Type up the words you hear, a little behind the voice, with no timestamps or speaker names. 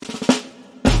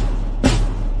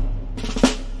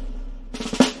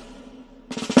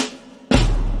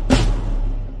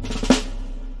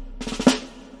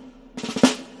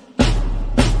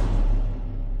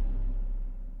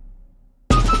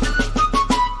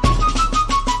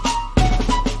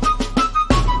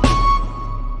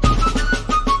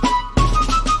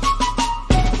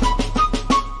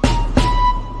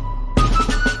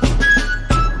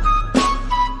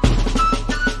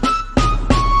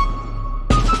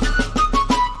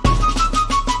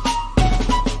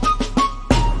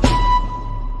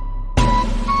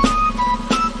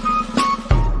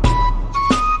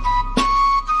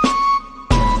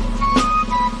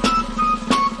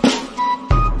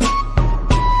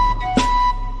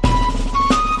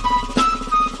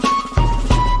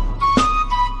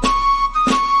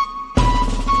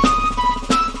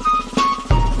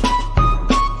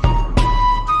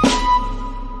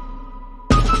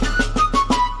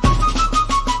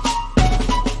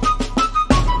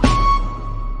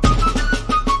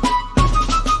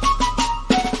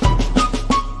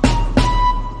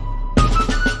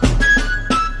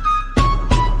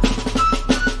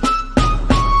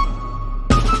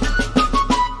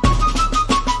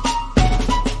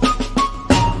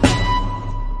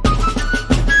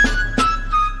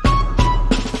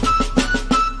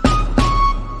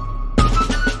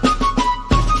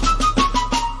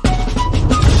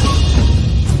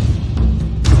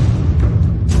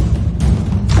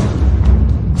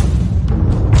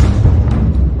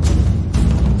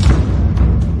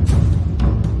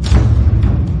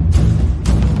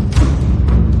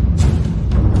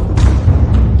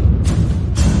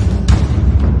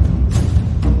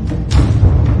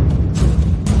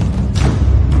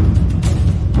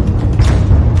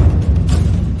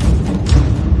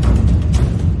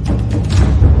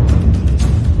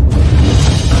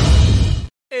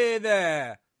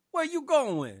where you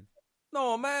going?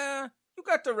 No, man, you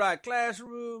got the right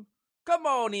classroom. Come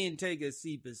on in, take a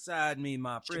seat beside me,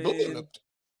 my friend.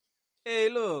 Hey,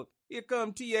 look, here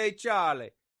come T.A. Charlie.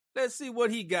 Let's see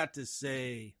what he got to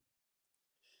say.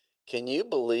 Can you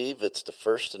believe it's the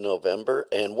 1st of November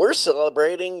and we're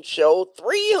celebrating show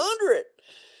 300?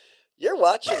 You're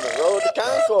watching The Road to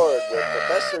Concord with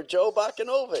Professor Joe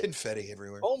Bakanovic. Confetti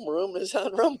everywhere. Homeroom is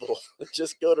on Rumble.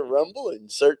 Just go to Rumble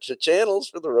and search the channels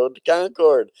for The Road to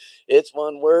Concord. It's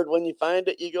one word. When you find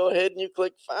it, you go ahead and you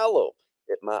click follow.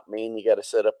 It might mean you got to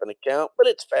set up an account, but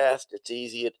it's fast, it's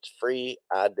easy, it's free.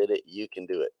 I did it. You can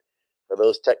do it. For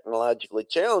those technologically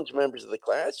challenged members of the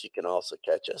class, you can also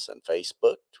catch us on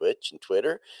Facebook, Twitch, and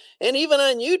Twitter, and even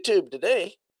on YouTube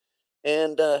today.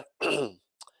 And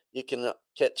you can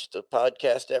catch the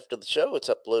podcast after the show. It's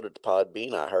uploaded to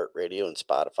Podbean, iHeartRadio, and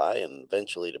Spotify, and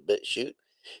eventually to BitChute.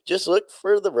 Just look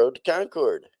for The Road to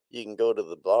Concord. You can go to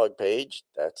the blog page.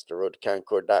 That's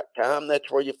theroadtoconcord.com.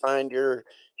 That's where you find your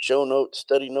show notes,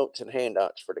 study notes, and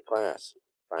handouts for the class.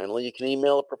 Finally, you can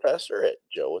email the professor at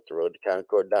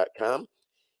joe@theroadtoconcord.com.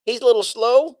 He's a little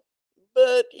slow,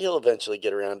 but he'll eventually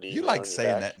get around to you like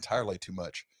saying that entirely too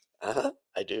much.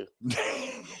 I do.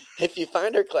 If you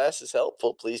find our classes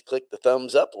helpful, please click the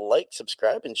thumbs up, like,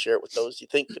 subscribe, and share it with those you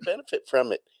think could benefit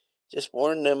from it. Just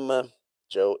warn them,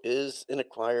 Joe is an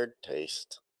acquired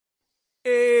taste.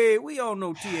 Hey, we all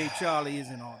know T.A. Charlie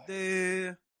isn't all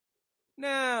there.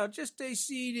 Now, just stay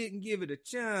seated and give it a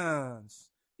chance.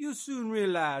 You'll soon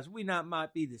realize we not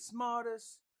might be the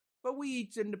smartest, but we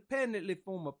each independently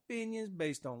form opinions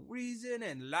based on reason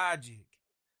and logic.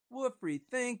 We're free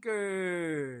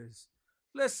thinkers.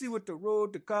 Let's see what The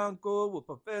Road to Concord with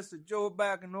Professor Joe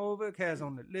Bakanovic has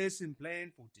on the lesson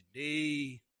plan for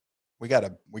today. We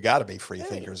gotta be free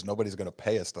thinkers. Nobody's gonna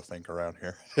pay us to think around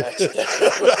here.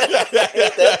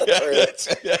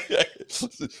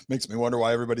 Makes me wonder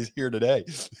why everybody's here today.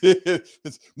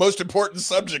 It's most important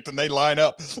subject, and they line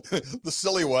up the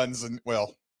silly ones, and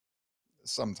well,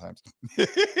 sometimes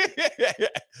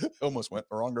almost went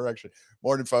the wrong direction.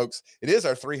 Morning, folks. It is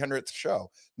our 300th show.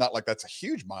 Not like that's a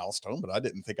huge milestone, but I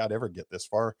didn't think I'd ever get this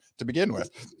far to begin with.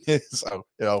 So,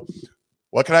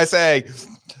 what can I say?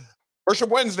 Worship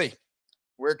Wednesday.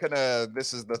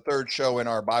 This is the third show in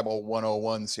our Bible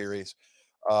 101 series.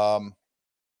 I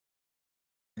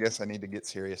guess I need to get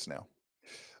serious now.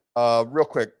 Real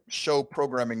quick, show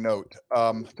programming note.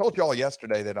 Told y'all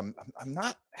yesterday that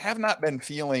have not been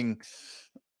feeling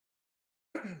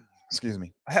excuse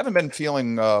me. I haven't been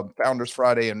feeling Founders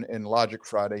Friday and Logic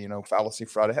Friday, Fallacy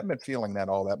Friday. I haven't been feeling that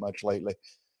all that much lately.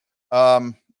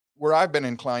 Where I've been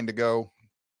inclined to go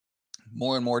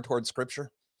more and more towards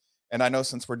Scripture. And I know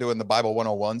since we're doing the Bible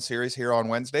 101 series here on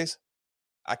Wednesdays,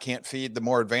 I can't feed the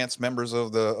more advanced members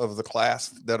of the class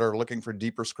that are looking for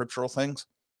deeper scriptural things.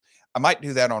 I might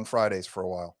do that on Fridays for a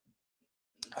while.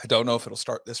 I don't know if it'll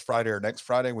start this Friday or next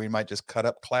Friday. We might just cut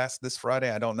up class this Friday.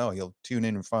 I don't know. You'll tune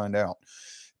in and find out.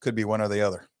 Could be one or the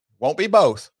other. Won't be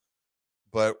both.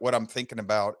 But what I'm thinking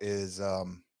about is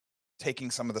taking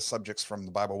some of the subjects from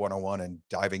the Bible 101 and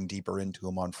diving deeper into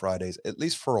them on Fridays, at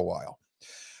least for a while.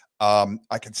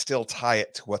 I can still tie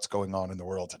it to what's going on in the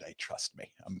world today. Trust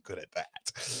me, I'm good at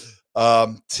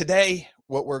that. Today,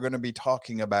 what we're going to be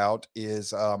talking about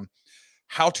is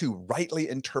how to rightly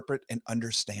interpret and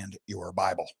understand your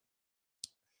Bible.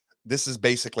 This is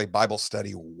basically Bible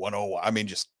Study 101. I mean,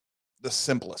 just the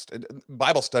simplest.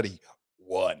 Bible Study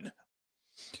 1.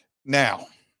 Now,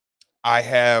 I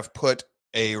have put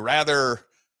another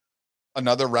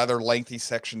rather lengthy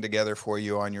section together for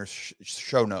you on your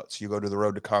show notes. You go to The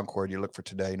Road to Concord, you look for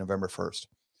today, November 1st.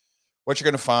 What you're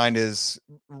going to find is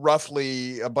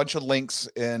roughly a bunch of links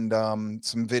and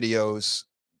some videos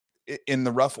in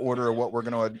the rough order of what we're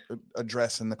going to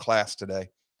address in the class today.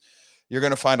 You're going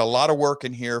to find a lot of work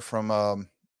in here from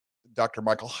Dr.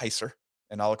 Michael Heiser,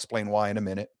 and I'll explain why in a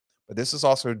minute. But this is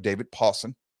also David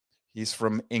Pawson. He's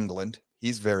from England.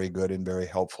 He's very good and very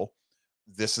helpful.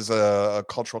 This is a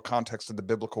cultural context of the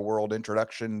biblical world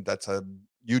introduction. That's a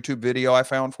YouTube video I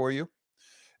found for you.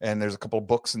 And there's a couple of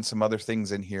books and some other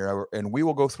things in here. And we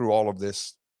will go through all of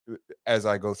this as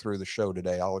I go through the show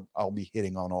today. I'll be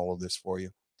hitting on all of this for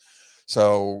you.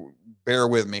 So bear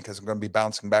with me because I'm going to be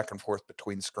bouncing back and forth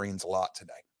between screens a lot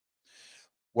today.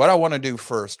 What I want to do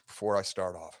first before I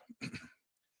start off.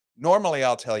 Normally,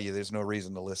 I'll tell you there's no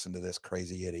reason to listen to this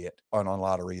crazy idiot on a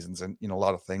lot of reasons and, a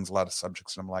lot of things, a lot of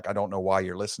subjects. And I'm like, I don't know why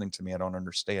you're listening to me. I don't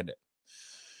understand it.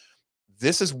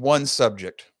 This is one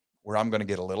subject where I'm going to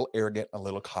get a little arrogant, a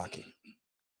little cocky.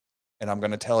 And I'm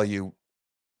going to tell you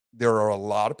there are a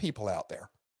lot of people out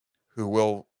there who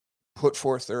will put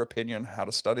forth their opinion, how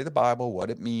to study the Bible,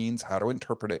 what it means, how to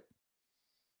interpret it.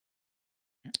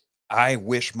 I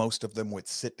wish most of them would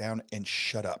sit down and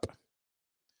shut up,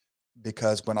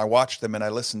 because when I watch them and I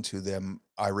listen to them,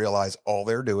 I realize all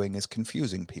they're doing is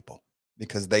confusing people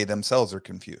because they themselves are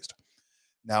confused.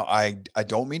 Now, I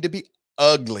don't mean to be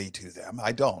ugly to them.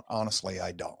 I don't. Honestly,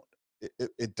 I don't.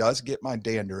 It does get my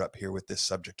dander up here with this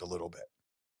subject a little bit,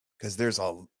 because there's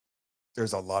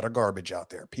a lot of garbage out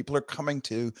there. People are coming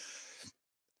to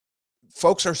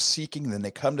folks are seeking, then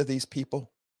they come to these people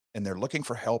and they're looking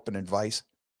for help and advice.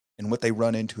 And what they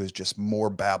run into is just more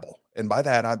babble. And by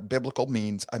that, biblical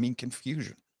means, I mean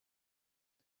confusion.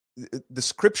 The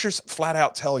scriptures flat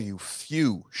out tell you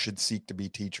few should seek to be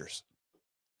teachers.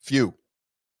 Few,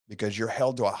 because you're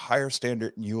held to a higher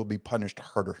standard and you will be punished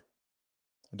harder.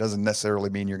 It doesn't necessarily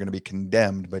mean you're going to be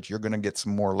condemned, but you're going to get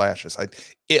some more lashes.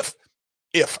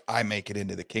 If I make it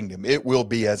into the kingdom, it will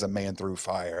be as a man through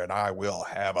fire, and I will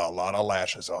have a lot of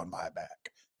lashes on my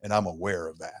back, and I'm aware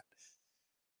of that.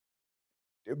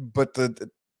 But the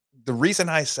reason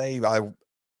I say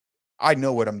I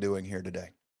know what I'm doing here today.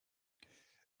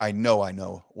 I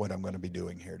know what I'm going to be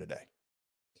doing here today.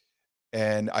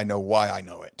 And I know why I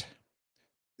know it.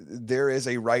 There is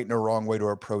a right and a wrong way to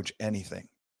approach anything.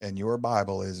 And your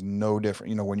Bible is no different.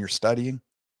 You know, when you're studying,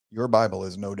 your Bible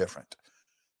is no different.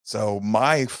 So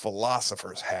my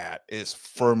philosopher's hat is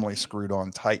firmly screwed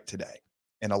on tight today.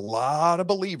 And a lot of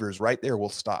believers right there will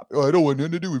stop. Oh, I don't want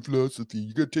nothing to do with philosophy.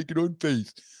 You got to take it on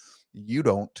faith. You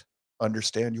don't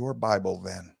understand your Bible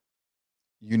then.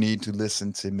 You need to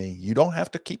listen to me. You don't have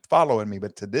to keep following me,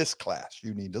 but to this class,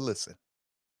 you need to listen.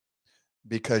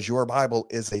 Because your Bible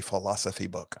is a philosophy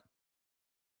book.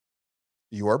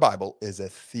 Your Bible is a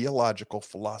theological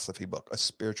philosophy book, a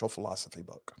spiritual philosophy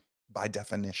book, by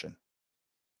definition.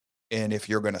 And if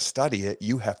you're going to study it,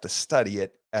 you have to study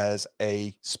it as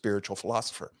a spiritual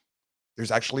philosopher.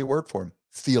 There's actually a word for them,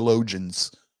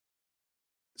 theologians.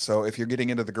 So if you're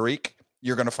getting into the Greek,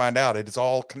 you're going to find out it is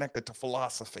all connected to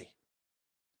philosophy.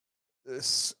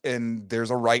 And there's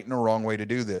a right and a wrong way to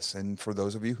do this. And for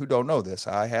those of you who don't know this,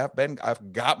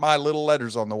 I've got my little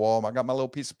letters on the wall. I got my little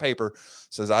piece of paper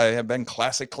says I have been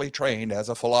classically trained as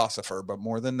a philosopher, but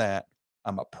more than that,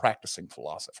 I'm a practicing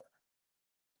philosopher.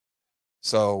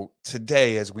 So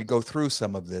today, as we go through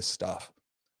some of this stuff,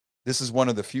 this is one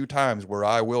of the few times where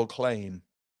I will claim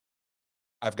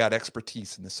I've got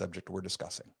expertise in the subject we're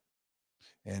discussing.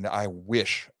 And I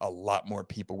wish a lot more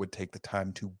people would take the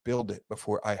time to build it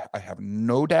before. I have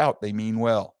no doubt they mean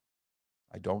well.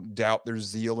 I don't doubt their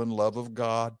zeal and love of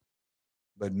God.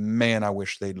 But man, I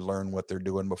wish they'd learn what they're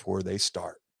doing before they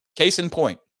start. Case in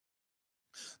point,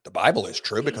 the Bible is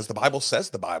true because the Bible says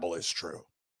the Bible is true.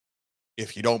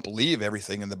 If you don't believe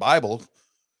everything in the Bible,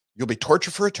 you'll be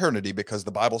tortured for eternity because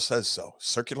the Bible says so.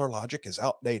 Circular logic is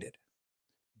outdated.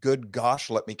 Good gosh,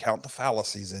 let me count the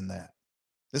fallacies in that.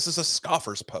 This is a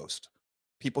scoffer's post.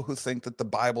 People who think that the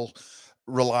Bible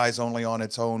relies only on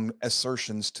its own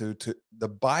assertions to the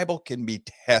Bible can be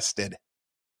tested.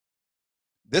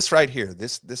 This right here,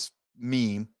 this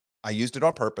meme, I used it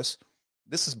on purpose.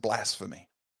 This is blasphemy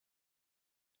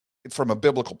from a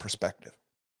biblical perspective.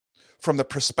 From the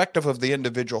perspective of the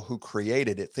individual who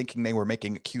created it, thinking they were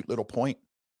making a cute little point.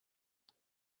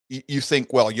 You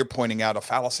think, well, you're pointing out a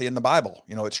fallacy in the Bible.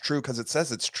 You know, it's true because it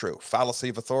says it's true. Fallacy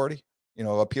of authority. You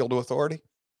know, appeal to authority.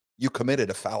 You committed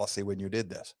a fallacy when you did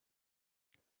this.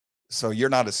 So you're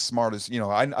not as smart as, you know,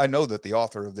 I know that the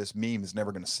author of this meme is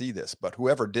never going to see this, but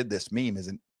whoever did this meme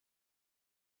isn't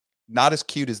not as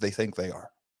cute as they think they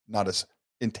are, not as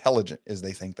intelligent as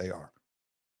they think they are,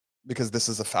 because this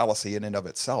is a fallacy in and of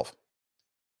itself.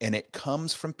 And it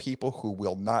comes from people who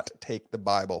will not take the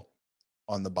Bible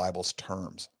on the Bible's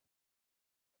terms.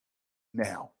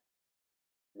 Now,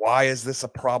 why is this a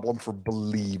problem for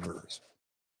believers?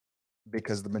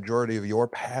 Because the majority of your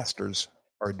pastors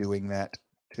are doing that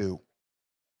too.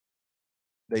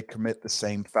 They commit the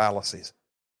same fallacies.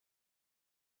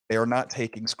 They are not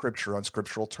taking scripture on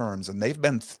scriptural terms, and they've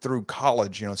been through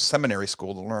college, you know, seminary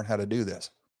school to learn how to do this.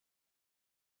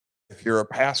 If you're a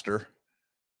pastor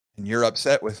and you're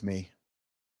upset with me,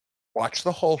 watch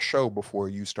the whole show before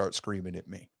you start screaming at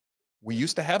me. We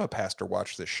used to have a pastor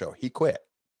watch this show. He quit.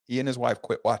 He and his wife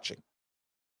quit watching.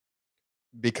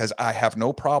 Because I have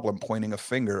no problem pointing a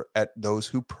finger at those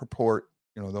who purport,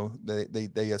 you know,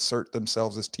 they assert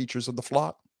themselves as teachers of the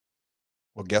flock.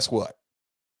 Well, guess what?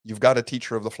 You've got a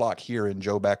teacher of the flock here in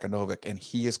Joe Bakanovic, and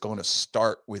he is going to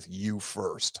start with you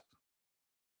first,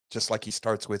 just like he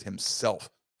starts with himself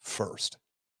first.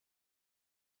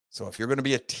 So if you're going to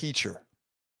be a teacher,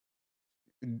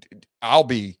 I'll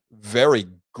be very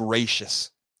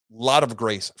gracious, a lot of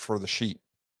grace for the sheep.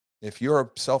 If you're a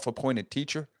self-appointed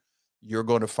teacher, you're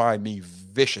going to find me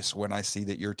vicious when I see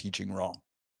that you're teaching wrong.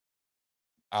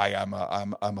 I'm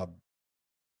a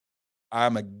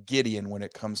Gideon when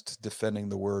it comes to defending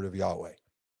the word of Yahweh.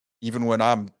 Even when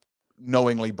I'm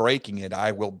knowingly breaking it,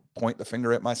 I will point the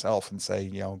finger at myself and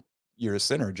say, you're a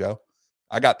sinner, Joe.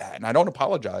 I got that. And I don't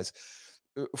apologize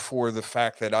for the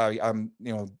fact that I'm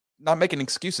not making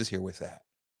excuses here with that.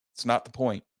 It's not the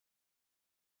point.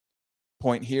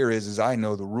 Point here is I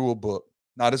know the rule book,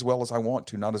 not as well as I want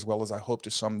to, not as well as I hope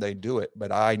to someday do it,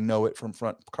 but I know it from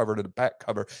front cover to the back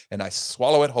cover, and I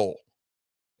swallow it whole.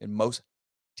 And most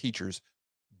teachers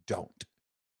don't.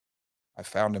 I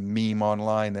found a meme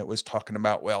online that was talking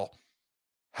about,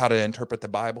 how to interpret the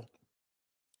Bible.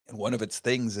 And one of its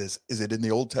things is it in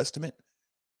the Old Testament?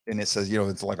 And it says,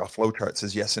 it's like a flow chart. It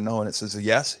says yes and no. And it says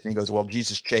yes. And he goes, well,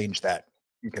 Jesus changed that.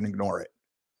 You can ignore it.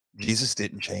 Jesus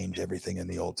didn't change everything in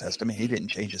the Old Testament. He didn't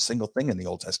change a single thing in the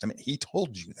Old Testament. He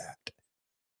told you that.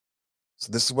 So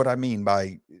this is what I mean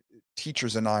by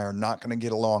teachers and I are not going to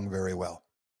get along very well.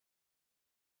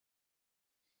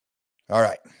 All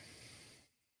right.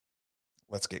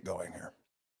 Let's get going here.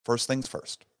 First things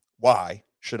first. Why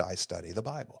should I study the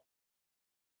Bible?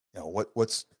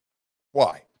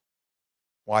 Why?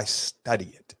 Why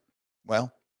study it?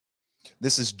 Well,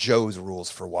 this is Joe's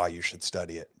rules for why you should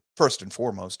study it. First and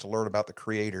foremost, to learn about the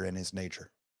Creator and his nature.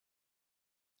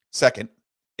 Second,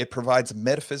 it provides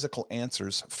metaphysical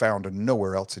answers found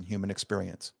nowhere else in human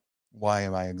experience. Why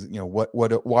am I,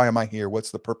 why am I here?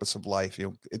 What's the purpose of life?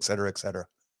 Et cetera, et cetera.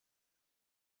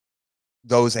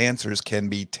 Those answers can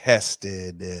be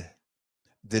tested.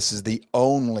 This is the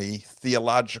only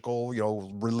theological,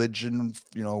 religion,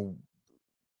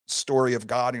 story of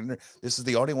God. And this is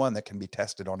the only one that can be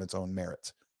tested on its own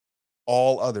merits.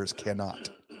 All others cannot.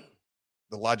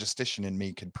 The logistician in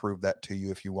me can prove that to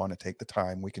you if you want to take the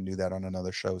time. We can do that on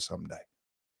another show someday.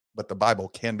 But the Bible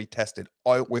can be tested.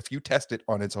 If you test it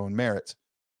on its own merits,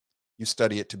 you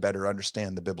study it to better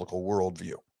understand the biblical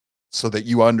worldview so that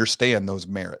you understand those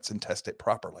merits and test it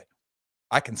properly.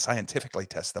 I can scientifically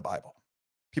test the Bible.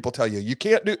 People tell you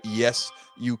can't do it. Yes,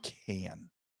 you can.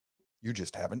 You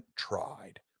just haven't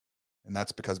tried. And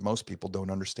that's because most people don't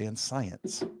understand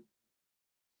science.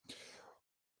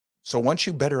 So once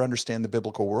you better understand the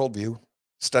biblical worldview,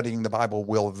 studying the Bible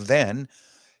will then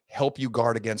help you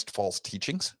guard against false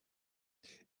teachings,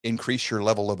 increase your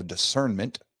level of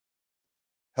discernment,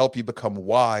 help you become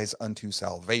wise unto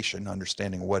salvation,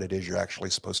 understanding what it is you're actually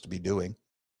supposed to be doing,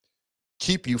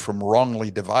 keep you from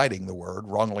wrongly dividing the word,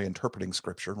 wrongly interpreting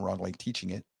scripture, and wrongly teaching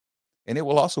it. And it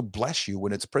will also bless you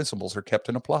when its principles are kept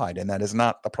and applied. And that is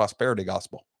not the prosperity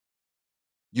gospel.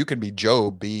 You can be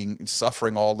Job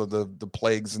suffering all of the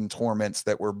plagues and torments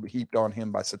that were heaped on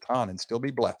him by Satan and still be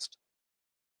blessed.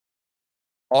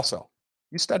 Also,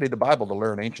 you study the Bible to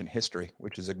learn ancient history,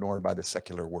 which is ignored by the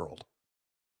secular world.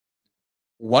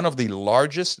 One of the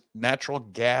largest natural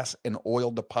gas and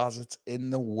oil deposits in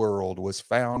the world was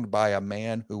found by a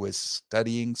man who was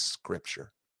studying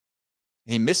scripture.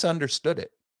 He misunderstood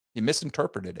it. He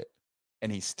misinterpreted it,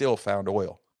 and he still found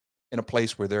oil in a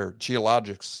place where there are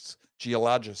geologists,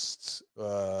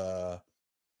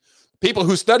 people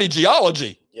who study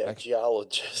geology. Yeah,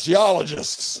 geologists.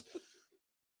 Geologists.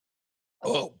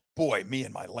 Oh boy, me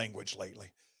and my language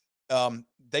lately.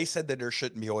 They said that there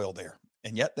shouldn't be oil there,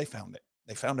 and yet they found it.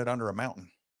 They found it under a mountain.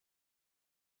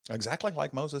 Exactly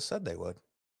like Moses said they would.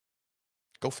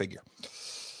 Go figure.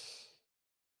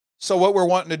 So what we're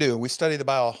wanting to do, we study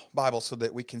the Bible so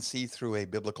that we can see through a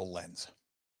biblical lens.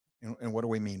 And what do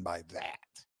we mean by that?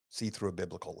 See through a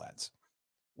biblical lens.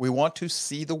 We want to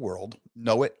see the world,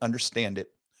 know it, understand it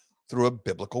through a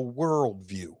biblical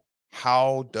worldview.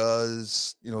 How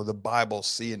does, the Bible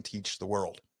see and teach the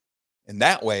world? And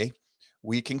that way,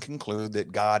 we can conclude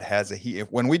that God has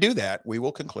when we do that, we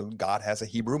will conclude God has a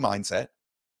Hebrew mindset.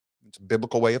 It's a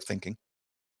biblical way of thinking.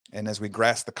 And as we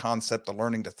grasp the concept of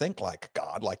learning to think like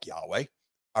God, like Yahweh,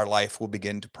 our life will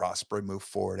begin to prosper and move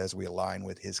forward as we align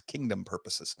with his kingdom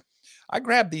purposes. I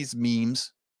grabbed these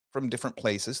memes from different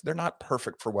places. They're not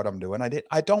perfect for what I'm doing.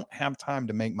 I don't have time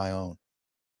to make my own,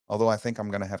 although I think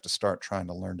I'm going to have to start trying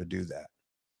to learn to do that.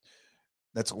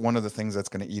 That's one of the things that's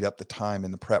going to eat up the time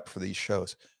in the prep for these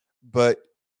shows. But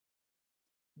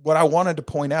what I wanted to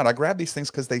point out, I grabbed these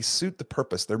things because they suit the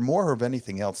purpose. They're more of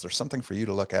anything else. There's something for you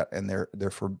to look at, and they're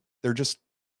just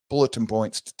bulletin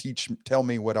points to tell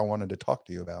me what I wanted to talk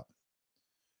to you about.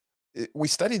 We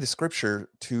study the scripture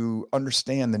to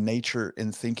understand the nature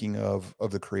and thinking of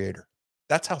the Creator.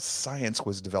 That's how science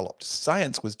was developed.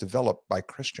 Science was developed by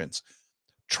Christians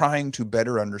trying to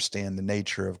better understand the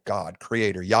nature of God,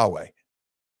 Creator, Yahweh,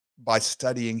 by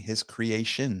studying his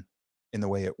creation in the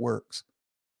way it works.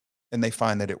 and they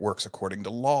find that it works according to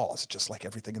laws, just like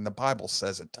everything in the Bible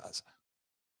says it does.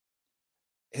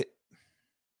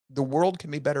 The world can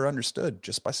be better understood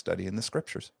just by studying the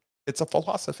scriptures. It's a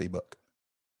philosophy book.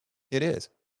 It is.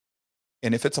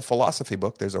 And if it's a philosophy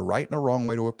book, there's a right and a wrong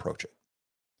way to approach it.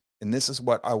 And this is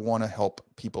what I want to help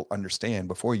people understand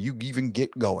before you even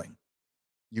get going.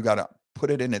 You got to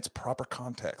put it in its proper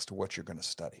context to what you're going to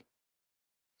study.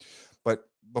 But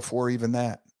before even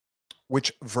that,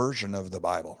 which version of the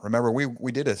Bible? Remember,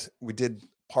 we did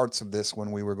parts of this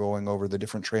when we were going over the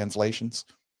different translations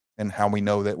and how we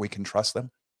know that we can trust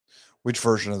them. Which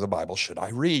version of the Bible should I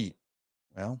read?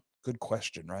 Well, good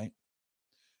question, right?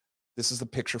 This is the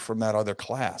picture from that other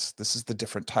class. This is the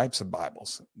different types of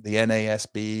Bibles. The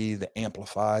NASB, the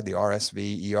Amplified, the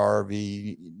RSV,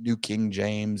 ERV, New King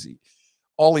James,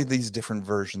 all of these different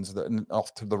versions. And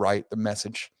off to the right, the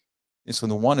Message. And so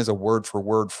the one is a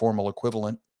word-for-word formal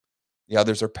equivalent. The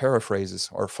others are paraphrases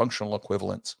or functional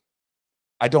equivalents.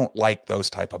 I don't like those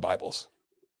type of Bibles.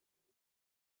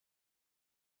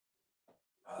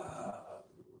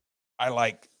 I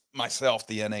like myself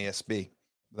the NASB.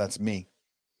 That's me.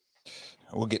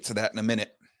 We'll get to that in a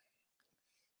minute.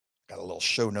 Got a little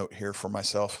show note here for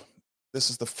myself. This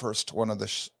is the first one of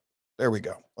the. There we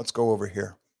go. Let's go over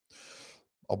here.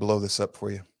 I'll blow this up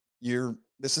for you.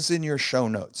 This is in your show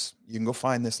notes. You can go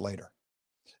find this later.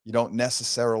 You don't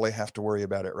necessarily have to worry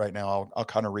about it right now. I'll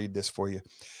kind of read this for you.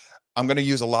 I'm going to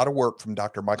use a lot of work from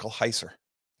Dr. Michael Heiser.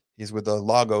 He's with the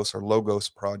Logos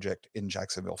Project in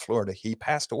Jacksonville, Florida. He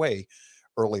passed away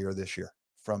earlier this year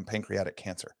from pancreatic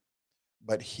cancer.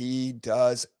 But he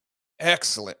does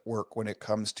excellent work when it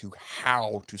comes to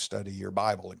how to study your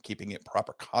Bible and keeping it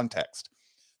proper context.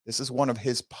 This is one of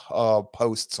his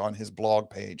posts on his blog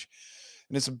page,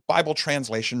 and it's Bible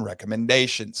translation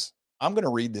recommendations. I'm going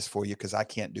to read this for you because I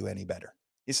can't do any better.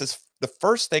 He says, the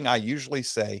first thing I usually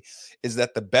say is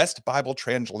that the best Bible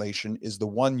translation is the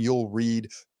one you'll read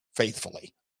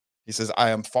faithfully. He says, I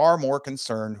am far more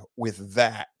concerned with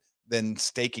that than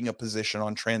staking a position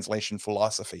on translation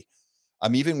philosophy.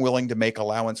 I'm even willing to make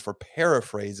allowance for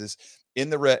paraphrases in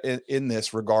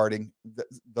this regarding,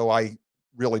 though I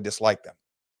really dislike them.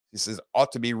 He says,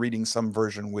 ought to be reading some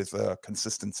version with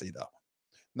consistency, though.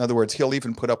 In other words, he'll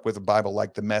even put up with a Bible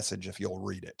like the Message if you'll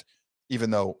read it,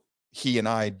 even though he and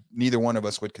I, neither one of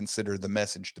us would consider the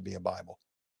Message to be a Bible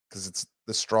because it's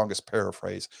the strongest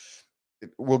paraphrase.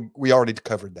 We already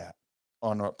covered that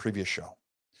on a previous show.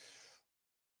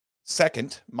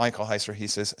 Second, Michael Heiser, he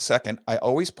says, second, I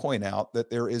always point out that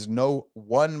there is no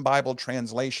one Bible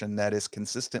translation that is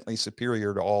consistently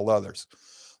superior to all others,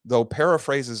 though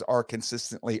paraphrases are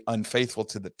consistently unfaithful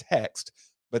to the text,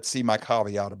 but see my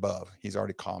caveat above. He's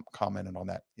already commented on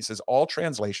that. He says, all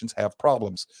translations have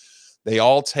problems. They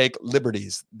all take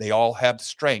liberties. They all have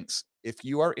strengths. If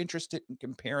you are interested in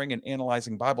comparing and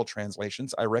analyzing Bible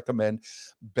translations, I recommend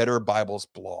Better Bible's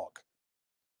blog.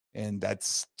 And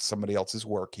that's somebody else's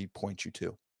work he points you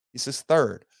to. He says,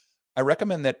 third, I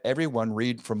recommend that everyone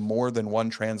read from more than one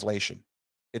translation.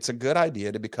 It's a good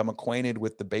idea to become acquainted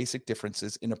with the basic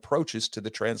differences in approaches to the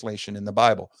translation in the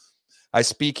Bible. I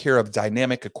speak here of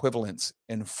dynamic equivalence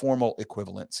and formal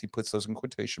equivalence. He puts those in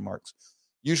quotation marks,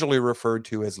 usually referred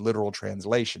to as literal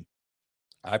translation.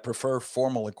 I prefer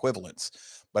formal equivalence,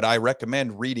 but I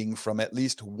recommend reading from at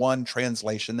least one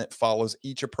translation that follows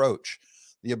each approach.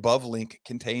 The above link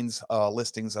contains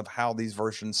listings of how these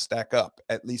versions stack up.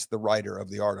 At least the writer of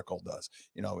the article does,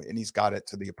 and he's got it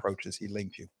to the approaches he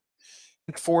linked you.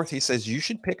 And fourth, he says you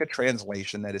should pick a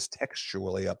translation that is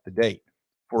textually up to date.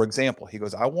 For example, he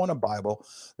goes, I want a Bible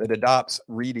that adopts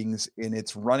readings in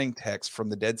its running text from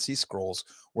the Dead Sea Scrolls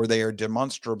where they are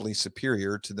demonstrably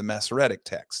superior to the Masoretic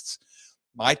texts.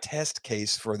 My test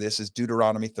case for this is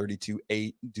Deuteronomy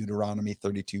 32:8, Deuteronomy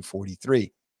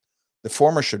 32:43. The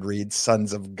former should read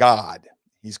Sons of God.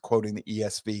 He's quoting the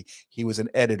ESV. He was an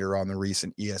editor on the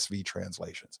recent ESV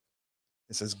translations.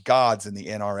 It says gods in the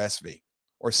NRSV,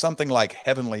 or something like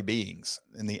heavenly beings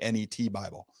in the NET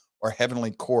Bible, or heavenly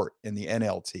court in the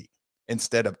NLT,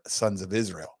 instead of sons of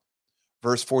Israel.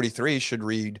 Verse 43 should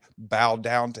read, bow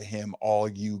down to him, all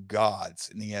you gods,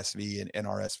 in the SV and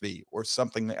NRSV, or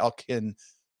something akin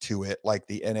to it, like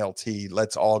the NLT,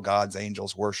 let's all God's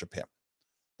angels worship him.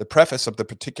 The preface of the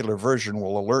particular version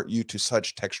will alert you to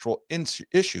such textual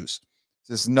issues.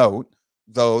 This note,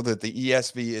 though, that the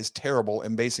ESV is terrible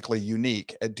and basically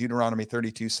unique at Deuteronomy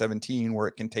 32:17, where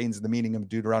it contains the meaning of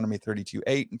Deuteronomy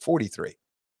 32:8 and 43.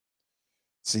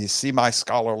 So you see my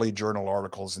scholarly journal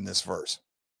articles in this verse.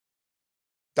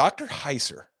 Dr.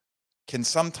 Heiser can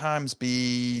sometimes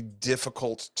be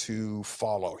difficult to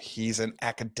follow. He's an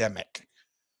academic.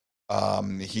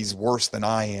 He's worse than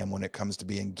I am when it comes to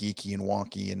being geeky and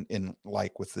wonky and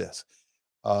like with this.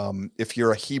 If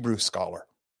you're a Hebrew scholar,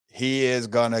 he is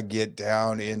going to get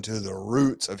down into the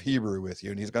roots of Hebrew with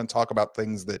you. And he's going to talk about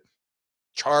things that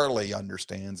Charlie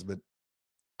understands, but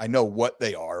I know what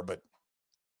they are, but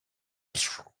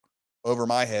over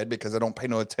my head because I don't pay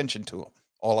no attention to them.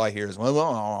 All I hear is,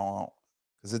 well,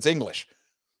 because it's English.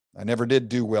 I never did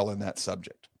do well in that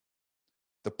subject.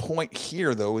 The point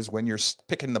here, though, is when you're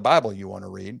picking the Bible you want to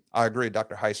read, I agree,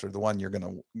 Dr. Heiser, the one you're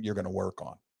gonna work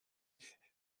on.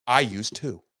 I use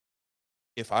two.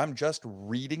 If I'm just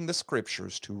reading the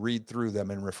scriptures to read through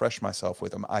them and refresh myself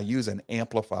with them, I use an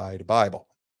amplified Bible.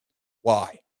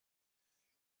 Why?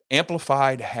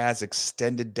 Amplified has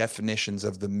extended definitions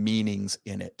of the meanings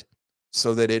in it,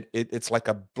 so that it's like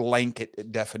a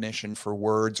blanket definition for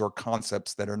words or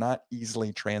concepts that are not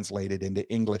easily translated into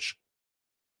English.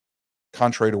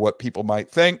 Contrary to what people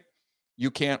might think, you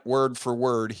can't word for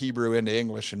word Hebrew into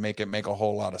English and make it make a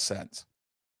whole lot of sense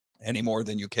any more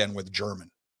than you can with German.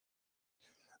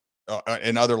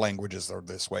 And other languages are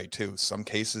this way too. Some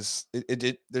cases,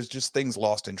 there's just things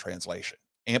lost in translation.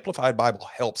 Amplified Bible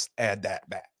helps add that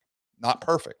back. Not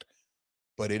perfect,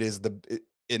 but it is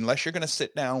unless you're going to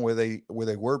sit down with a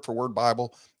word for word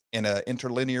Bible and an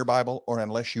interlinear Bible, or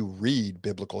unless you read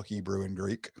biblical Hebrew and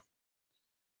Greek.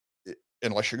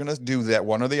 Unless you're going to do that,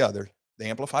 one or the other, the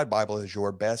Amplified Bible is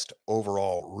your best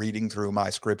overall reading through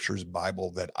my scriptures Bible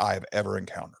that I've ever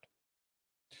encountered.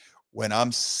 When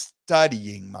I'm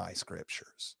studying my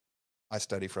scriptures, I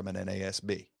study from an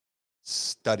NASB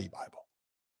study Bible.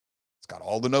 It's got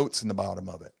all the notes in the bottom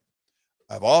of it.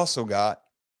 I've also got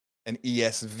an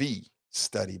ESV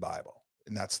study Bible,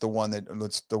 and that's the one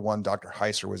Dr.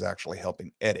 Heiser was actually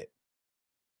helping edit.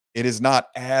 It is not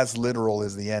as literal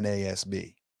as the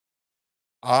NASB.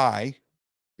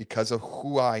 Because of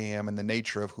who I am and the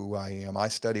nature of who I am, I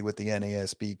study with the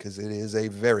NASB because it is a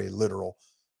very literal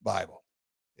Bible.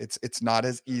 It's not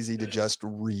as easy to just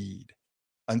read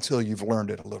until you've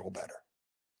learned it a little better.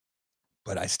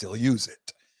 But I still use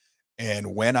it.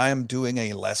 And when I am doing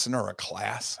a lesson or a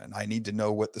class and I need to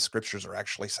know what the scriptures are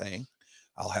actually saying,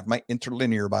 I'll have my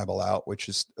interlinear Bible out, which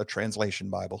is a translation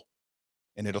Bible,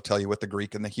 and it'll tell you what the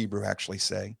Greek and the Hebrew actually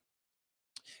say.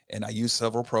 And I use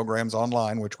several programs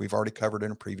online, which we've already covered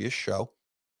in a previous show.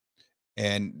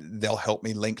 And they'll help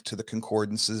me link to the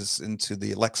concordances and to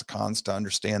the lexicons to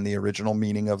understand the original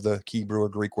meaning of the Hebrew or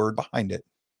Greek word behind it.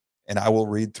 And I will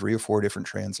read 3 or 4 different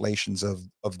translations of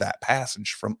that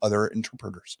passage from other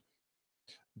interpreters.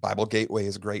 Bible Gateway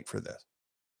is great for this.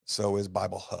 So is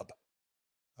Bible Hub.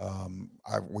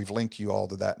 We've linked you all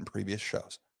to that in previous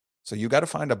shows. So you got to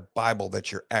find a Bible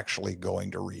that you're actually going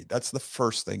to read. That's the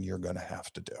first thing you're going to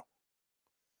have to do.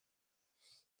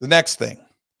 The next thing,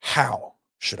 how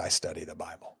should I study the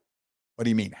Bible? What do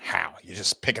you mean, how? You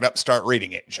just pick it up, start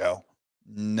reading it, Joe.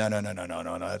 No.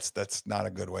 That's not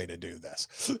a good way to do this.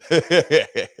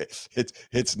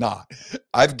 It's not.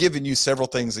 I've given you several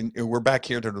things, and we're back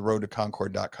here to the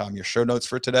roadtoconcord.com, your show notes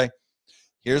for today.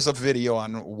 Here's a video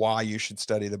on why you should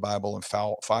study the Bible and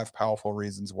 5 powerful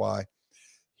reasons why.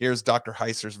 Here's Dr.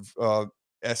 Heiser's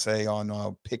essay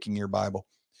on picking your Bible.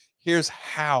 Here's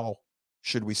how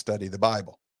should we study the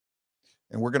Bible.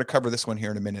 And we're going to cover this one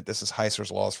here in a minute. This is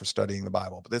Heiser's Laws for Studying the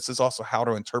Bible. But this is also how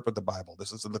to interpret the Bible.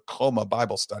 This is the Coma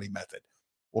Bible study method.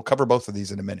 We'll cover both of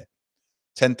these in a minute.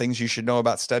 10 things you should know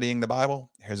about studying the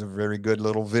Bible. Here's a very good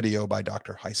little video by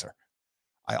Dr. Heiser.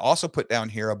 I also put down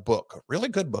here a book, a really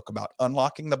good book about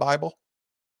unlocking the Bible.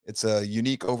 It's a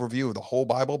unique overview of the whole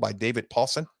Bible by David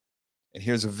Paulson. And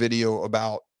here's a video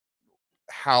about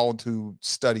how to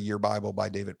study your Bible by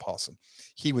David Paulson.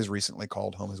 He was recently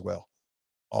called home as well.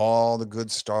 All the good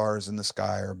stars in the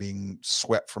sky are being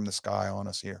swept from the sky on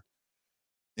us here.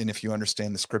 And if you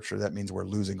understand the scripture, that means we're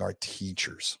losing our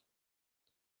teachers.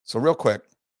 So real quick,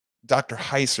 Dr.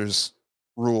 Heiser's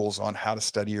rules on how to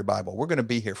study your Bible. We're going to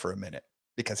be here for a minute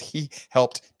because he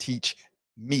helped teach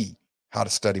me how to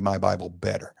study my Bible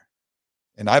better.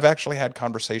 And I've actually had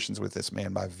conversations with this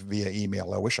man via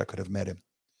email. I wish I could have met him.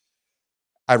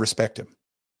 I respect him.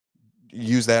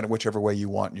 Use that in whichever way you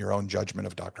want in your own judgment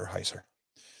of Dr. Heiser.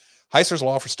 Heiser's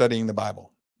Law for Studying the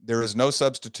Bible. There is no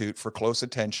substitute for close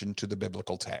attention to the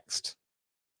biblical text.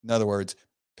 In other words,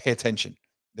 pay attention.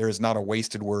 There is not a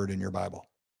wasted word in your Bible.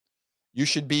 You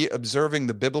should be observing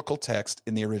the biblical text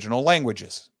in the original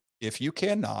languages. If you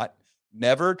cannot,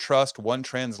 never trust one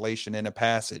translation in a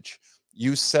passage.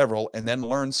 Use several and then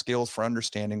learn skills for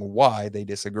understanding why they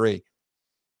disagree.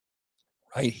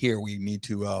 Right here, we need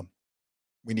to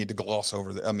gloss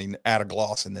over add a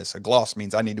gloss in this. A gloss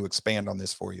means I need to expand on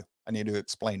this for you. I need to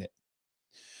explain it.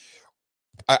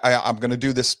 I'm going to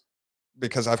do this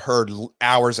because I've heard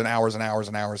hours and hours and hours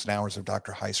and hours and hours of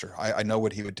Dr. Heiser. I know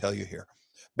what he would tell you here.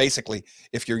 Basically,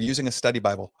 if you're using a study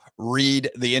Bible, read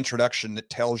the introduction that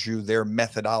tells you their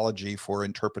methodology for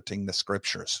interpreting the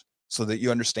scriptures so that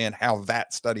you understand how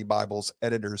that study Bible's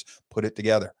editors put it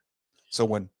together.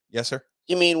 So yes, sir?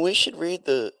 You mean we should read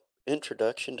the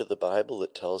introduction to the Bible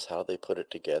that tells how they put it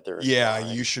together and Yeah,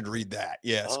 why? you should read that.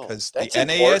 Yes, Oh, because the that's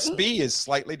important? NASB is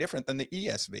slightly different than the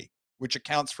ESV, which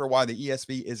accounts for why the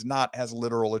ESV is not as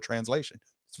literal a translation.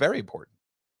 It's very important.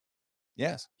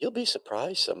 Yes. You'll be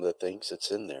surprised some of the things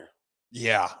that's in there.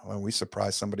 Yeah. Well, we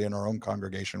surprised somebody in our own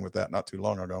congregation with that not too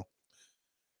long ago.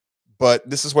 But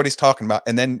this is what he's talking about.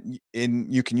 And then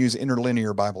you can use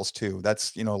interlinear Bibles too.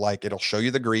 That's, like it'll show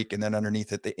you the Greek and then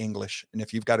underneath it, the English. And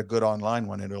if you've got a good online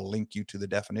one, it'll link you to the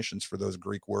definitions for those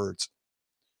Greek words.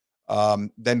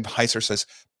 Then Heiser says,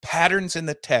 patterns in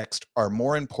the text are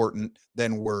more important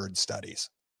than word studies.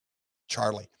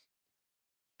 Charlie,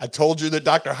 I told you that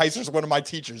Dr. Heiser is one of my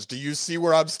teachers. Do you see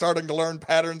where I'm starting to learn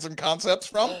patterns and concepts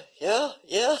from? Yeah.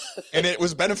 And it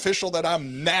was beneficial that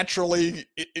I'm naturally,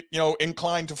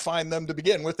 inclined to find them to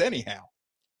begin with anyhow.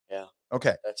 Yeah.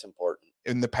 Okay. That's important.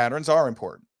 And the patterns are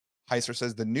important. Heiser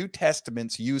says the New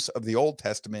Testament's use of the Old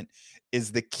Testament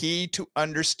is the key to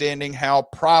understanding how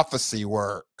prophecy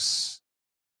works.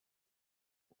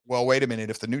 Well, wait a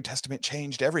minute. If the New Testament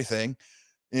changed everything,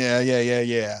 yeah.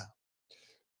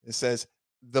 It says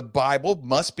the Bible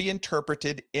must be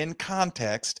interpreted in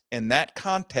context, and that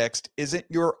context isn't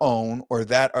your own or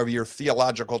that of your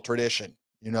theological tradition.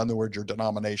 In other words, your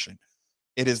denomination.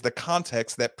 It is the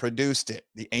context that produced it,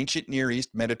 the ancient Near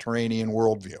East Mediterranean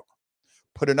worldview.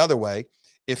 Put another way,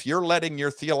 if you're letting your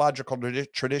theological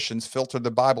traditions filter the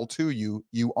Bible to you,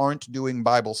 you aren't doing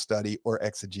Bible study or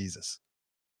exegesis.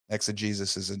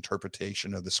 Exegesis is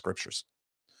interpretation of the scriptures.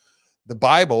 The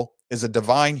Bible is a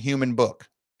divine human book.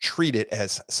 Treat it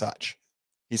as such.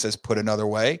 He says, put another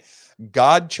way,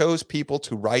 God chose people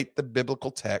to write the biblical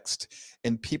text,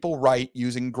 and people write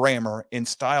using grammar in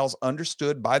styles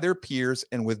understood by their peers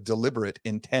and with deliberate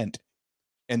intent.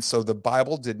 And so the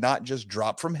Bible did not just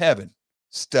drop from heaven.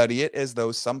 Study it as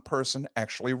though some person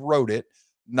actually wrote it,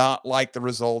 not like the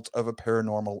result of a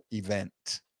paranormal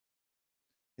event.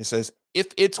 He says, if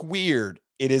it's weird,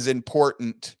 it is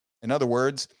important. In other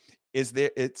words,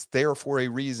 it's there for a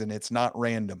reason. It's not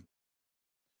random.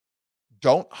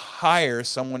 Don't hire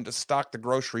someone to stock the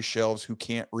grocery shelves who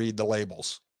can't read the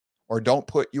labels, or don't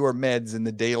put your meds in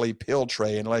the daily pill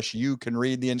tray unless you can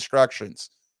read the instructions.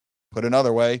 Put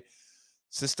another way,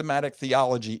 systematic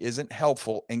theology isn't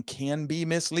helpful and can be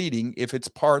misleading if its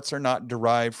parts are not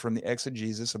derived from the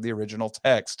exegesis of the original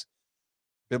text.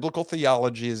 Biblical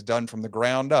theology is done from the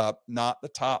ground up, not the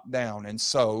top down. And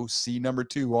so, see number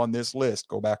 2 on this list,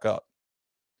 go back up.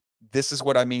 This is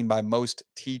what I mean by most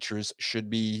teachers should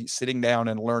be sitting down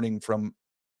and learning from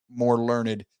more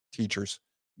learned teachers,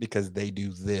 because they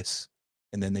do this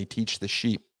and then they teach the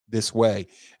sheep this way.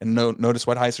 And notice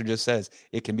what Heiser just says.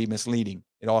 It can be misleading.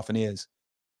 It often is.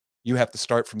 You have to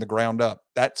start from the ground up.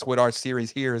 That's what our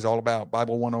series here is all about,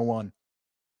 Bible 101.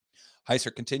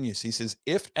 Heiser continues. He says,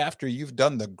 if after you've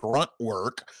done the grunt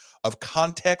work of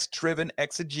context-driven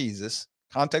exegesis,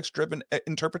 context-driven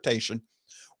interpretation,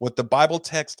 what the Bible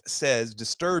text says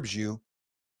disturbs you,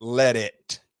 let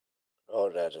it. Oh,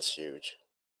 that is huge.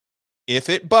 If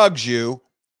it bugs you,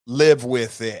 live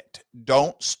with it.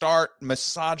 Don't start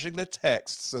massaging the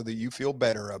text so that you feel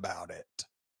better about it.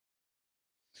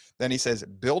 Then he says,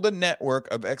 build a network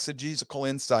of exegetical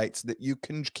insights that you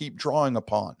can keep drawing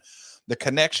upon. The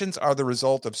connections are the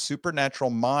result of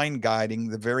supernatural mind guiding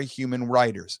the very human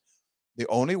writers. The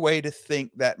only way to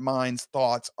think that mind's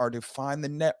thoughts are to find the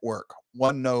network,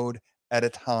 one node at a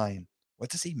time. What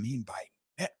does he mean by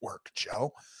network,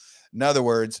 Joe? In other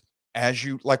words,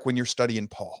 like when you're studying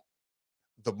Paul,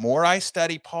 the more I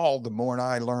study Paul, the more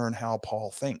I learn how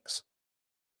Paul thinks.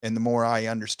 And the more I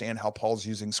understand how Paul's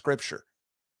using scripture.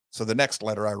 So the next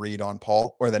letter I read on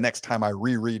Paul, or the next time I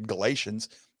reread Galatians,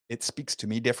 it speaks to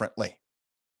me differently.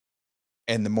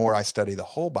 And the more I study the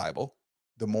whole Bible,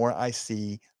 the more I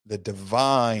see the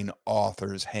divine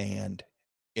author's hand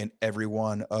in every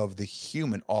one of the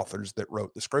human authors that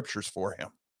wrote the scriptures for him.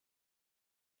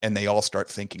 And they all start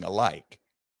thinking alike.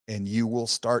 And you will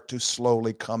start to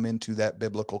slowly come into that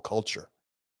biblical culture.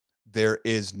 There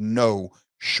is no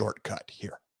shortcut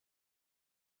here.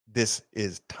 This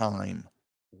is time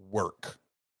work.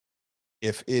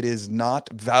 If it is not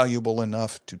valuable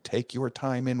enough to take your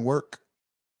time in work,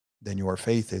 then your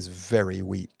faith is very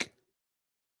weak.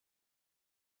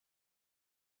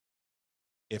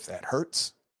 If that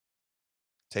hurts,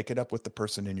 take it up with the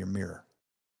person in your mirror.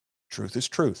 Truth is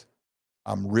truth.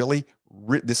 I'm really,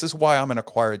 this is why I'm an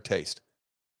acquired taste.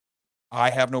 I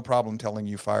have no problem telling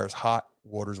you fire's hot,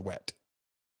 water's wet.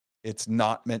 It's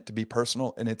not meant to be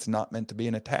personal, and it's not meant to be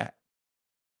an attack.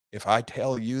 If I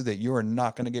tell you that you are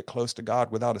not going to get close to God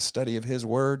without a study of his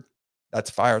word, that's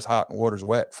fire's hot and water's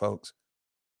wet, folks.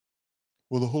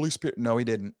 Well, the Holy Spirit, no, he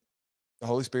didn't. The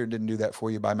Holy Spirit didn't do that for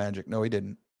you by magic. No, he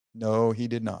didn't. No, he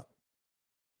did not.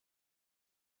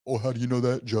 Oh, how do you know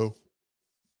that, Joe?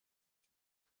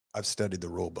 I've studied the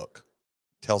rule book.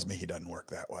 Tells me he doesn't work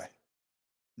that way.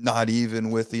 Not even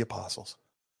with the apostles.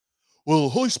 Well, the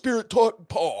Holy Spirit taught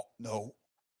Paul. No,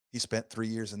 he spent 3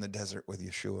 years in the desert with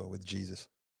Yeshua, with Jesus.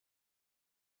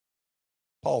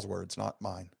 Paul's words, not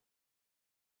mine.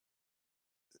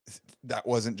 That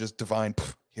wasn't just divine.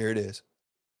 Here it is.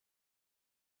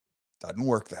 Doesn't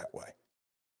work that way.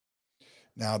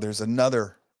 Now, there's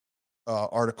another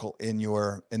article in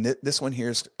your, and this one here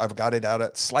is, I've got it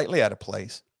out slightly out of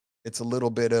place. It's a little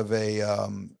bit of a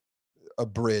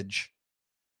bridge.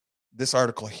 This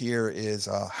article here is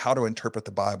how to interpret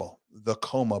the Bible, the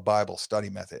Coma Bible Study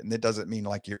Method. And it doesn't mean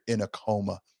like you're in a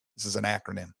coma. This is an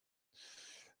acronym.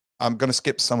 I'm going to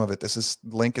skip some of it.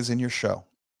 Link is in your show,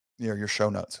 your show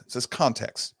notes. It says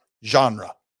context,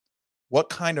 genre. What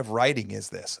kind of writing is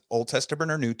this? Old Testament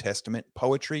or New Testament,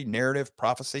 poetry, narrative,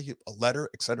 prophecy, a letter,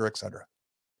 etc., etc.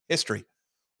 History.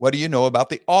 What do you know about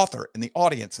the author and the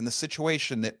audience and the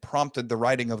situation that prompted the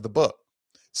writing of the book?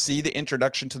 See the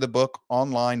introduction to the book,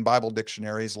 online Bible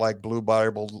dictionaries like Blue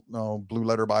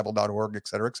Letterbible.org,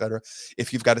 etc., etc.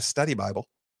 If you've got a study Bible,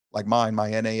 like mine, my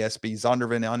NASB,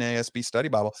 Zondervan NASB study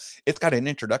Bible, it's got an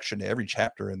introduction to every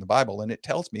chapter in the Bible, and it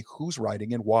tells me who's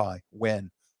writing and why, when.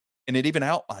 And it even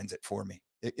outlines it for me.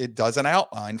 It does an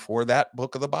outline for that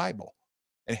book of the Bible.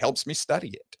 It helps me study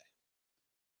it.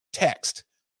 Text.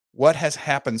 What has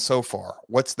happened so far?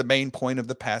 What's the main point of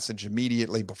the passage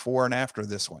immediately before and after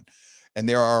this one? And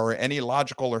there are any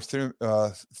logical or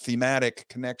thematic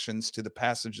connections to the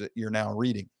passage that you're now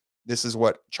reading. This is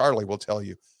what Charlie will tell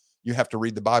you. You have to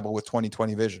read the Bible with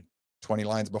 20/20 vision. 20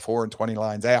 lines before and 20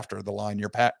 lines after the line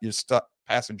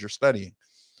passage you're studying.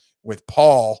 With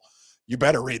Paul, you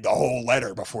better read the whole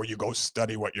letter before you go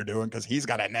study what you're doing, because he's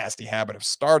got a nasty habit of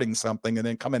starting something and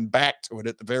then coming back to it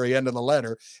at the very end of the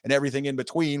letter, and everything in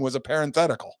between was a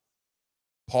parenthetical.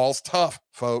 Paul's tough,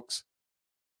 folks.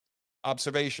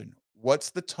 Observation.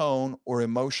 What's the tone or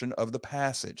emotion of the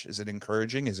passage? Is it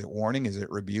encouraging? Is it warning? Is it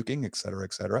rebuking? Etc.,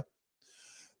 etc.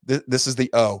 This is the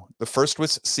O. The first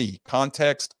was C.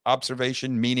 Context,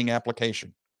 observation, meaning,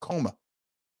 application. Coma.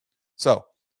 So,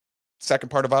 second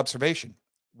part of observation.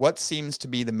 What seems to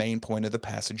be the main point of the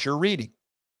passage you're reading?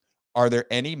 Are there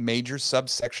any major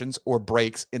subsections or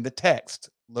breaks in the text?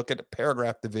 Look at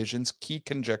paragraph divisions, key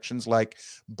conjunctions like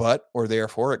but or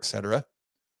therefore, etc.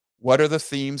 What are the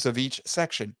themes of each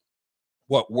section?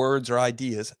 What words or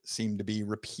ideas seem to be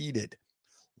repeated?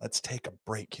 Let's take a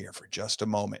break here for just a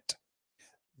moment.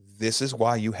 This is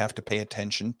why you have to pay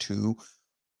attention to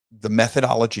the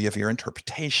methodology of your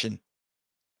interpretation.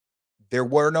 There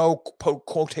were no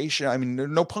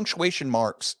quotation, no punctuation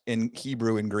marks in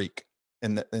Hebrew and Greek,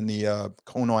 in the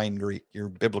Koine Greek, your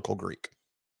biblical Greek.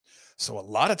 So a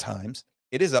lot of times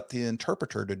it is up to the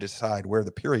interpreter to decide where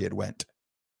the period went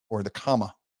or the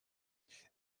comma.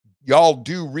 Y'all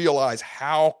do realize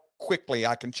how quickly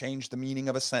I can change the meaning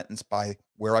of a sentence by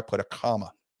where I put a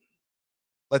comma.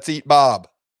 Let's eat Bob.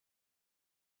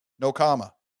 No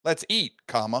comma. Let's eat,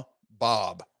 comma,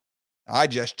 Bob. I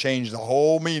just changed the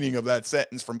whole meaning of that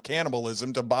sentence from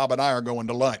cannibalism to Bob and I are going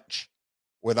to lunch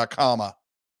with a comma.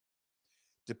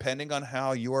 Depending on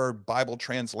how your Bible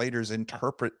translators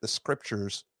interpret the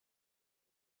scriptures,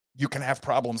 you can have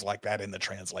problems like that in the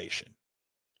translation.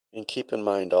 And keep in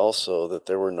mind also that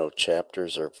there were no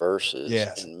chapters or verses.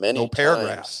 Yes, and many no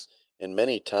paragraphs. And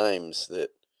many times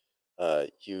that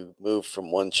you move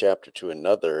from one chapter to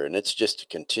another, and it's just a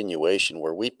continuation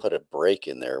where we put a break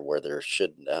in there where there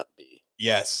should not be.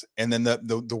 Yes, and then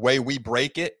the way we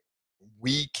break it,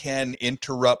 we can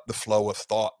interrupt the flow of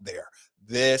thought there.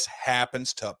 This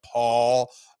happens to Paul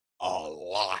a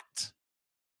lot.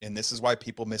 And this is why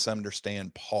people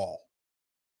misunderstand Paul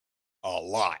a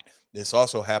lot. This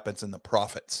also happens in the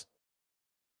prophets.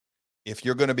 If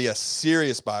you're going to be a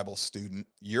serious Bible student,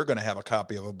 you're going to have a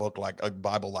copy of a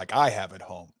Bible like I have at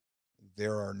home.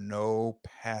 There are no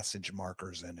passage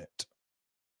markers in it.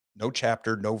 No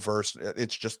chapter, no verse.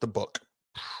 It's just the book.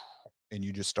 And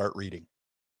you just start reading.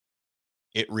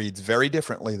 It reads very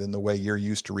differently than the way you're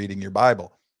used to reading your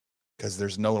Bible, because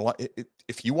there's no,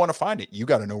 if you want to find it, you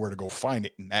got to know where to go find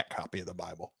it in that copy of the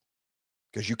Bible,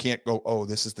 because you can't go, oh,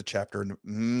 this is the chapter,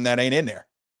 and that ain't in there.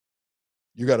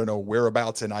 You got to know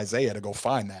whereabouts in Isaiah to go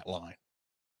find that line.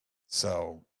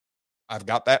 So I've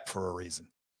got that for a reason.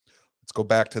 Let's go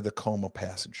back to the Coma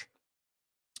passage.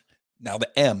 Now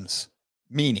the M's,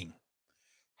 meaning.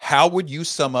 How would you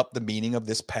sum up the meaning of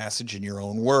this passage in your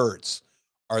own words?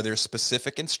 Are there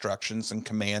specific instructions and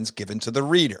commands given to the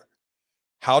reader?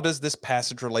 How does this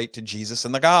passage relate to Jesus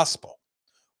and the gospel?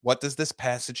 What does this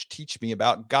passage teach me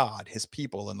about God, his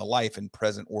people, and the life and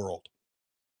present world?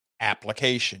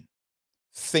 Application.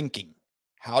 Thinking.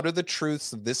 How do the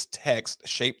truths of this text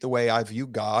shape the way I view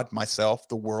God, myself,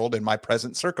 the world, and my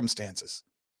present circumstances?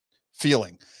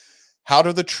 Feeling. How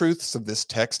do the truths of this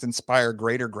text inspire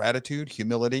greater gratitude,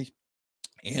 humility,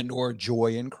 and or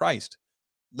joy in Christ?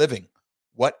 Living.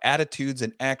 What attitudes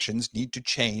and actions need to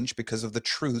change because of the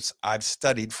truths I've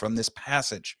studied from this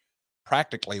passage?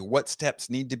 Practically, what steps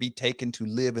need to be taken to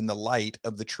live in the light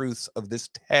of the truths of this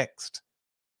text?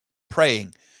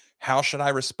 Praying. How should I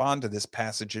respond to this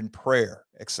passage in prayer?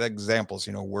 Examples,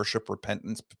 worship,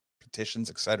 repentance, petitions,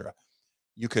 etc.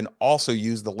 You can also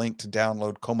use the link to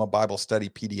download Coma Bible Study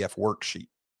PDF worksheet.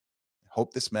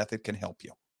 Hope this method can help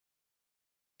you.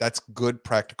 That's good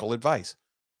practical advice.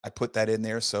 I put that in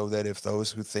there so that if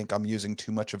those who think I'm using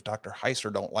too much of Dr.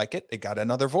 Heiser don't like it, they got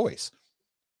another voice.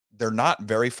 They're not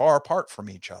very far apart from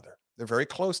each other. They're very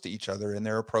close to each other in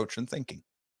their approach and thinking.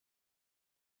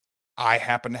 I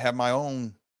happen to have my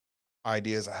own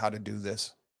ideas of how to do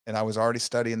this. And I was already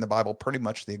studying the Bible pretty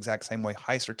much the exact same way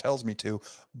Heiser tells me to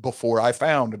before I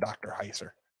found Dr. Heiser.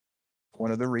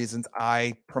 One of the reasons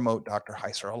I promote Dr.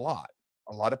 Heiser a lot.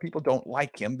 A lot of people don't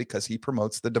like him because he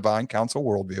promotes the divine counsel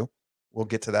worldview. We'll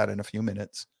get to that in a few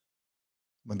minutes.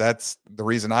 But that's the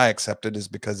reason I accept it, is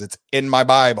because it's in my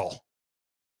Bible.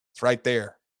 It's right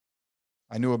there.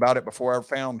 I knew about it before I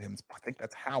found him. I think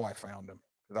that's how I found him,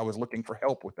 because I was looking for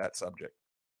help with that subject.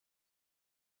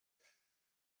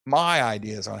 My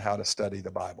ideas on how to study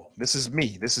the Bible. This is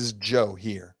me. This is Joe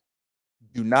here.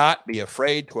 Do not be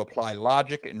afraid to apply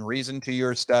logic and reason to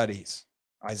your studies.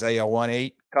 Isaiah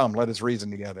 1:8. Come, let us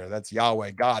reason together. That's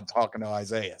Yahweh, God talking to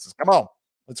Isaiah. Says, come on,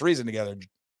 let's reason together.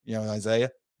 Isaiah,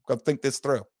 go think this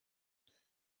through.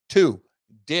 2,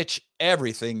 ditch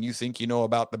everything you think you know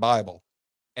about the Bible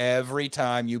every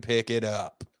time you pick it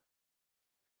up.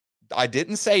 I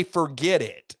didn't say forget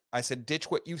it. I said ditch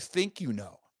what you think you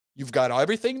know. You've got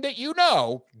everything that you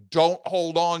know. Don't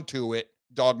hold on to it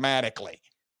dogmatically.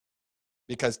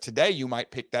 Because today you might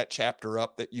pick that chapter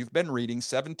up that you've been reading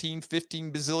 17,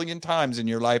 15 bazillion times in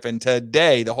your life. And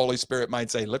today the Holy Spirit might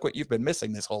say, look what you've been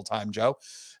missing this whole time, Joe.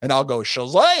 And I'll go,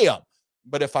 Shazam.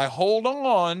 But if I hold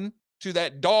on to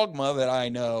that dogma that I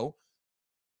know,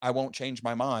 I won't change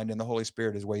my mind, and the Holy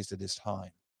Spirit has wasted his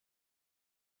time.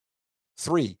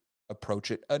 3, approach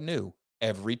it anew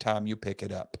every time you pick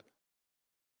it up.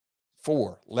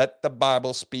 4, let the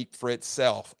Bible speak for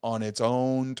itself on its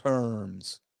own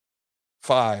terms.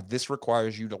 5, this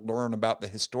requires you to learn about the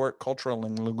historic, cultural,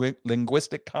 and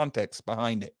linguistic context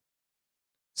behind it.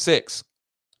 6,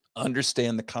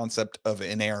 understand the concept of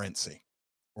inerrancy.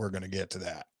 We're going to get to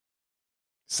that.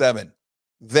 7,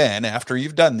 then, after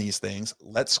you've done these things,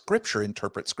 let Scripture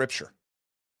interpret Scripture.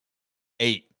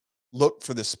 8, look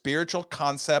for the spiritual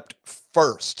concept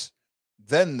first,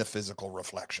 then the physical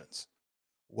reflections.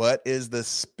 What is the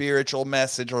spiritual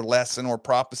message or lesson or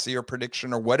prophecy or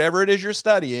prediction or whatever it is you're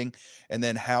studying? And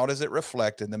then how does it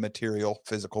reflect in the material,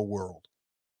 physical world?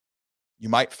 You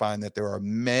might find that there are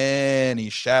many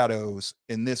shadows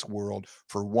in this world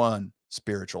for one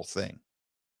spiritual thing.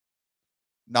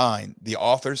 9, the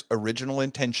author's original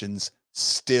intentions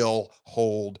still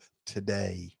hold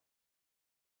today.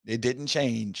 It didn't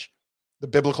change. The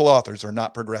biblical authors are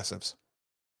not progressives.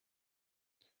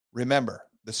 Remember,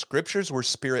 the scriptures were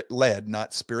spirit-led,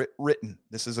 not spirit-written.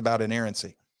 This is about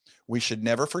inerrancy. We should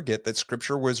never forget that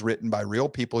scripture was written by real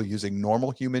people using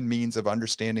normal human means of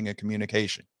understanding and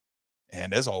communication.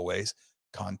 And as always,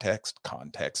 context,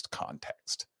 context,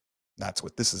 context. That's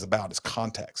what this is about, is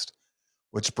context.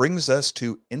 Which brings us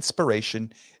to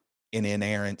inspiration and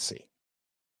inerrancy.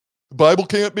 The Bible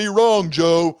can't be wrong,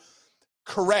 Joe.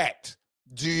 Correct.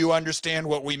 Do you understand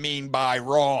what we mean by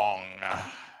wrong?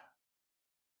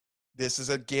 This is,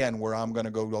 again, where I'm going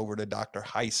to go over to Dr.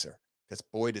 Heiser, because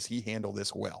boy, does he handle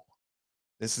this well.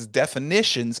 This is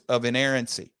definitions of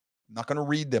inerrancy. I'm not going to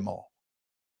read them all.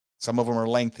 Some of them are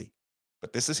lengthy,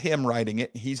 but this is him writing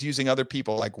it. He's using other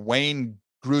people like Wayne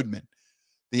Grudman.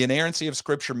 The inerrancy of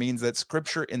Scripture means that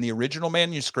Scripture in the original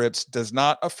manuscripts does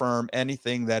not affirm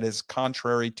anything that is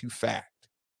contrary to fact.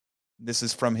 This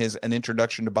is from An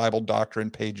Introduction to Bible Doctrine,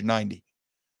 page 90.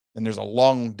 And there's a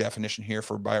long definition here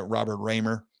by Robert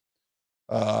Raymer.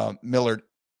 Millard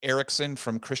Erickson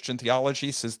from Christian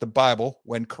Theology says the Bible,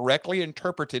 when correctly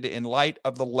interpreted in light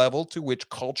of the level to which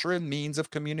culture and means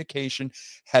of communication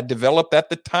had developed at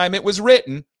the time it was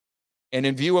written, and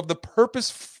in view of the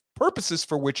purposes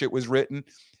for which it was written,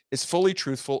 is fully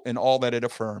truthful in all that it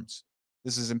affirms.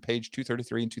 This is in page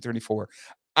 233 and 234.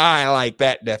 I like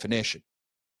that definition.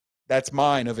 That's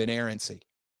mine of inerrancy.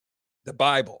 The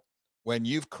Bible, when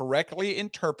you've correctly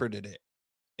interpreted it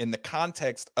in the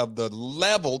context of the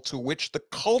level to which the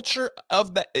culture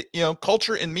of the,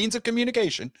 culture and means of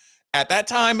communication at that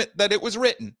time that it was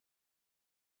written,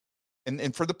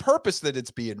 and for the purpose that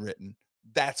it's being written,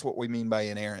 that's what we mean by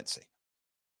inerrancy.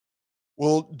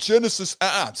 Well, Genesis,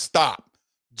 stop.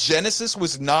 Genesis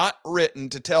was not written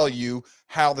to tell you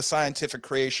how the scientific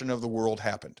creation of the world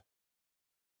happened.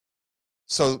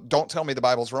 So don't tell me the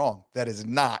Bible's wrong. That is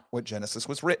not what Genesis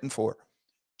was written for.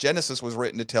 Genesis was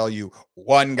written to tell you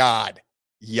one God,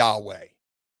 Yahweh.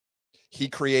 He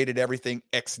created everything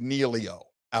ex nihilo,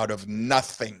 out of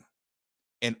nothing.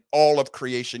 And all of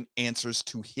creation answers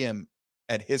to him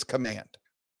at his command.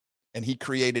 And he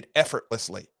created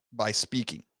effortlessly by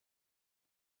speaking.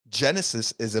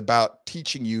 Genesis is about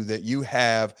teaching you that you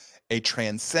have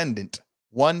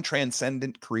one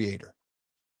transcendent creator.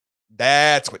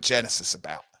 That's what Genesis is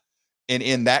about. And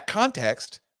in that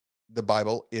context, the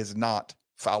Bible is not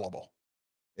fallible.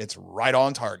 It's right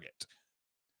on target.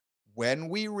 When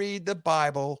we read the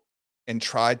Bible and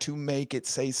try to make it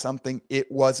say something it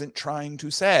wasn't trying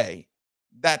to say,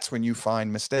 that's when you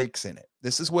find mistakes in it.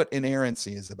 This is what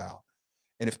inerrancy is about.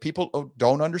 And if people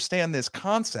don't understand this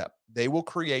concept, they will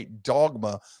create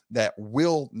dogma that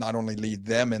will not only lead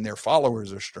them and their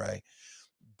followers astray,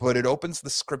 but it opens the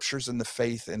scriptures and the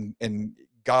faith and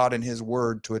God and his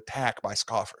word to attack by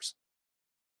scoffers.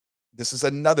 This is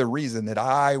another reason that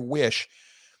I wish,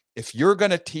 if you're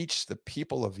going to teach the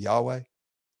people of Yahweh,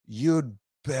 you'd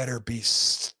better be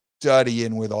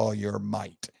studying with all your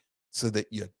might so that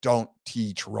you don't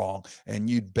teach wrong. And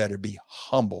you'd better be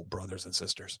humble, brothers and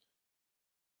sisters.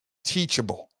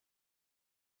 Teachable,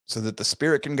 so that the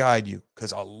Spirit can guide you,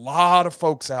 because a lot of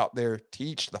folks out there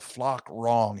teach the flock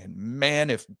wrong. And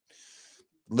man, if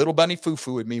little bunny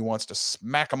foo-foo in me wants to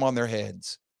smack them on their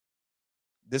heads.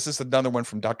 This is another one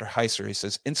from Dr. Heiser. He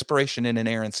says, inspiration and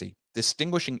inerrancy,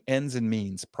 distinguishing ends and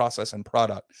means, process and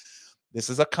product. This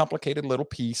is a complicated little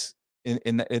piece.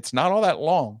 It's not all that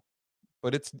long,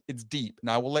 but it's deep. And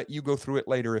I will let you go through it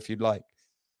later if you'd like.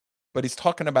 But he's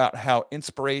talking about how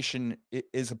inspiration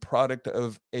is a product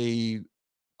of a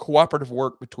cooperative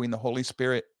work between the Holy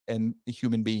Spirit and the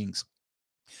human beings.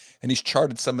 And he's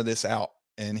charted some of this out,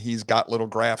 and he's got little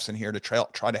graphs in here to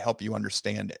try to help you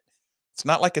understand it. It's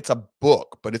not like it's a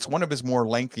book, but it's one of his more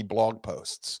lengthy blog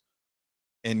posts.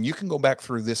 And you can go back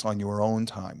through this on your own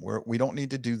time. We don't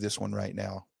need to do this one right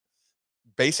now.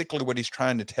 Basically, what he's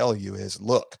trying to tell you is,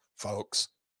 look, folks,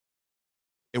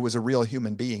 it was a real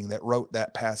human being that wrote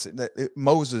that passage.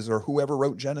 Moses, or whoever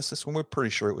wrote Genesis, when we're pretty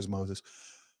sure it was Moses.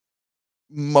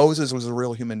 Moses was a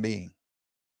real human being.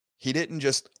 He didn't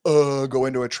just go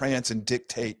into a trance and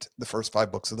dictate the first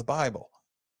 5 books of the Bible.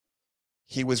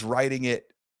 He was writing it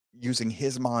using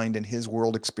his mind and his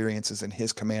world experiences and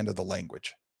his command of the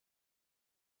language.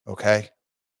 Okay?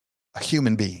 A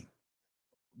human being.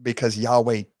 Because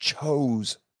Yahweh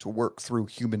chose to work through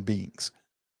human beings.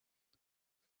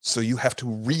 So you have to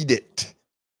read it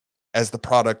as the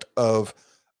product of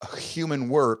a human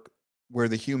work where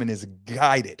the human is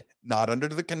guided, not under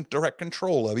the direct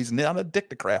control of. He's not a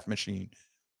dictograph machine.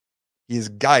 He is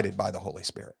guided by the Holy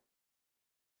Spirit.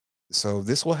 So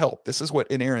this will help. This is what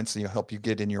inerrancy will help you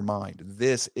get in your mind.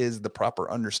 This is the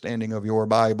proper understanding of your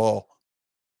Bible.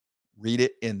 Read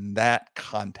it in that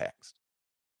context.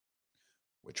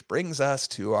 Which brings us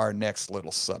to our next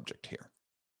little subject here.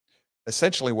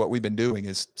 Essentially, what we've been doing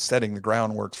is setting the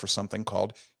groundwork for something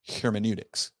called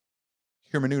hermeneutics,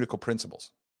 hermeneutical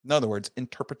principles. In other words,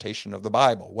 interpretation of the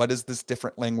Bible. What does this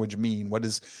different language mean? What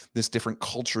is this different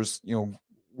cultures?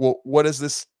 What is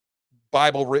this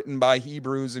Bible written by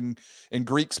Hebrews and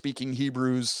Greek-speaking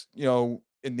Hebrews? In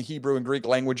the Hebrew and Greek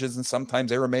languages, and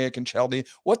sometimes Aramaic and Chaldean.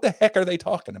 What the heck are they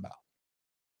talking about?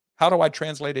 How do I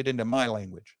translate it into my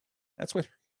language? That's what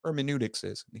hermeneutics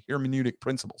is. The hermeneutic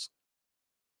principles.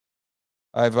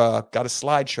 I've got a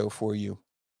slideshow for you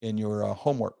in your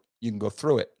homework. You can go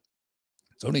through it.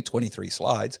 It's only 23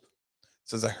 slides. It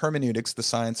says, a hermeneutics, the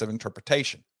science of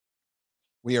interpretation.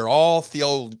 We are all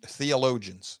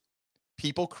theologians.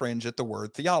 People cringe at the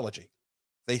word theology.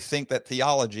 They think that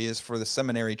theology is for the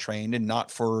seminary trained and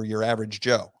not for your average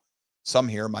Joe. Some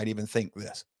here might even think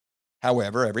this.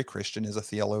 However, every Christian is a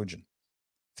theologian.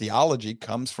 Theology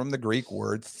comes from the Greek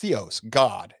word theos,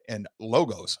 God, and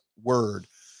logos, word.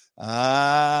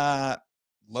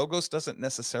 Logos doesn't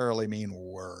necessarily mean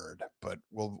word, but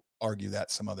we'll argue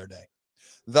that some other day.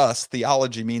 Thus,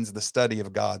 theology means the study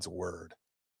of God's word.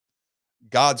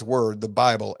 God's word, the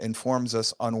Bible, informs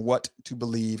us on what to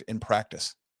believe in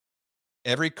practice.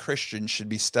 Every Christian should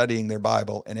be studying their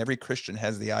Bible, and every Christian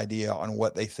has the idea on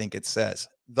what they think it says.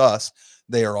 Thus,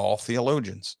 they are all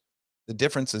theologians. The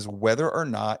difference is whether or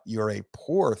not you're a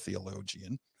poor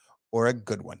theologian or a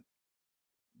good one.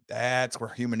 That's where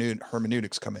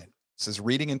hermeneutics come in. It says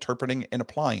reading, interpreting, and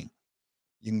applying.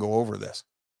 You can go over this.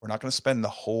 We're not going to spend the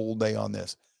whole day on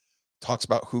this. It talks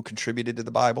about who contributed to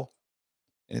the Bible,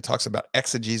 and it talks about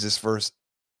exegesis versus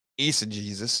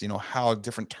eisegesis, how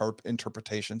different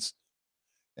interpretations,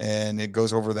 and it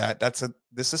goes over that.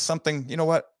 This is something,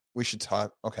 we should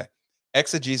talk. Okay.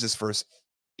 Exegesis versus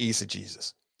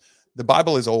eisegesis. The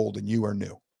Bible is old and you are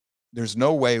new. There's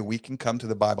no way we can come to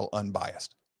the Bible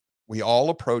unbiased. We all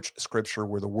approach Scripture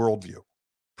with a worldview,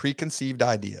 preconceived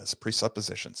ideas,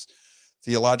 presuppositions,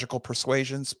 theological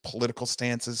persuasions, political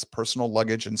stances, personal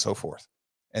luggage, and so forth.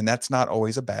 And that's not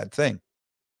always a bad thing.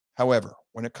 However,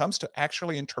 when it comes to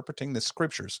actually interpreting the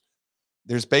Scriptures,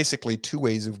 there's basically two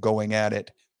ways of going at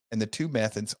it, and the two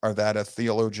methods are that of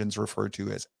theologians refer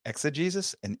to as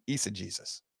exegesis and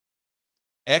eisegesis.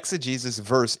 Exegesis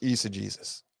versus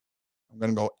eisegesis. I'm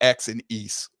going to go X and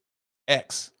ease.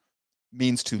 X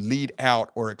means to lead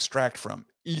out or extract from.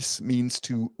 Ease means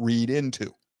to read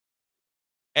into.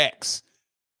 X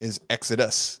is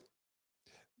exodus.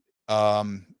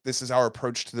 This is our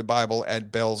approach to the Bible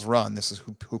at Bell's Run. This is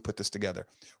who put this together.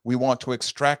 We want to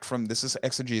extract from, this is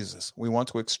exegesis. We want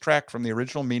to extract from the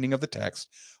original meaning of the text,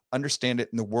 understand it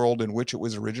in the world in which it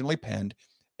was originally penned,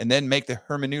 and then make the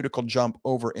hermeneutical jump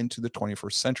over into the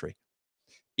 21st century.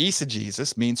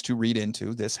 Eisegesis means to read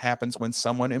into. This happens when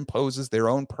someone imposes their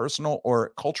own personal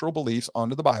or cultural beliefs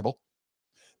onto the Bible.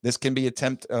 This can be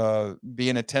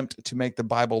an attempt to make the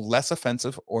Bible less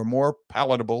offensive or more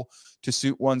palatable to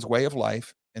suit one's way of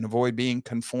life and avoid being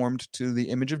conformed to the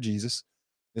image of Jesus.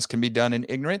 This can be done in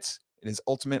ignorance. It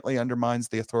ultimately undermines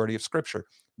the authority of Scripture.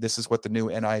 This is what the new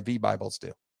NIV Bibles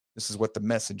do. This is what the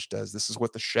Message does. This is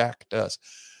what the Shack does.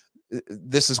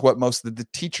 This is what most of the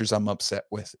teachers I'm upset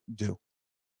with do.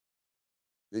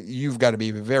 You've got to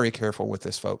be very careful with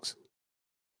this, folks.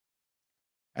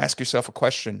 Ask yourself a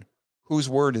question. Whose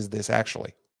word is this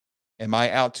actually? Am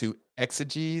I out to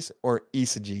exegese or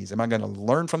eisegesis? Am I going to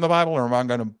learn from the Bible or am I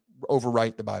going to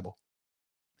overwrite the Bible?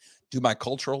 Do my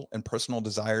cultural and personal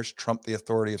desires trump the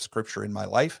authority of Scripture in my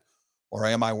life? Or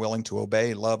am I willing to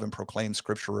obey, love, and proclaim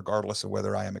Scripture regardless of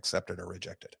whether I am accepted or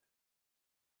rejected?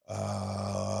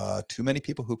 Too many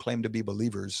people who claim to be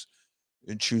believers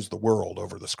choose the world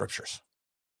over the Scriptures.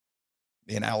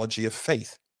 The analogy of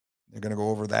faith. They're going to go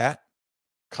over that.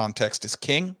 Context is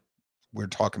king. We're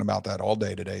talking about that all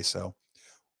day today. So,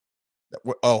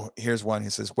 here's one. He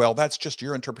says, well, that's just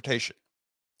your interpretation.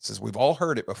 He says, we've all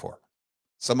heard it before.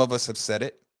 Some of us have said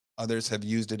it. Others have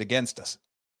used it against us.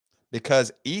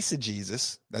 Because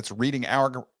eisegesis, that's reading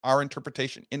our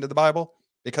interpretation into the Bible,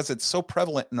 because it's so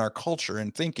prevalent in our culture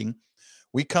and thinking,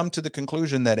 we come to the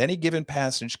conclusion that any given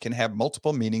passage can have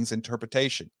multiple meanings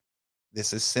interpretation.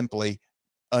 This is simply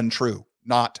untrue,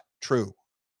 not true.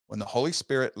 When the Holy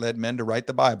Spirit led men to write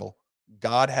the Bible,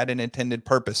 God had an intended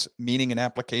purpose, meaning an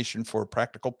application for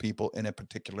practical people in a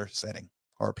particular setting,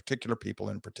 or particular people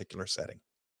in a particular setting.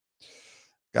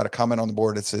 Got a comment on the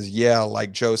board that says, yeah,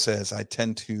 like Joe says, I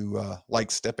tend to like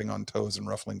stepping on toes and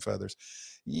ruffling feathers.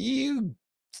 You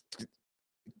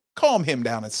calm him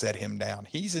down and set him down.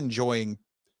 He's enjoying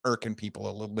irking people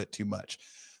a little bit too much.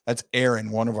 That's Aaron,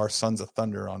 one of our sons of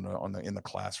thunder in the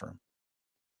classroom.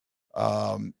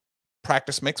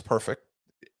 Practice makes perfect.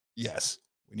 Yes,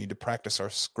 we need to practice our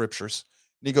scriptures.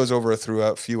 And he goes over through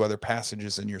a few other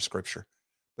passages in your scripture.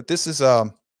 But this is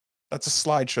that's a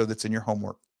slideshow that's in your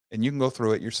homework, and you can go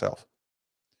through it yourself.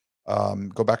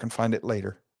 Go back and find it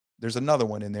later. There's another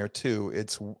one in there too.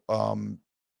 It's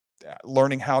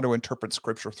learning how to interpret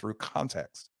scripture through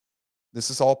context. This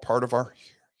is all part of our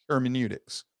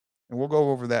hermeneutics, and we'll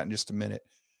go over that in just a minute.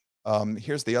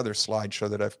 Here's the other slideshow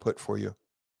that I've put for you.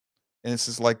 And this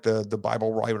is like the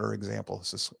Bible writer example.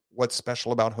 This is what's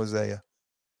special about Hosea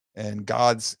and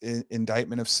God's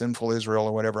indictment of sinful Israel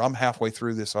or whatever. I'm halfway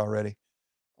through this already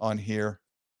on here.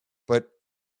 But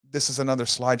this is another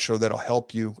slideshow that'll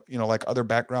help you, like other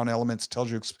background elements tells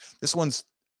you. This one's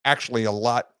actually a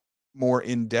lot more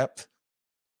in depth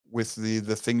with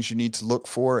the things you need to look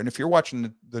for. And if you're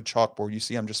watching the chalkboard, you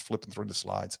see I'm just flipping through the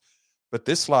slides. But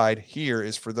this slide here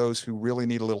is for those who really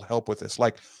need a little help with this.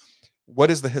 Like,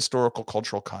 What is the historical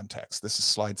cultural context? This is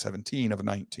slide 17 of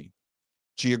 19.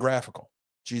 Geographical.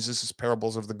 Jesus'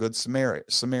 parables of the Good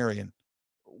Samaritan.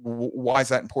 Why is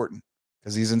that important?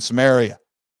 Because he's in Samaria.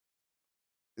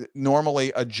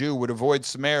 Normally, a Jew would avoid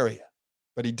Samaria,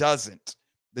 but he doesn't.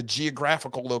 The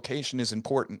geographical location is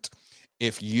important.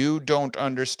 If you don't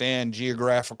understand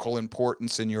geographical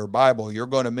importance in your Bible, you're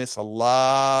going to miss a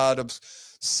lot of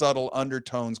subtle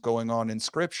undertones going on in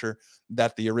Scripture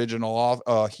that the original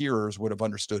hearers would have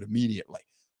understood immediately.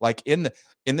 Like in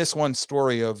this one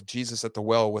story of Jesus at the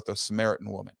well with a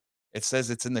Samaritan woman, it says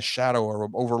it's in the shadow or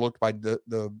overlooked by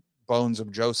the bones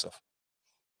of Joseph.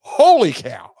 Holy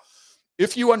cow!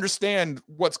 If you understand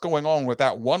what's going on with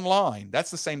that one line,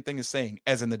 that's the same thing as saying,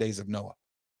 as in the days of Noah.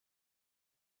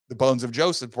 The bones of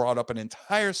Joseph brought up an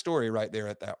entire story right there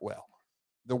at that well.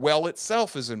 The well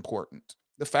itself is important.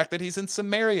 The fact that he's in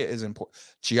Samaria is important.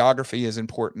 Geography is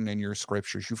important in your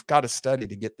scriptures. You've got to study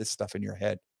to get this stuff in your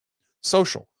head.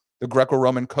 Social, the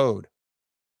Greco-Roman code.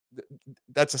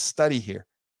 That's a study here.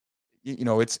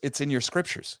 It's in your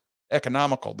scriptures.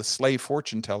 Economical, the slave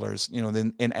fortune tellers,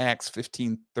 in Acts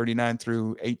 15:39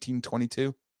 through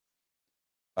 18:22.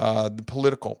 The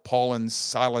political, Paul and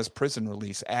Silas prison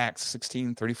release, Acts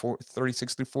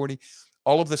 16:36 through 40.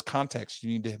 All of this context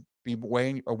you need to be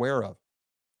aware of.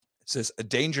 It says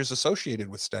dangers associated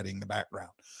with studying the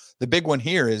background. The big one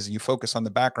here is you focus on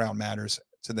the background matters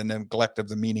to the neglect of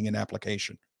the meaning and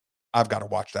application. I've got to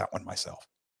watch that one myself.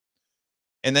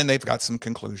 And then they've got some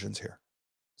conclusions here.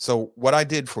 So what I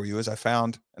did for you is I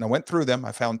went through them.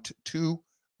 I found two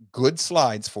good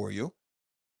slides for you,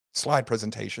 slide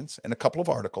presentations, and a couple of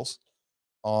articles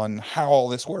on how all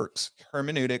this works,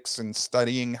 hermeneutics and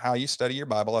studying how you study your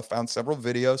Bible. I found several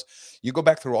videos. You go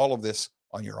back through all of this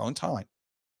on your own time.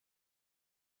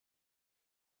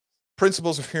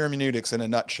 Principles of hermeneutics in a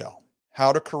nutshell.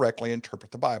 How to correctly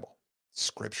interpret the Bible.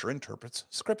 Scripture interprets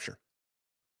Scripture.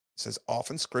 It says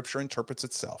often Scripture interprets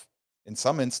itself. In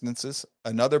some instances,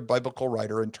 another biblical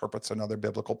writer interprets another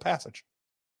biblical passage.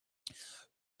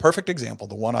 Perfect example,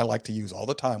 the one I like to use all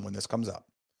the time when this comes up.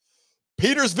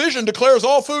 Peter's vision declares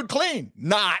all food clean.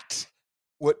 Not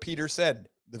what Peter said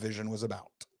the vision was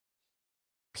about.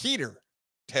 Peter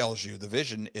tells you the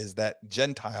vision is that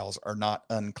Gentiles are not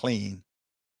unclean.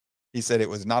 He said it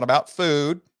was not about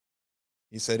food.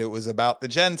 He said it was about the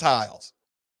Gentiles.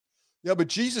 Yeah, but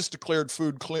Jesus declared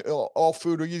food clean, all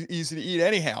food are easy to eat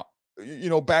anyhow.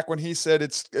 Back when he said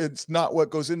it's not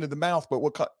what goes into the mouth, but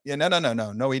what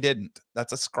no, he didn't.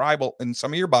 That's a scribal in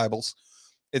some of your Bibles.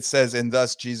 It says, and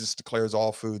thus Jesus declares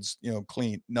all foods,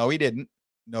 clean. No, he didn't.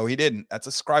 That's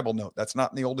a scribal note. That's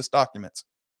not in the oldest documents.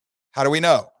 How do we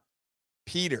know?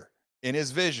 Peter, in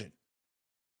his vision,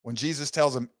 when Jesus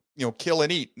tells him, kill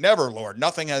and eat. Never, Lord.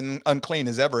 Nothing unclean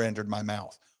has ever entered my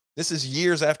mouth. This is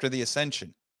years after the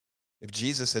ascension. If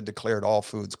Jesus had declared all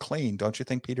foods clean, don't you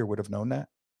think Peter would have known that?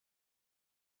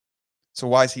 So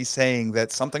why is he saying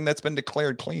that something that's been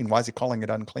declared clean, why is he calling it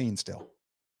unclean still?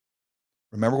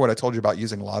 Remember what I told you about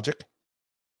using logic?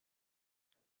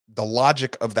 The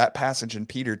logic of that passage in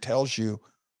Peter tells you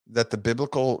that the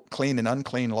biblical clean and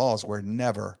unclean laws were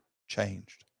never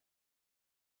changed.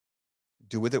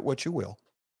 Do with it what you will.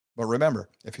 But remember,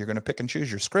 if you're going to pick and choose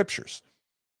your scriptures,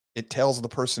 it tells the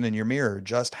person in your mirror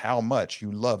just how much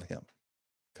you love him.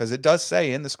 Because it does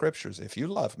say in the scriptures, if you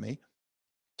love me,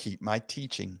 keep my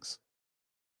teachings,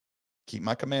 keep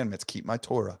my commandments, keep my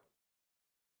Torah.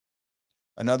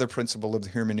 Another principle of the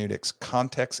hermeneutics,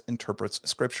 context interprets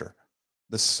scripture.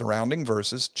 The surrounding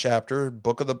verses, chapter,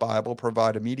 book of the Bible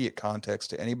provide immediate context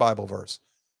to any Bible verse,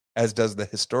 as does the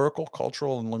historical,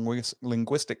 cultural, and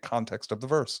linguistic context of the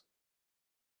verse.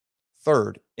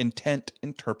 Third, intent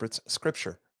interprets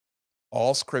scripture.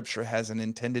 All scripture has an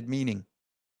intended meaning.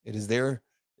 It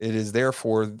is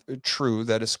therefore true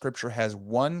that a scripture has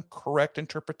one correct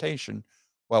interpretation,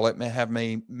 while it may have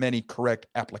many correct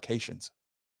applications.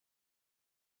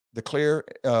 The clear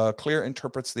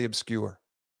interprets the obscure.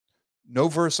 No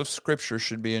verse of scripture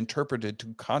should be interpreted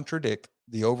to contradict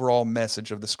the overall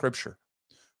message of the scripture.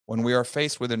 When we are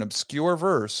faced with an obscure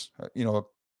verse,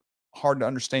 hard to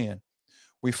understand,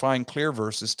 we find clear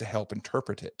verses to help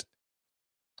interpret it.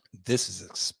 This is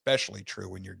especially true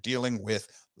when you're dealing with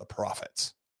the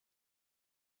prophets.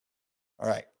 All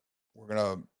right, we're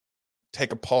going to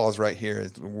take a pause right here.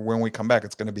 When we come back,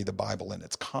 it's going to be the Bible in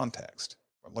its context.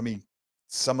 Let me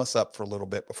sum us up for a little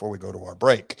bit before we go to our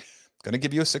break. I'm going to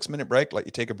give you a 6-minute break, let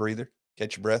you take a breather,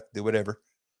 catch your breath, do whatever.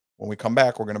 When we come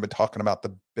back, we're going to be talking about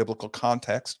the biblical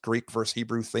context, Greek versus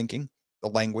Hebrew thinking, the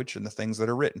language, and the things that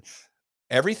are written.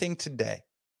 Everything today,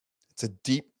 it's a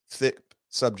deep, thick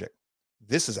subject.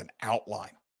 This is an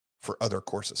outline for other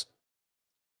courses.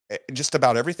 just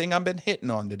about everything I've been hitting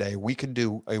on today, we could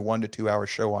do a 1 to 2 hour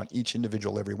show on each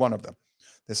individual, every one of them.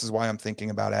 This is why I'm thinking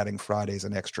about adding Fridays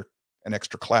an extra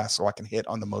class so I can hit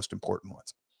on the most important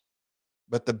ones.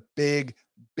 But the big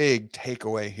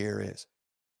takeaway here is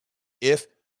if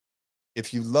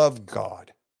you love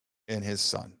God and his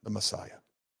son, the Messiah,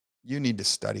 you need to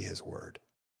study his word.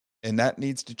 And that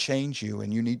needs to change you,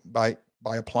 and you need by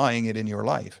applying it in your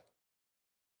life.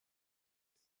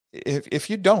 If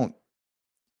you don't,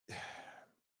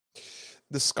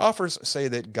 the scoffers say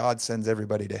that God sends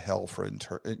everybody to hell for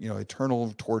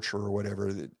eternal torture or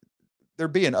whatever. They're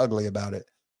being ugly about it.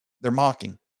 They're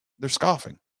mocking. They're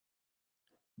scoffing.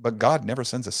 But God never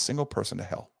sends a single person to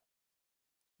hell.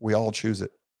 We all choose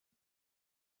it.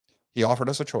 He offered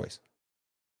us a choice.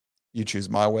 You choose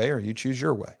my way or you choose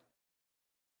your way.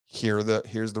 Here's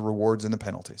the rewards and the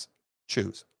penalties.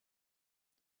 Choose.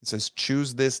 It says,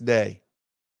 choose this day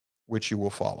which you will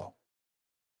follow.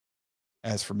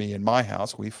 As for me and my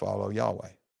house, we follow Yahweh.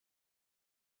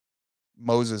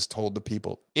 Moses told the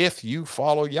people, if you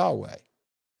follow Yahweh,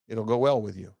 it'll go well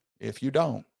with you. If you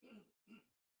don't,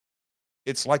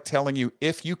 it's like telling you,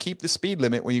 if you keep the speed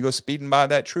limit when you go speeding by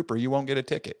that trooper, you won't get a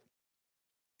ticket.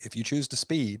 If you choose to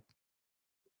speed,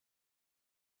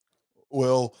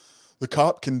 well, the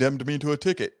cop condemned me to a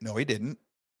ticket. No, he didn't.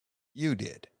 You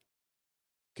did.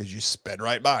 Because you sped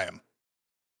right by him.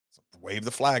 So wave the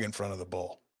flag in front of the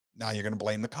bull. Now you're going to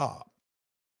blame the cop.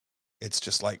 It's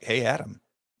just like, hey, Adam,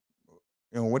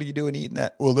 what are you doing eating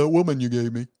that? Well, that woman you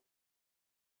gave me.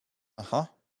 Uh-huh.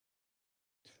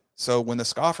 So when the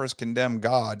scoffers condemn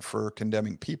God for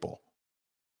condemning people,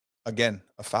 again,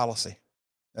 a fallacy.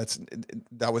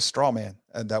 That was straw man.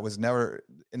 And that was never,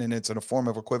 and it's in a form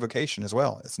of equivocation as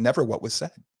well. It's never what was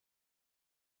said.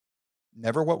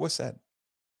 Never what was said.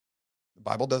 The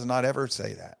Bible does not ever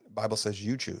say that. The Bible says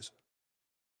you choose.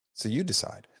 So you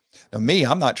decide. Now me,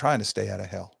 I'm not trying to stay out of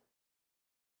hell.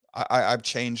 I've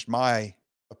changed my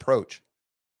approach.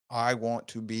 I want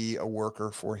to be a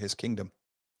worker for his kingdom.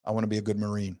 I want to be a good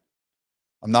Marine.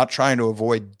 I'm not trying to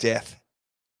avoid death.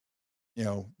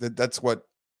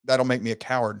 That'll make me a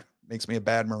coward, makes me a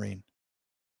bad Marine.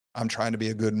 I'm trying to be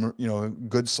a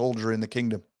good soldier in the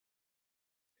kingdom.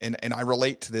 And I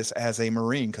relate to this as a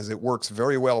Marine because it works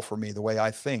very well for me, the way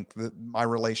I think, my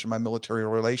military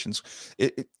relations.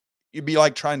 It'd be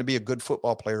like trying to be a good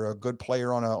football player, a good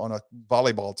player on a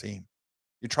volleyball team.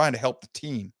 You're trying to help the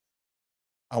team.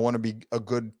 I want to be a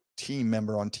good team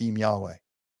member on Team Yahweh.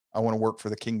 I want to work for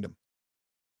the kingdom.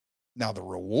 Now, the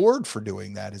reward for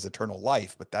doing that is eternal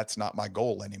life, but that's not my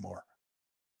goal anymore.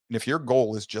 And if your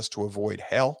goal is just to avoid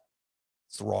hell,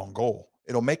 it's the wrong goal.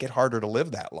 It'll make it harder to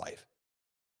live that life.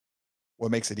 What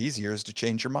makes it easier is to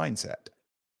change your mindset.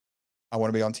 I want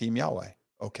to be on Team Yahweh.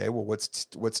 Okay, well,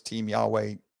 what's Team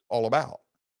Yahweh all about?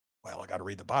 Well, I got to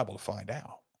read the Bible to find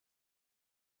out.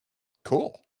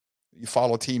 Cool. You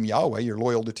follow Team Yahweh, you're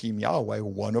loyal to Team Yahweh.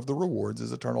 One of the rewards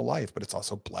is eternal life, but it's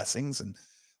also blessings and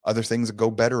other things that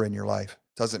go better in your life.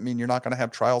 Doesn't mean you're not going to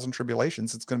have trials and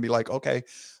tribulations. It's going to be like, okay,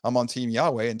 I'm on Team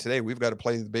Yahweh, and today we've got to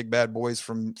play the big bad boys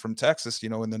from Texas,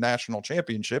 in the national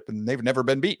championship, and they've never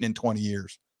been beaten in 20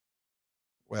 years.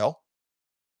 Well,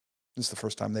 this is the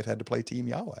first time they've had to play Team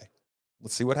Yahweh.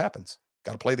 Let's see what happens.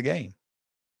 Got to play the game.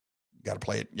 Got to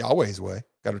play it Yahweh's way.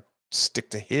 Got to stick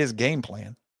to his game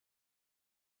plan.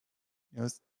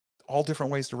 It's all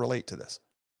different ways to relate to this.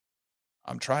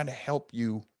 I'm trying to help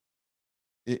you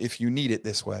if you need it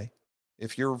this way.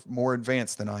 If you're more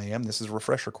advanced than I am, this is a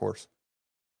refresher course.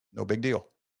 No big deal.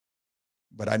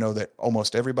 But I know that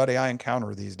almost everybody I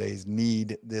encounter these days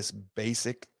need this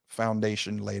basic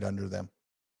foundation laid under them.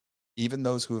 Even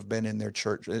those who have been in their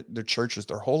churches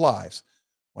their whole lives.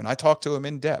 When I talk to them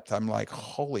in depth, I'm like,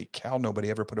 holy cow, nobody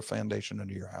ever put a foundation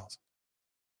under your house.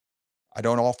 I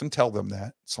don't often tell them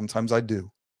that. Sometimes I do.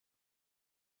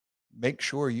 Make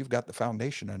sure you've got the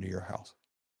foundation under your house.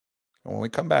 And when we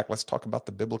come back, let's talk about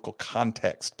the biblical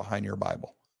context behind your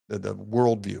Bible, the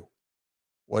worldview.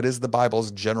 What is the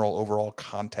Bible's general overall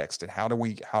context, and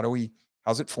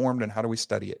how's it formed, and how do we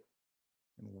study it?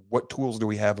 And what tools do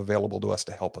we have available to us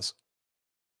to help us?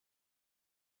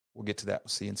 We'll get to that. We'll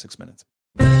see you in 6 minutes.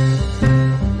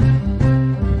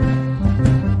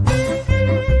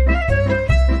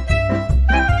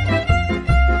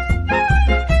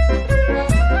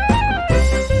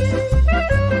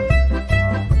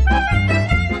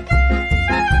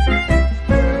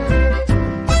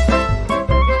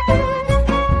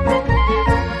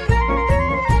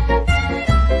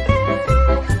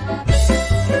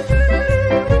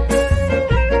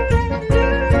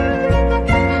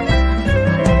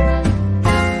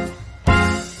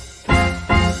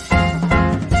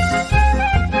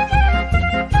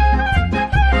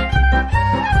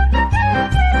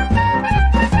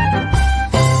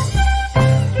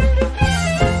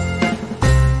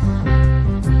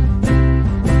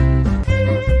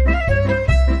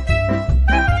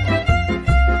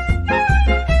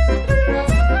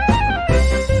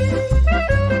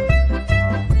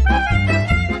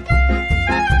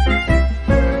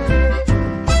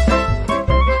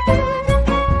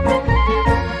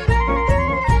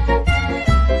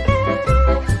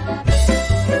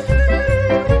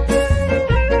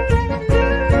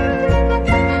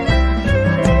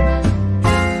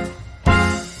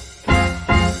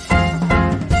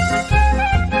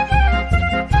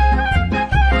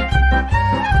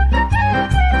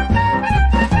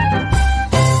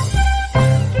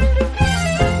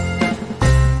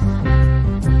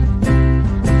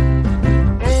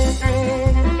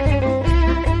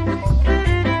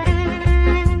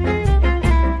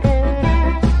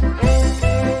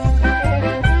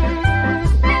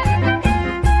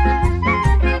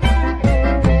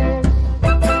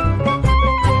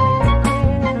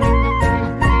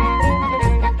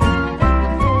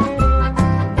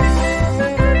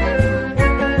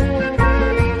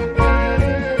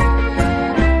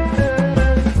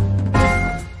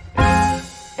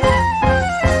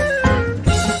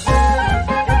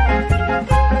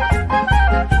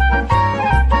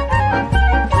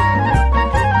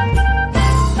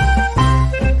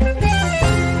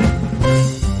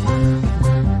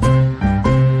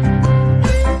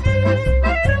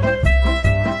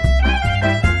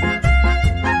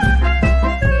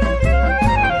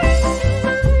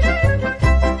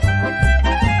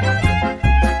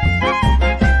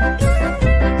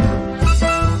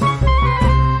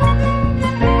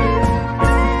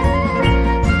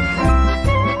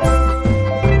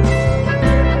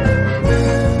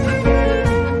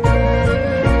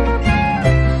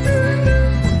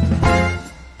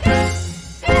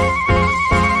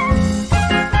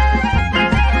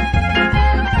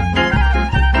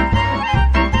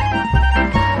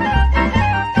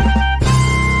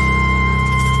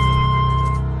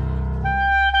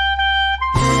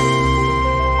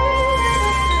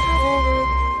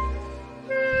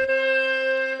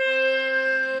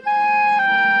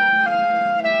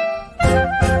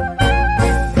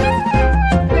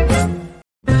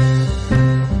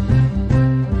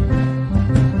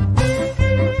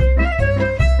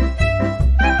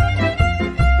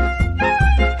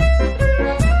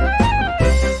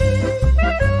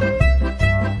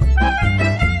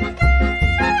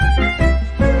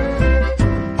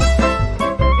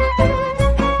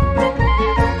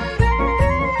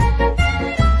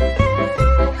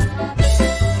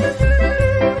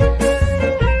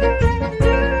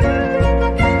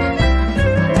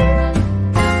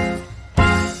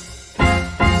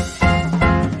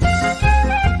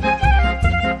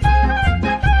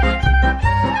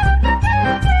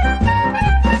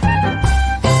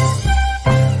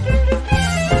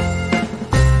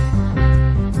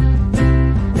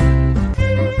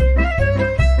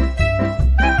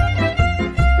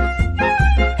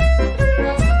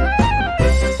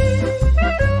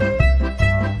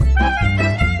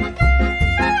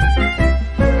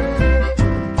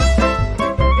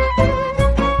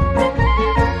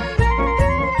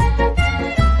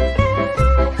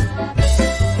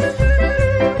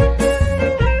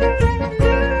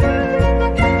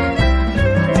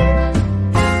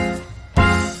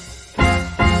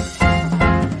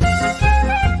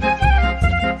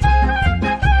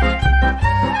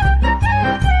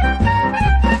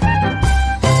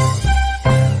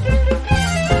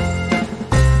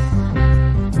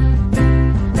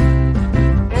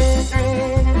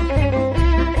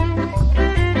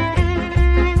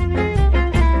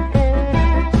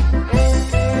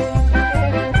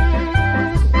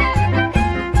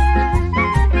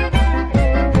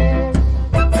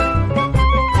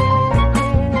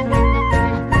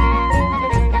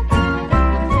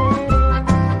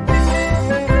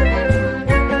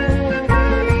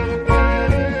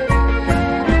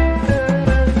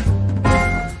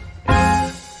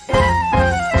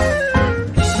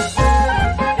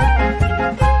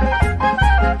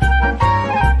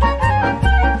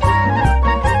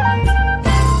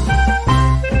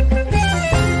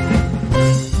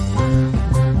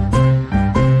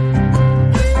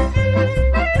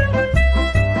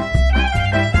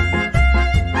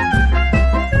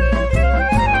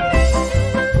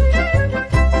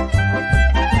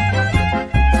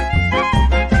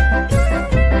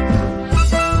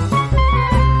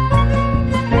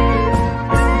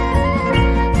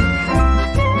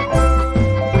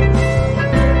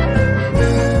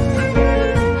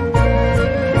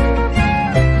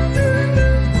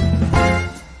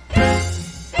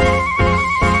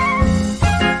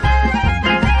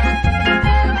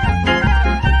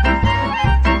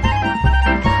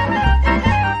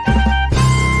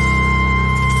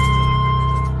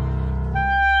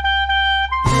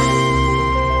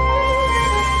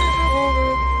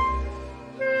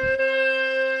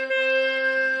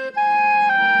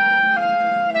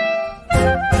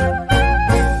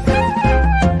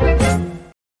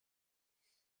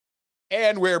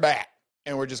 And we're back.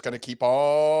 And we're just going to keep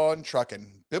on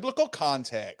trucking. Biblical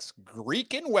context,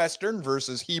 Greek and Western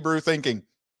versus Hebrew thinking.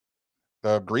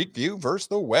 The Greek view versus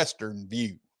the Western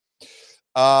view.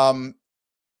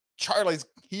 Charlie's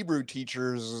Hebrew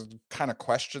teachers kind of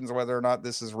questions whether or not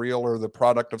this is real or the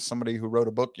product of somebody who wrote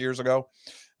a book years ago.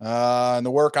 And the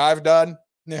work I've done,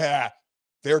 yeah,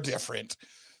 they're different.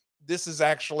 This is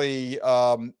actually,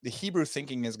 the Hebrew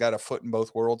thinking has got a foot in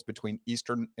both worlds between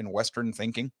Eastern and Western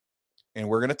thinking. And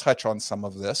we're going to touch on some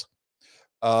of this.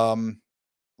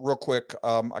 Real quick,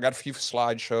 I got a few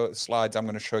slides I'm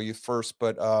going to show you first,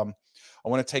 but I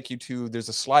want to take you to, there's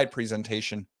a slide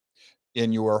presentation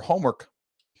in your homework,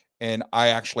 and I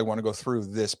actually want to go through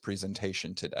this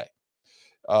presentation today.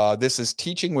 This is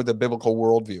Teaching with a Biblical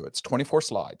Worldview. It's 24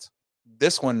 slides.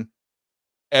 This one,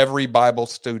 every Bible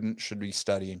student should be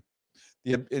studying.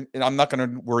 And I'm not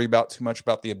going to worry about too much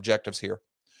about the objectives here.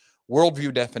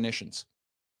 Worldview definitions.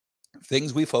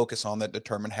 Things we focus on that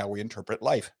determine how we interpret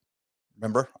life.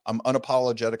 Remember, I'm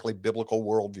unapologetically biblical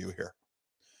worldview here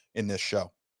in this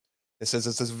show. It says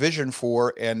it's this vision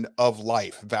for and of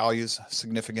life, values,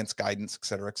 significance, guidance,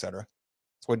 etc., etc.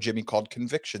 It's what Jimmy called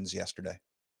convictions yesterday.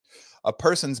 A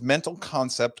person's mental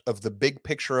concept of the big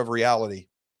picture of reality,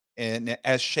 and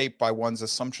as shaped by one's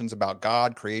assumptions about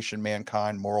God, creation,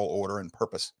 mankind, moral order, and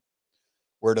purpose.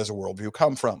 Where does a worldview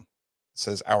come from? It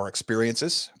says our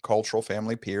experiences, cultural,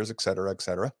 family, peers, etc.,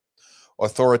 etc.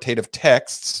 Authoritative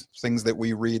texts, things that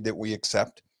we read that we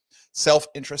accept.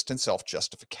 Self-interest and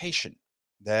self-justification.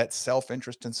 That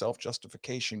self-interest and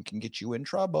self-justification can get you in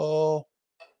trouble.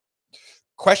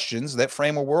 Questions that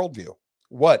frame a worldview.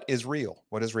 What is real?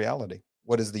 What is reality?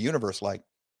 What is the universe like?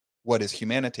 What is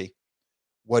humanity?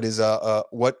 What is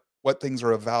what things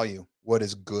are of value? What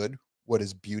is good? What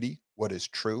is beauty? What is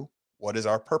true? What is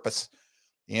our purpose?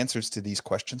 The answers to these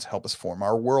questions help us form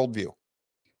our worldview.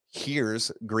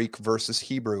 Here's Greek versus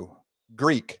Hebrew.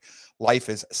 Greek, life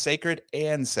is sacred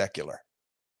and secular.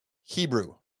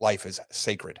 Hebrew, life is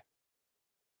sacred.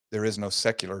 There is no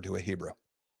secular to a Hebrew.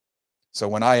 So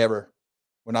when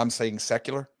I'm saying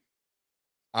secular,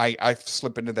 I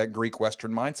slip into that Greek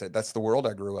Western mindset. That's the world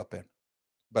I grew up in.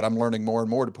 But I'm learning more and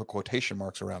more to put quotation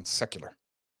marks around secular.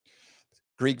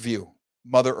 Greek view,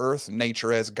 Mother Earth,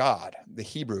 nature as God. The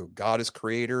Hebrew, God is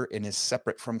creator and is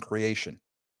separate from creation.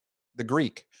 The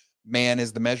Greek, man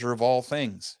is the measure of all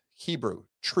things. Hebrew,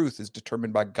 truth is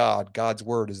determined by God. God's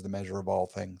word is the measure of all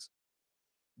things.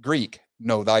 Greek,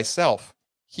 know thyself.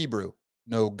 Hebrew,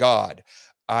 know God.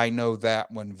 I know that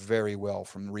one very well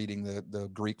from reading the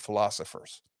Greek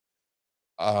philosophers.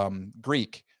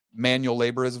 Greek, manual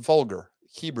labor is vulgar.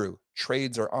 Hebrew,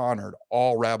 trades are honored.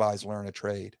 All rabbis learn a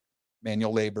trade.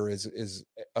 Manual labor is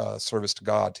service to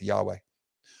God, to Yahweh.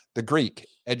 The Greek,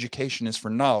 education is for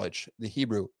knowledge. The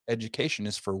Hebrew, education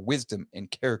is for wisdom and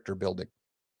character building.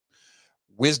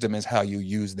 Wisdom is how you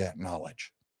use that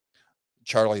knowledge.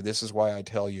 Charlie, this is why I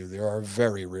tell you there are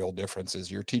very real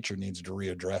differences. Your teacher needs to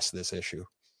readdress this issue.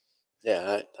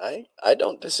 Yeah, I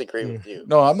don't disagree with you.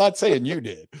 No, I'm not saying you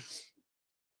did.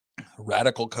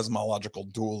 Radical cosmological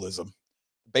dualism.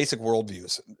 Basic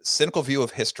worldviews. Cynical view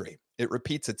of history. It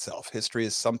repeats itself. History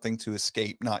is something to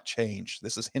escape, not change.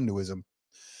 This is Hinduism.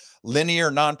 Linear,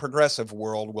 non-progressive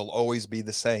world will always be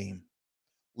the same.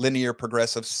 Linear,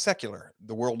 progressive, secular.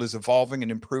 The world is evolving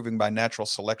and improving by natural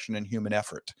selection and human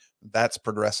effort. That's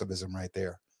progressivism right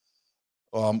there.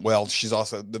 Well,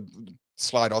 the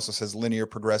slide also says linear,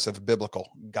 progressive,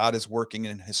 biblical. God is working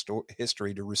in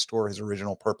history to restore his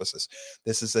original purposes.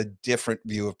 This is a different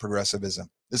view of progressivism.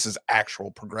 This is actual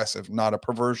progressive, not a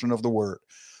perversion of the word.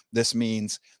 This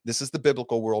means this is the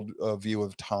biblical world view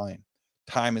of time.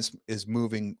 Time is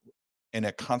moving in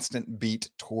a constant beat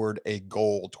toward a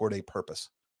goal, toward a purpose.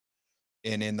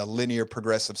 And in the linear,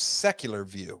 progressive, secular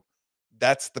view,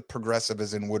 that's the progressive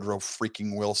as in Woodrow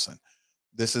freaking Wilson.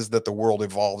 This is that the world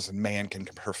evolves and man can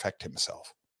perfect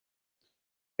himself.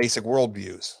 Basic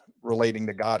worldviews relating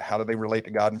to God. How do they relate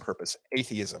to God and purpose?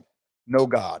 Atheism. No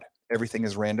God. Everything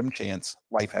is random chance.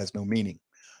 Life has no meaning.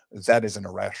 That is an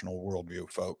irrational worldview,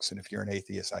 folks. And if you're an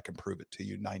atheist, I can prove it to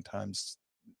you 9,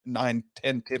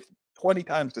 10, 20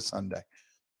 times to Sunday.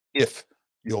 If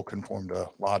you'll conform to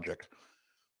logic.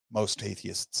 Most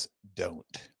atheists don't.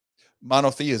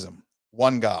 Monotheism.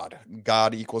 One God.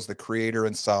 God equals the creator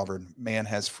and sovereign. Man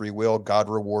has free will. God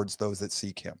rewards those that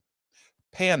seek him.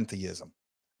 Pantheism.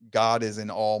 God is in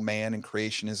all man and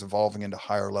creation is evolving into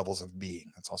higher levels of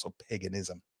being. That's also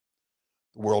paganism.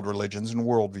 World religions and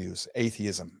worldviews.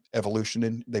 Atheism. Evolution.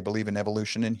 And they believe in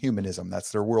evolution and humanism.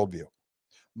 That's their worldview.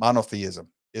 Monotheism.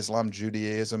 Islam,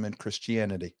 Judaism, and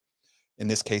Christianity. In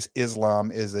this case,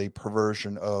 Islam is a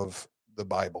perversion of the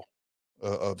Bible.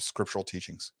 of scriptural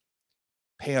teachings.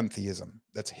 Pantheism,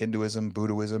 that's Hinduism,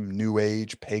 Buddhism, New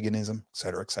Age, paganism,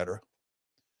 etc., etc.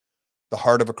 The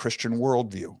heart of a Christian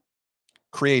worldview.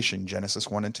 Creation, Genesis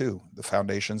 1 and 2, the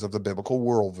foundations of the biblical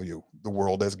worldview, the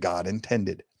world as God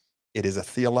intended. It is a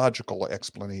theological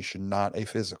explanation, not a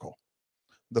physical.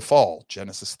 The fall,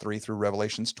 Genesis 3 through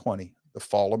Revelations 20, the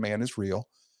fall of man is real,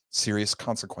 serious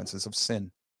consequences of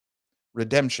sin.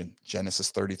 Redemption,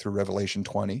 Genesis 30 through Revelation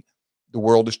 20, the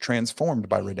world is transformed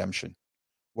by redemption.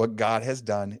 What God has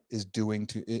done is doing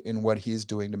in what he is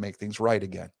doing to make things right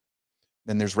again.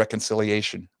 Then there's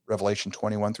reconciliation, Revelation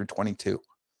 21 through 22.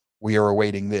 We are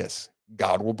awaiting this.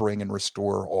 God will bring and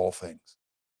restore all things.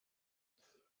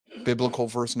 Biblical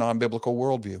versus non-biblical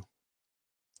worldview.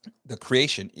 The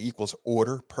creation equals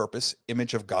order, purpose,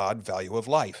 image of God, value of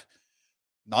life.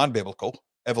 Non-biblical,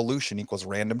 evolution equals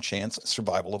random chance,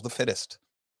 survival of the fittest.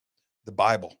 The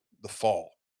Bible, the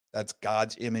fall. That's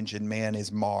God's image in man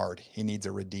is marred. He needs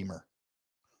a redeemer.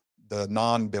 The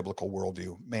non-biblical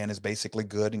worldview, man is basically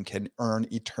good and can earn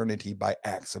eternity by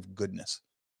acts of goodness,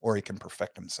 or he can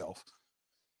perfect himself.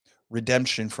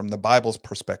 Redemption from the Bible's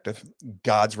perspective,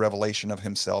 God's revelation of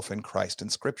himself in Christ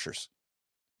and scriptures.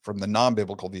 From the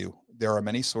non-biblical view, there are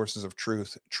many sources of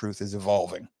truth. Truth is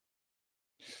evolving.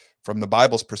 From the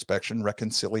Bible's perspective,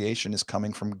 reconciliation is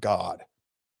coming from God.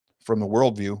 From the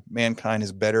worldview, mankind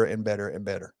is better and better and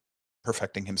better,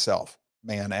 perfecting himself,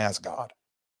 man as God.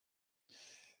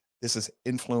 This is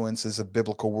influences of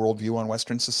biblical worldview on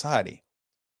Western society.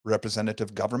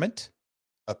 Representative government,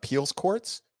 appeals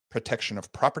courts, protection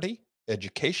of property,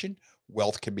 education,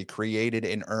 wealth can be created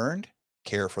and earned,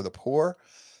 care for the poor,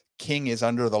 king is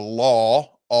under the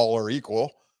law, all are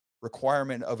equal,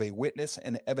 requirement of a witness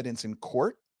and evidence in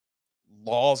court,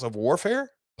 laws of warfare,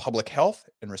 public health,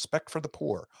 and respect for the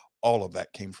poor. All of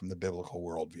that came from the biblical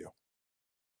worldview.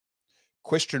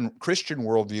 Christian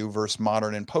worldview versus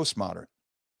modern and postmodern.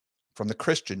 From the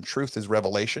Christian, truth is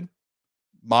revelation.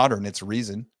 Modern, it's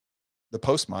reason. The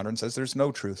postmodern says there's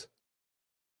no truth.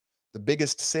 The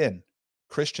biggest sin,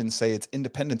 Christians say it's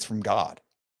independence from God.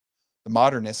 The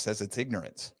modernist says it's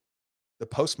ignorance. The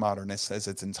postmodernist says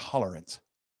it's intolerance.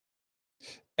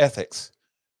 Ethics,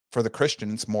 for the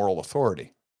Christian, it's moral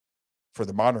authority. For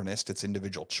the modernist, it's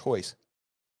individual choice.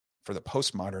 For the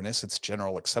postmodernist, it's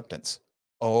general acceptance.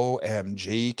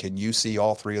 OMG, can you see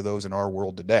all three of those in our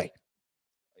world today?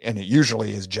 And it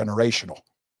usually is generational.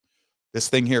 This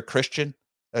thing here, Christian,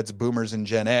 that's boomers and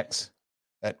Gen X.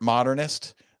 That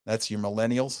modernist, that's your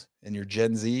millennials and your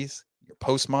Gen Zs. Your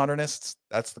postmodernists,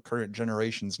 that's the current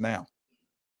generations now.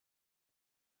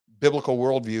 Biblical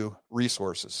worldview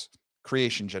resources.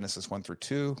 Creation, Genesis 1 through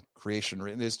 2. Creation,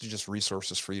 this is just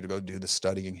resources for you to go do the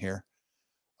studying here.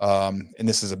 And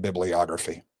this is a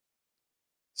bibliography.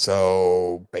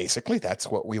 So basically, that's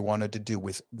what we wanted to do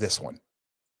with this one.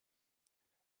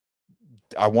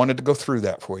 I wanted to go through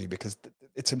that for you because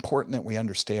it's important that we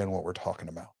understand what we're talking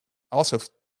about. I also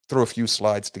throw a few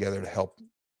slides together to help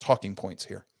talking points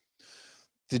here.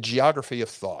 The geography of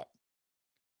thought.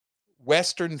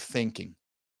 Western thinking,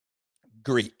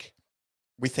 Greek.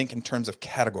 We think in terms of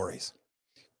categories.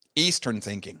 Eastern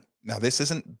thinking. Now, this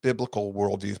isn't biblical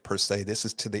worldview per se. This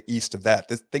is to the east of that.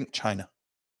 Think China,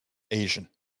 Asian.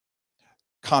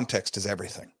 Context is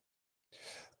everything.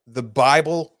 The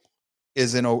Bible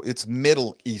is it's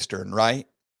Middle Eastern, right?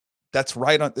 That's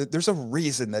right on. There's a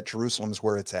reason that Jerusalem's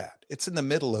where it's at. It's in the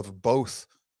middle of both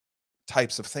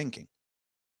types of thinking.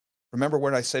 Remember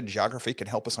when I said geography can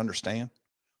help us understand?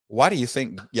 Why do you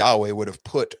think Yahweh would have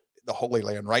put the Holy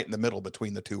Land right in the middle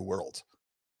between the two worlds?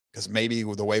 Because maybe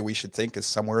the way we should think is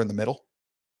somewhere in the middle.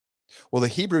 Well, the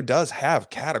Hebrew does have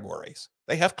categories.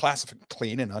 They have classified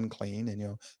clean and unclean,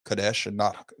 and Kadesh and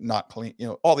not clean.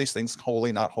 All these things,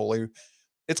 holy, not holy.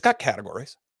 It's got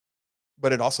categories,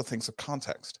 but it also thinks of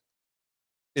context.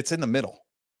 It's in the middle.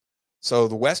 So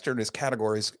the Western is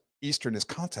categories, Eastern is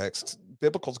context.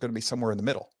 Biblical is going to be somewhere in the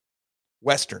middle.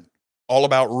 Western, all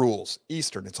about rules.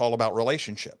 Eastern, it's all about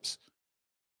relationships.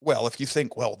 Well, if you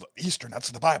think, the Eastern, that's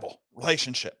the Bible.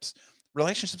 Relationships.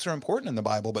 Relationships are important in the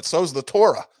Bible, but so's the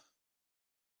Torah.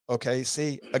 Okay,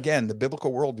 see, again, the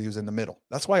biblical worldview is in the middle.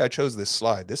 That's why I chose this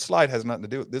slide. This slide has nothing to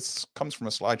do with, this comes from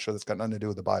a slideshow that's got nothing to do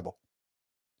with the Bible.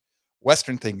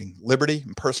 Western thinking, liberty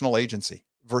and personal agency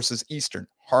versus Eastern,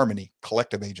 harmony,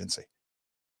 collective agency.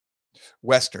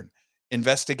 Western,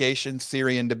 investigation,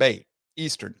 theory, and debate.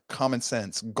 Eastern, common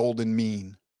sense, golden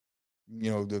mean,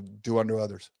 to do unto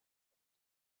others.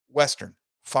 Western,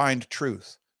 find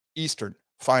truth. Eastern,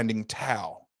 finding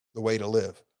Tao, the way to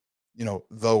live,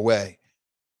 the way.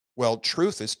 Well,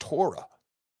 truth is Torah.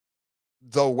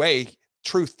 The way,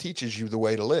 truth teaches you the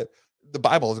way to live. The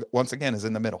Bible, once again, is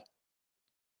in the middle.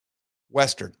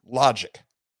 Western, logic,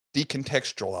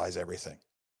 decontextualize everything.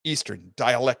 Eastern,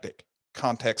 dialectic,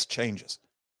 context changes.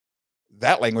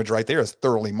 That language right there is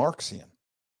thoroughly Marxian.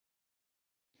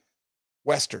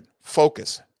 Western,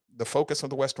 focus, the focus of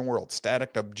the Western world,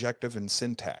 static, objective, and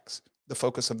syntax. The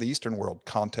focus of the Eastern world,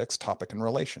 context, topic, and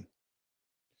relation.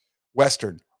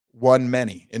 Western, one,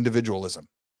 many, individualism.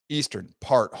 Eastern,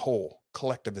 part, whole,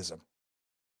 collectivism.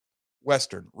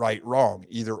 Western, right, wrong,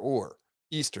 either or.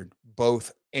 Eastern,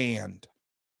 both and.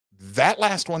 That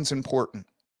last one's important.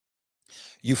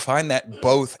 You find that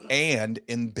both and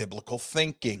in biblical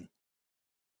thinking,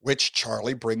 which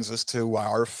Charlie brings us to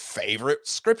our favorite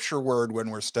scripture word when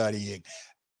we're studying.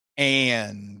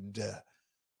 And,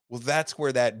 well, that's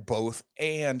where that both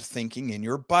and thinking in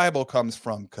your Bible comes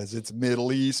from, because it's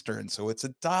Middle Eastern, so it's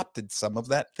adopted some of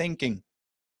that thinking.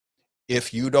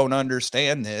 If you don't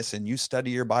understand this and you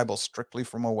study your Bible strictly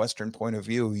from a Western point of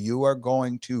view, you are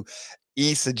going to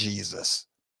eisegesis.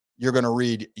 You're going to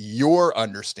read your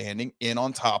understanding in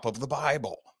on top of the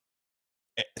Bible.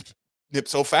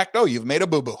 Ipso facto, you've made a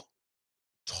boo-boo.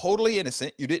 Totally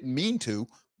innocent. You didn't mean to,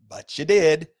 but you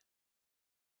did.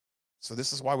 So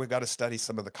this is why we've got to study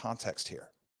some of the context here.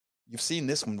 You've seen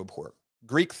this one before.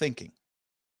 Greek thinking.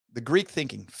 The Greek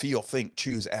thinking, feel, think,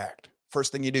 choose, act.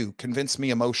 First thing you do, convince me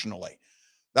emotionally.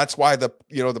 That's why the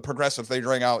progressives, they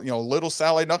bring out, little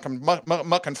Sally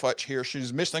Muckenfutch here.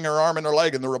 She's missing her arm and her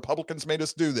leg, and the Republicans made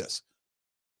us do this.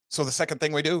 So the second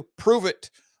thing we do, prove it,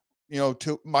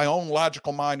 to my own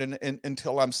logical mind and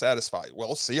until I'm satisfied.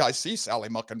 Well, see, I see Sally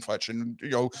Muckenfutch, and,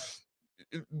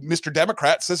 Mr.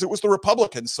 Democrat says it was the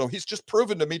Republicans. So he's just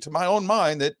proven to me, to my own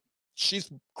mind, that she's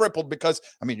crippled because,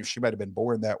 she might have been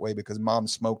born that way because mom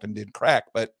smoked and did crack,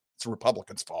 but it's the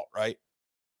Republicans' fault, right?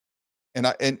 And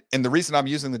the reason I'm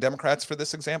using the Democrats for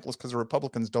this example is because the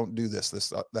Republicans don't do this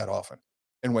that often.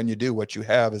 And when you do, what you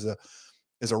have is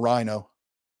a rhino.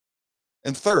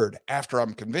 And third, after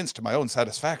I'm convinced to my own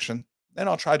satisfaction, then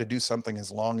I'll try to do something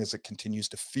as long as it continues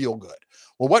to feel good.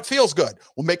 Well, what feels good?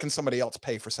 Well, making somebody else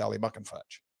pay for Sally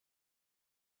Muckenfutch.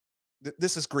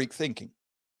 This is Greek thinking.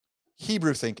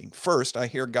 Hebrew thinking. First, I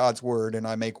hear God's word and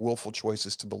I make willful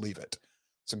choices to believe it.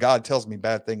 So God tells me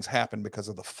bad things happen because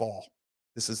of the fall.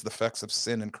 This is the effects of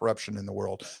sin and corruption in the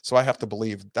world. So I have to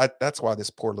believe that that's why this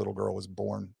poor little girl was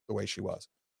born the way she was.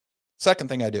 Second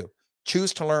thing I do,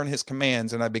 choose to learn his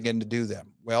commands and I begin to do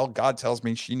them. Well, God tells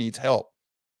me she needs help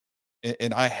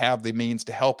and I have the means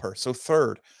to help her. So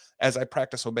third, as I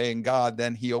practice obeying God,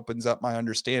 then he opens up my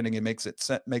understanding and makes it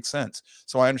make sense.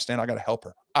 So I understand I got to help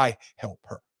her. I help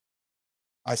her.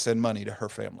 I send money to her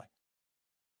family,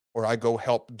 or I go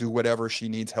help do whatever she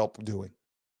needs help doing.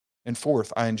 And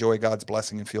fourth, I enjoy God's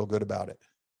blessing and feel good about it.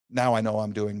 Now I know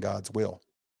I'm doing God's will.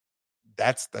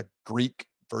 That's the Greek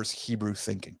versus Hebrew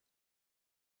thinking.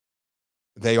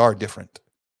 They are different.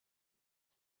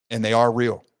 And they are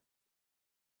real.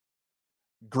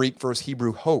 Greek versus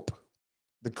Hebrew hope.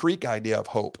 The Greek idea of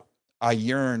hope. I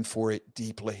yearn for it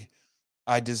deeply.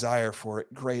 I desire for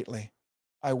it greatly.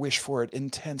 I wish for it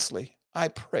intensely. I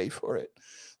pray for it.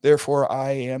 Therefore,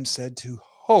 I am said to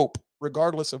hope,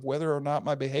 regardless of whether or not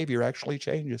my behavior actually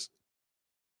changes.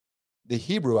 The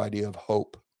Hebrew idea of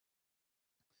hope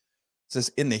says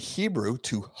in the Hebrew,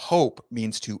 to hope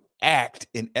means to act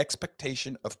in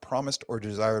expectation of promised or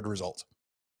desired results.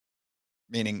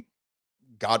 Meaning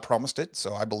God promised it,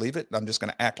 so I believe it, and I'm just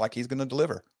going to act like he's going to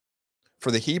deliver.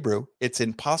 For the Hebrew, it's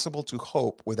impossible to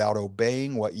hope without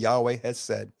obeying what Yahweh has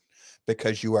said,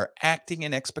 because you are acting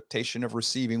in expectation of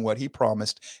receiving what he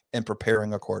promised and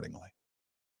preparing accordingly.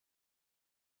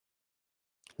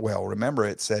 Well, remember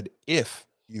it said, if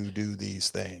you do these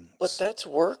things. But that's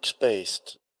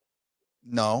works-based.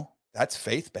 No, that's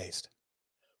faith-based.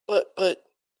 But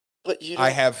you don't, I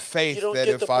have faith you don't that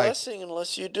get if the blessing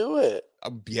unless you do it.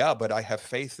 Yeah, but I have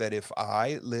faith that if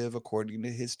I live according to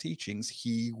his teachings,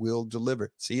 he will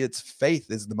deliver. See, it's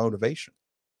faith is the motivation.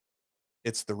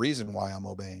 It's the reason why I'm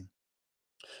obeying.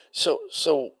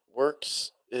 So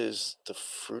works is the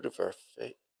fruit of our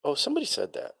faith. Oh, somebody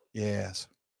said that. Yes.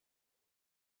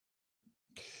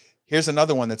 Here's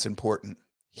another one that's important.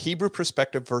 Hebrew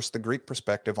perspective versus the Greek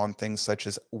perspective on things such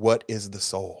as what is the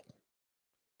soul.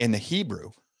 In the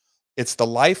Hebrew, it's the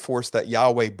life force that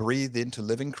Yahweh breathed into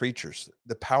living creatures,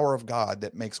 the power of God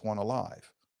that makes one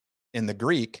alive. In the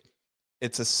Greek,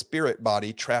 it's a spirit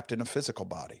body trapped in a physical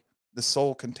body. The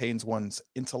soul contains one's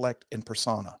intellect and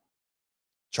persona.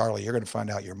 Charlie, you're going to find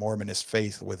out your Mormonist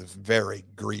faith with very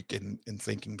Greek in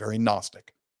thinking, very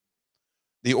Gnostic.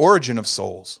 The origin of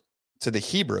souls. To the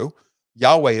Hebrew,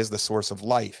 Yahweh is the source of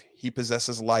life. He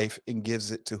possesses life and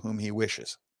gives it to whom he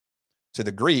wishes. To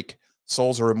the Greek,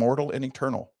 Souls are immortal and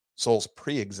eternal. Souls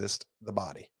pre-exist the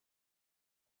body.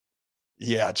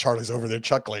 Yeah, Charlie's over there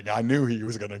chuckling. I knew he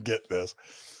was going to get this.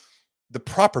 The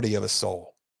property of a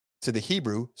soul. To the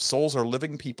Hebrew, souls are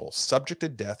living people subject to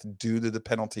death due to the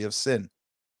penalty of sin.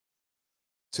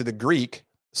 To the Greek,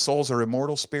 souls are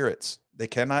immortal spirits. They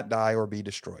cannot die or be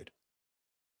destroyed.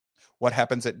 What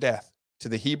happens at death? To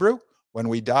the Hebrew, when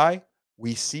we die,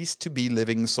 we cease to be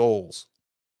living souls.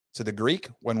 To the Greek,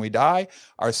 when we die,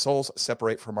 our souls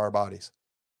separate from our bodies.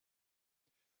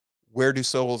 Where do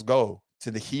souls go?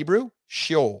 To the Hebrew,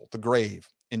 Sheol, the grave.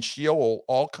 In Sheol,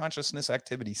 all consciousness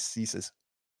activity ceases.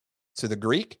 To the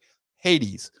Greek,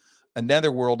 Hades, a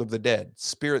netherworld of the dead.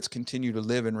 Spirits continue to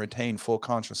live and retain full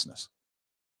consciousness.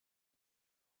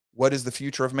 What is the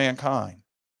future of mankind?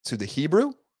 To the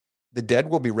Hebrew, the dead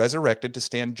will be resurrected to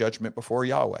stand judgment before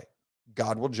Yahweh.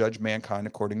 God will judge mankind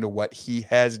according to what he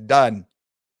has done.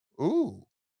 Ooh,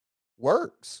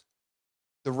 works.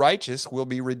 The righteous will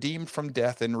be redeemed from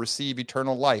death and receive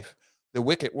eternal life. The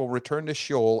wicked will return to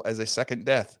Sheol as a second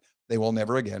death. They will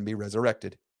never again be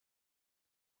resurrected.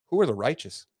 Who are the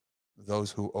righteous?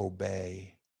 Those who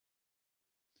obey.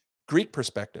 Greek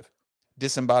perspective.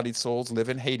 Disembodied souls live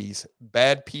in Hades.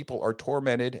 Bad people are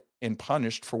tormented and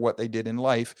punished for what they did in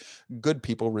life. Good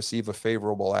people receive a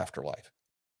favorable afterlife.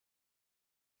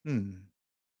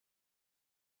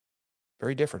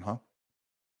 Very different, huh?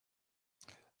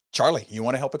 Charlie, you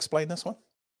want to help explain this one?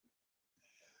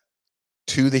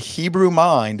 To the Hebrew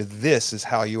mind, this is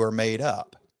how you are made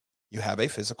up. You have a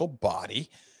physical body.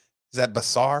 Is that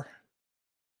basar?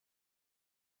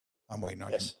 I'm waiting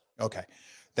on Yes. you. Okay.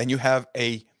 Then you have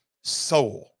a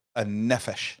soul, a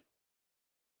nephesh.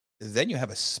 Then you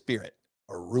have a spirit,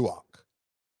 a ruach.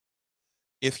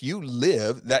 If you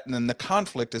live, that then the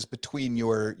conflict is between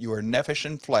your nephesh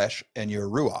and flesh and your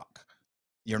ruach.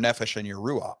 Your nephesh and your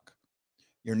ruach.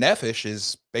 Your nephesh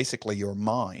is basically your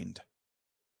mind.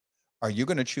 Are you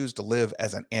going to choose to live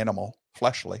as an animal,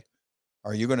 fleshly?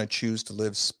 Are you going to choose to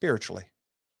live spiritually,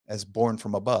 as born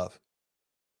from above?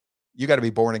 You got to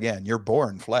be born again. You're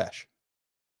born flesh.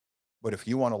 But if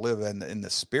you want to live in the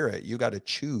spirit, you got to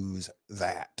choose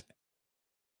that.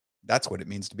 That's what it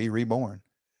means to be reborn.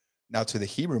 Now, to the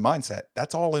Hebrew mindset,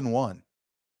 that's all in one.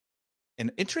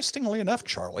 And interestingly enough,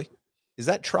 Charlie, is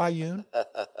that triune?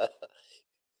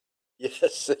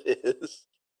 Yes, it is.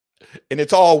 And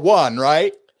it's all one,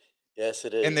 right? Yes,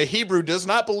 it is. And the Hebrew does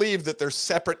not believe that there's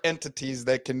separate entities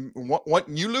that can,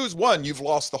 you lose one, you've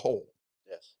lost the whole.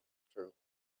 Yes, true.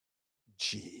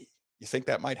 Gee, you think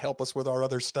that might help us with our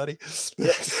other study?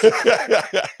 Yes.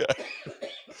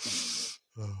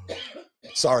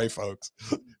 Sorry, folks.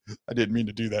 I didn't mean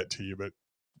to do that to you, but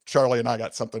Charlie and I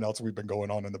got something else we've been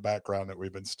going on in the background that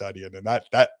we've been studying. And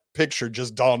that picture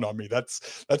just dawned on me.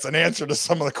 That's an answer to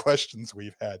some of the questions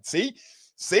we've had. See,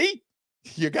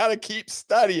 you got to keep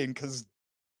studying because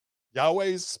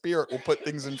Yahweh's spirit will put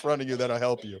things in front of you that'll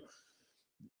help you.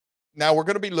 Now we're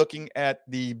going to be looking at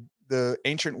the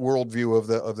ancient worldview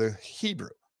of the Hebrew.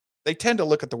 They tend to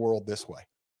look at the world this way.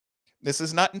 This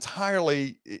is not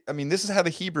entirely, this is how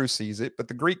the Hebrew sees it, but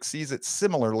the Greek sees it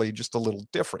similarly, just a little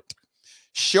different.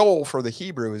 Sheol for the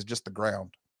Hebrew is just the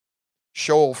ground.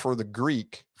 Sheol for the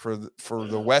Greek, for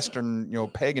the Western,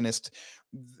 paganist,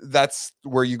 that's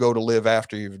where you go to live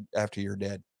after you're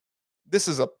dead. This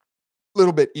is a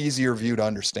little bit easier view to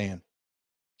understand.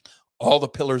 All the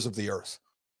pillars of the earth.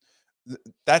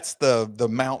 That's the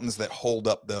mountains that hold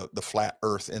up the flat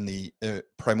earth in the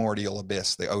primordial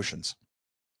abyss, the oceans,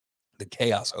 the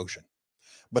chaos ocean.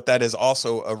 But that is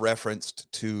also a reference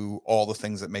to all the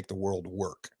things that make the world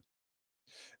work.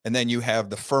 And then you have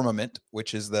the firmament,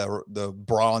 which is the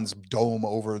bronze dome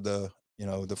over the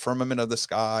firmament of the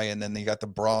sky. And then you got the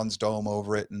bronze dome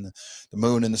over it, and the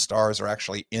moon and the stars are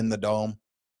actually in the dome.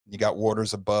 You got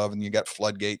waters above, and you got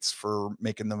floodgates for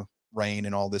making the rain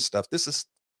and all this stuff. This is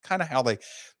kind of how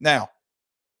now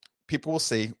people will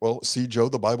say, well, see, Joe,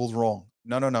 the Bible's wrong.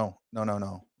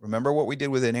 No. Remember what we did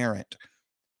with inerrant.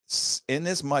 In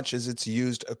as much as it's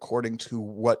used according to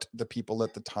what the people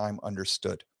at the time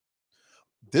understood.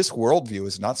 This worldview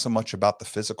is not so much about the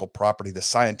physical property, the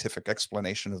scientific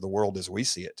explanation of the world as we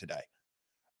see it today.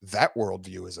 That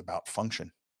worldview is about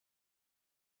function.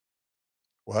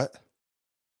 What?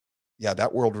 Yeah,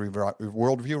 that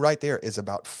worldview right there is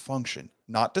about function,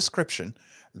 not description.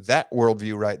 That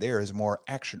worldview right there is more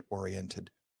action-oriented.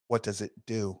 What does it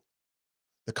do?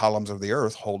 The columns of the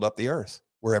earth hold up the earth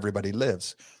where everybody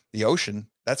lives. The ocean,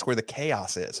 that's where the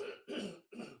chaos is.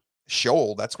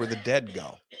 Sheol, that's where the dead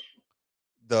go.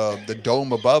 the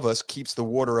dome above us keeps the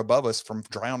water above us from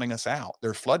drowning us out.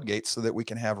 There are floodgates so that we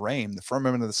can have rain. The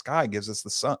firmament of the sky gives us the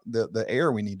sun, the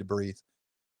air we need to breathe.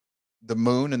 The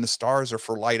moon and the stars are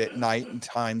for light at night and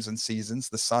times and seasons.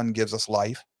 The sun gives us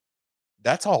life.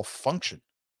 That's all function.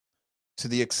 To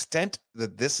the extent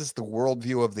that this is the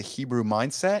worldview of the Hebrew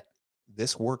mindset,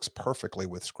 this works perfectly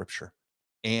with scripture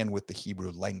and with the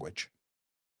Hebrew language.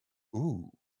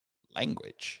 Ooh,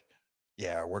 language.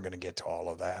 Yeah, we're going to get to all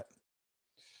of that.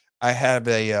 I have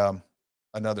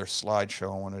another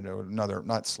slideshow. I wanted to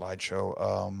not slideshow.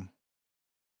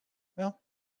 Well,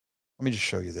 let me just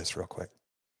show you this real quick.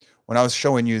 When I was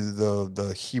showing you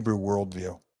the Hebrew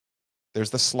worldview, there's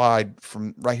the slide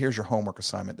from right here's your homework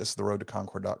assignment. This is the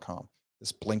roadtoconcord.com.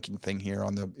 This blinking thing here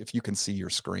if you can see your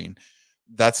screen,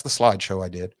 that's the slideshow I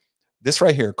did. This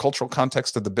right here, cultural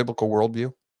context of the biblical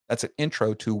worldview. That's an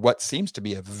intro to what seems to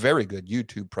be a very good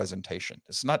YouTube presentation.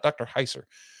 This is not Dr. Heiser.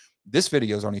 This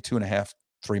video is only 2.5,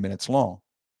 3 minutes long.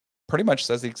 Pretty much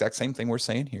says the exact same thing we're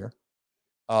saying here.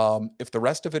 If the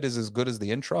rest of it is as good as the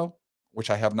intro, which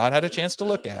I have not had a chance to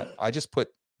look at, I just put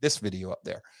this video up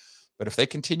there. But if they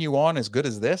continue on as good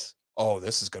as this, oh,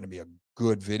 this is going to be a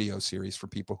good video series for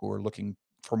people who are looking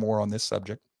for more on this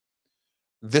subject.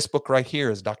 This book right here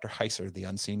is Dr. Heiser, The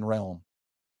Unseen Realm.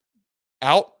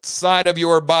 Outside of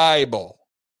your Bible,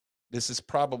 this is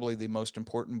probably the most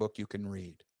important book you can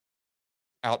read.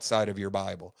 Outside of your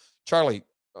Bible. Charlie,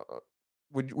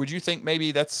 would you think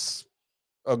maybe that's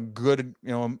a good,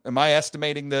 am I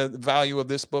estimating the value of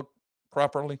this book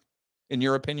properly, in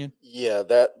your opinion? Yeah,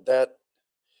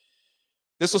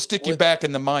 this will stick you back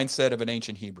in the mindset of an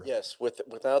ancient Hebrew. Yes,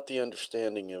 without the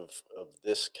understanding of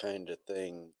this kind of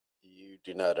thing, you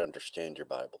do not understand your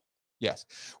Bible. Yes.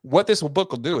 What this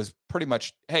book will do is pretty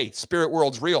much, hey, spirit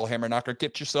world's real, Hammerknocker.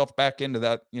 Get yourself back into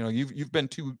that. You've been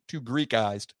too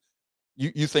Greekized.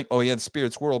 You think, oh yeah, the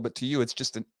spirit's world, but to you, it's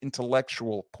just an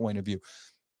intellectual point of view.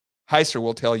 Heiser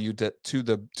will tell you that to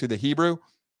the Hebrew,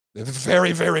 they're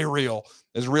very, very real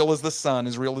as the sun,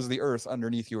 as real as the earth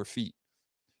underneath your feet.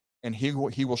 And he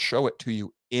will show it to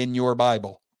you in your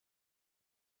Bible.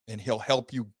 And he'll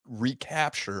help you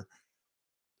recapture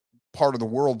part of the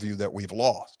worldview that we've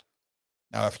lost.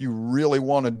 Now, if you really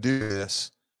want to do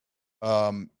this,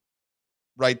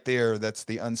 right there, that's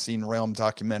the Unseen Realm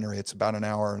documentary. It's about an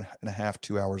hour and a half,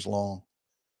 2 hours long.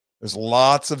 There's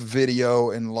lots of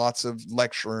video and lots of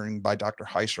lecturing by Dr.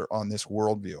 Heiser on this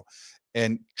worldview.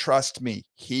 And trust me,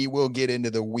 he will get into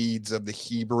the weeds of the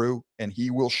Hebrew and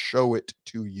he will show it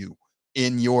to you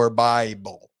in your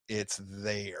Bible. It's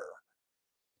there.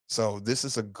 So this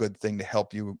is a good thing to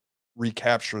help you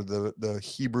recapture the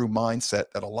Hebrew mindset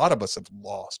that a lot of us have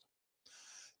lost.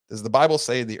 Does the Bible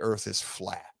say the earth is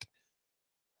flat?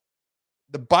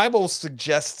 The Bible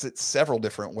suggests it several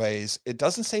different ways. It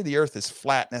doesn't say the earth is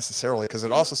flat necessarily, because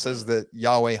it also says that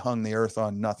Yahweh hung the earth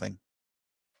on nothing.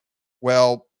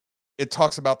 Well, it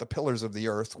talks about the pillars of the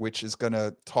earth, which is going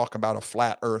to talk about a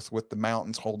flat earth with the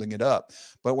mountains holding it up.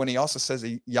 But when he also says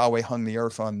Yahweh hung the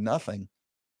earth on nothing,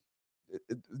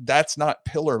 that's not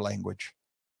pillar language.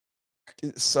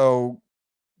 So,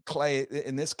 Clay,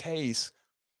 in this case,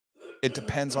 it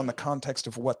depends on the context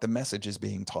of what the message is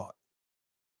being taught.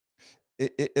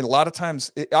 A lot of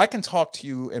times, I can talk to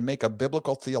you and make a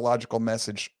biblical theological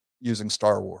message using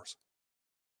Star Wars.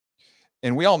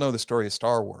 And we all know the story of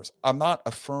Star Wars. I'm not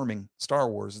affirming Star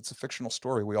Wars. It's a fictional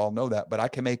story. We all know that. But I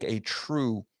can make a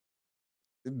true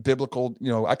biblical,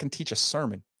 I can teach a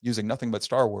sermon using nothing but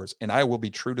Star Wars, and I will be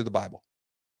true to the Bible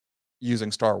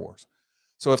using Star Wars.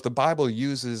 So if the Bible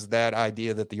uses that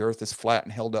idea that the earth is flat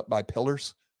and held up by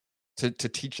pillars to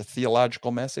teach a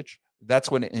theological message, that's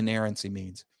what inerrancy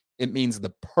means. It means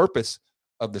the purpose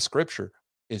of the scripture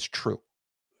is true.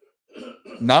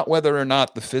 Not whether or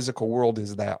not the physical world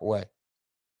is that way.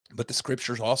 But the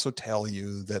scriptures also tell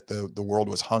you that the world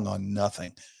was hung on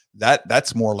nothing.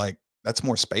 That's more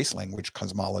space language,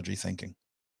 cosmology thinking.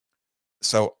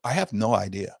 So I have no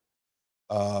idea.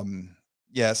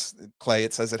 Yes, Clay,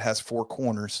 it says it has 4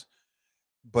 corners,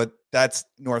 but that's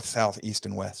north, south, east,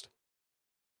 and west.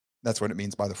 That's what it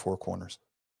means by the 4 corners.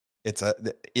 It's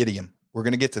the idiom. We're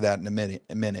going to get to that in a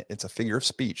minute. It's a figure of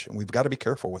speech, and we've got to be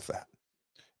careful with that.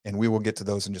 And we will get to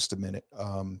those in just a minute.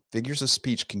 Figures of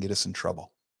speech can get us in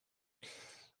trouble.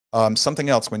 Something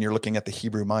else when you're looking at the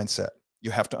Hebrew mindset,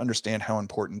 you have to understand how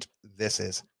important this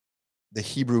is. The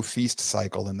Hebrew feast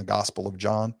cycle in the Gospel of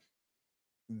John.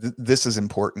 This is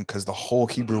important because the whole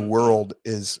Hebrew world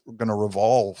is going to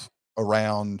revolve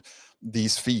around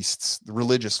these feasts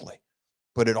religiously,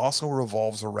 but it also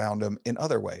revolves around them in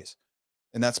other ways.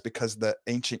 And that's because the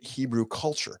ancient Hebrew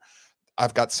culture,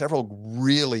 I've got several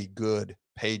really good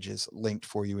pages linked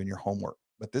for you in your homework.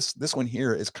 But this one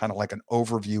here is kind of like an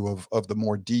overview of the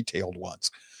more detailed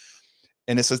ones.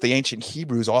 And it says the ancient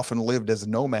Hebrews often lived as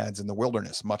nomads in the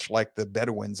wilderness, much like the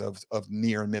Bedouins of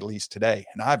Near and Middle East today.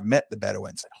 And I've met the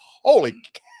Bedouins. Holy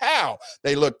cow,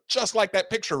 they look just like that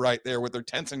picture right there with their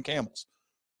tents and camels.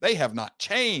 They have not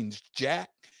changed, Jack.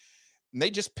 And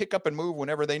they just pick up and move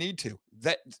whenever they need to.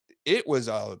 That it was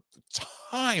a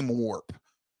time warp.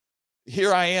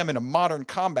 Here I am in a modern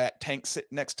combat tank sitting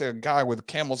next to a guy with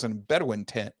camels in a Bedouin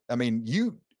tent. I mean,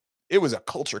 it was a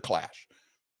culture clash.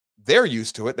 They're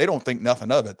used to it. They don't think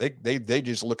nothing of it. They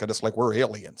just look at us like we're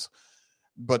aliens.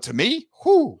 But to me,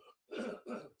 whoo.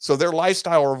 So their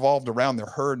lifestyle revolved around their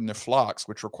herd and their flocks,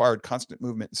 which required constant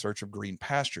movement in search of green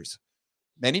pastures.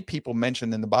 Many people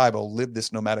mentioned in the Bible lived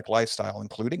this nomadic lifestyle,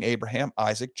 including Abraham,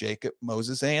 Isaac, Jacob,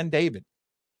 Moses, and David.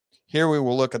 Here we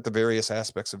will look at the various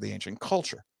aspects of the ancient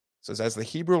culture. It says, as the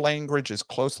Hebrew language is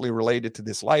closely related to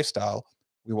this lifestyle,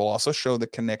 we will also show the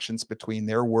connections between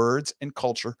their words and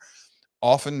culture,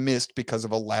 often missed because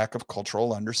of a lack of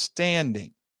cultural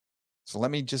understanding. So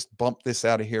let me just bump this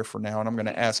out of here for now, and I'm going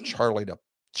to ask Charlie to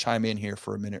chime in here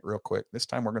for a minute real quick. This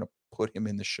time we're going to put him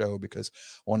in the show because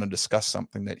I want to discuss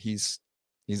something that he's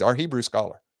our Hebrew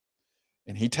scholar,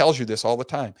 and he tells you this all the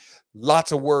time.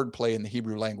 Lots of wordplay in the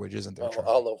Hebrew language, isn't there, Charlie?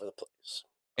 All over the place.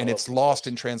 And it's lost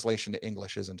in translation to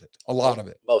English, isn't it? A lot of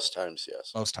it. Most times,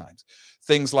 yes. Most times.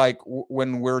 Things like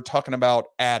when we're talking about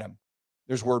Adam,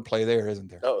 there's wordplay there, isn't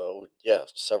there? Oh, yeah.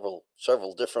 Several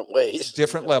different ways.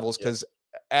 Different levels, because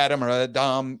Adam or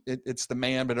Adam, it's the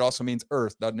man, but it also means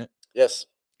earth, doesn't it? Yes.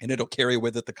 And it'll carry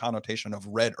with it the connotation of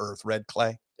red earth, red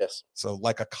clay. Yes. So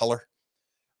like a color.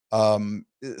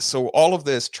 So all of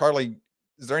this, Charlie,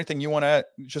 is there anything you want to add?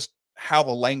 Just how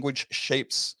the language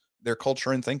shapes their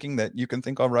culture and thinking that you can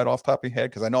think of right off the top of your head?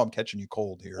 Because I know I'm catching you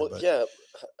cold here. Well, but yeah.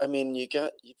 I mean, you've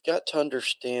got to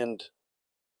understand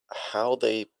how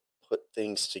they put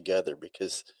things together,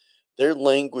 because their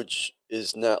language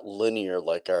is not linear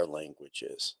like our language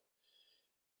is.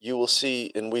 You will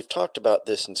see, and we've talked about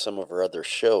this in some of our other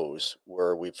shows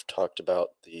where we've talked about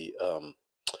the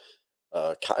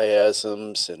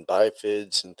chiasms and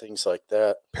bifids and things like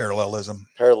that. Parallelism.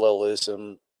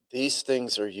 These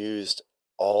things are used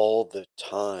all the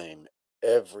time,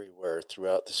 everywhere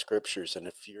throughout the scriptures. And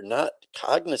if you're not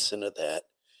cognizant of that,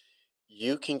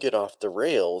 you can get off the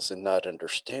rails and not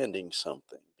understanding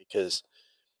something, because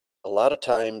a lot of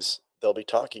times they'll be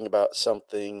talking about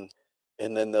something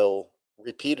and then they'll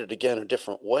repeat it again a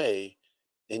different way.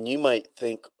 And you might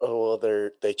think, oh, well,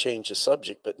 they changed the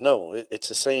subject, but no, it's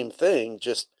the same thing,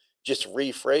 just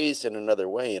rephrased in another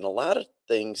way. And a lot of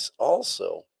things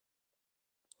also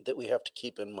that we have to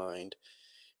keep in mind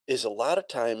is a lot of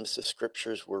times the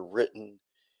scriptures were written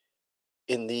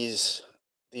in these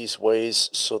ways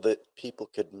so that people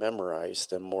could memorize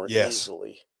them more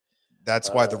easily. That's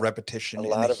why the repetition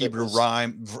in the Hebrew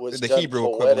rhyme, the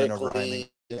Hebrew equivalent of rhyming,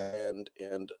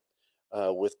 and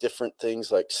with different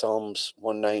things like Psalms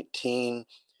 119,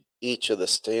 each of the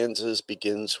stanzas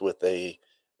begins with a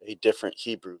different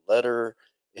Hebrew letter,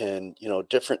 and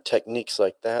different techniques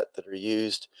like that are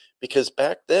used, because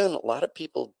back then a lot of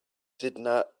people did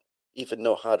not even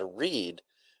know how to read,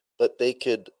 but they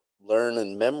could learn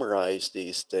and memorize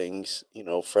these things,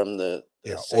 from the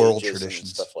oral traditions and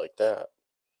stuff like that.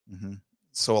 Mm-hmm.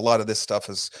 So a lot of this stuff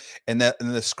is, and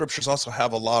the scriptures also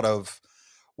have a lot of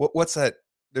what's that?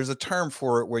 There's a term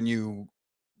for it when you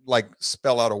like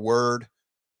spell out a word,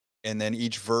 and then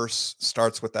each verse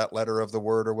starts with that letter of the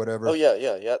word or whatever. Oh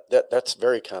yeah. That's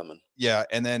very common. Yeah,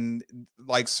 and then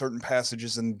like certain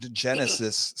passages in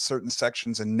Genesis, certain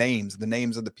sections and the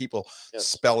names of the people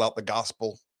spell out the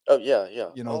gospel. Oh yeah.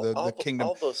 The kingdom.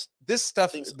 All those this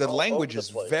stuff, the language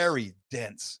is very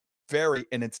dense,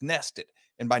 and it's nested.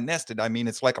 And by nested, I mean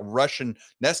it's like a Russian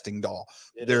nesting doll.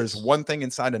 There's one thing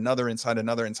inside another, inside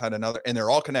another, inside another, and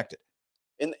they're all connected.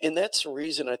 And that's the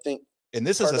reason I think. And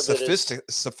this is a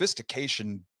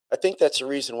sophistication. I think that's the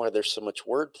reason why there's so much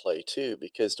wordplay too,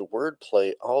 because the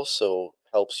wordplay also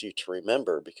helps you to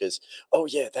remember, because, oh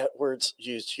yeah, that word's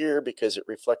used here because it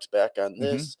reflects back on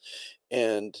this.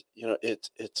 And,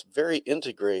 it's very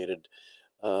integrated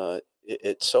at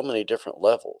so many different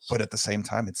levels. But at the same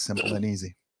time, it's simple and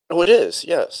easy. Oh, it is.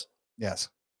 Yes. Yes.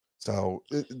 So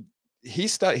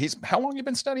he's how long you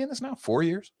been studying this now? 4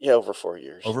 years? Yeah, over 4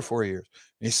 years. Over 4 years.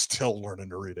 He's still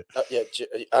learning to read it. Yeah,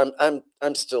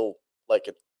 I'm still like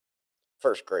a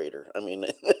first grader. I mean,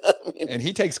 and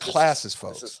he takes classes,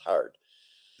 folks. This is hard.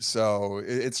 So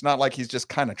it's not like he's just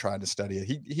kind of trying to study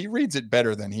it. He reads it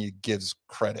better than he gives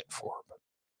credit for. But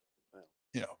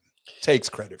takes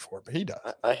credit for it, but he does.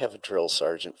 I have a drill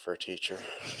sergeant for a teacher.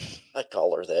 I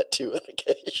call her that too on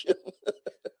occasion.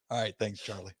 All right, thanks,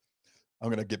 Charlie. I'm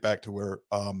going to get back to where,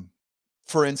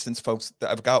 for instance, folks,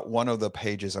 I've got one of the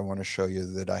pages I want to show you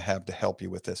that I have to help you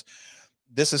with this.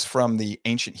 This is from the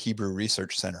Ancient Hebrew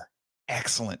Research Center.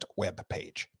 Excellent web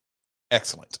page.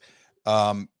 Excellent.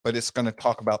 But it's going to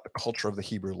talk about the culture of the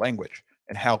Hebrew language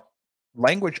and how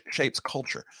language shapes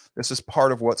culture. This is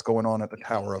part of what's going on at the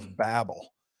Tower of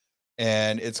Babel.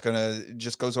 And it's going to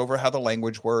just goes over how the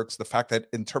language works, the fact that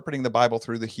interpreting the Bible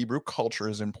through the Hebrew culture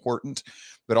is important,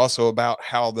 but also about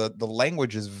how the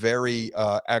language is very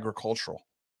agricultural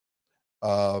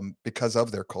because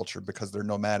of their culture, because they're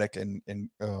nomadic and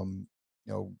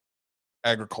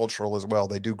agricultural as well.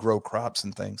 They do grow crops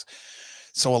and things.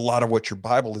 So a lot of what your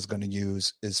Bible is going to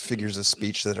use is figures of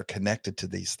speech that are connected to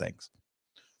these things.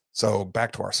 So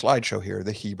back to our slideshow here,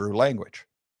 the Hebrew language.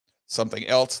 Something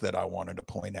else that I wanted to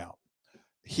point out.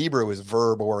 Hebrew is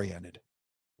verb oriented,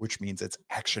 which means it's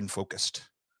action focused.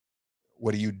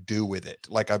 What do you do with it?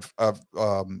 Like I've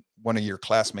one of your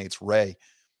classmates, Ray,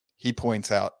 he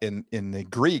points out in the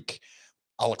Greek,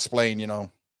 I'll explain, let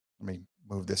me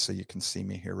move this so you can see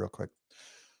me here real quick.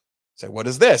 Say, what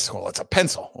is this? Well, it's a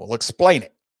pencil. We'll explain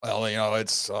it. Well,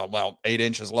 it's 8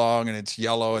 inches long and it's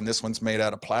yellow, and this one's made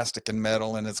out of plastic and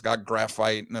metal, and it's got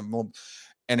graphite.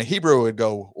 And a Hebrew would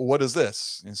go, well, what is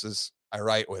this? And he says, I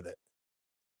write with it.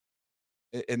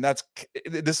 And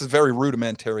this is very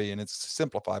rudimentary and it's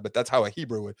simplified, but that's how a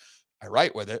Hebrew would, I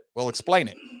write with it. Well, explain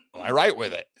it. Well, I write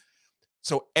with it.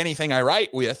 So anything I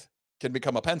write with can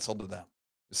become a pencil to them,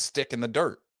 a stick in the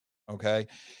dirt. Okay.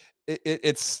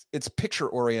 It's picture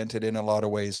oriented in a lot of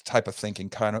ways, type of thinking,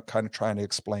 kind of trying to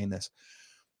explain this,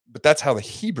 but that's how the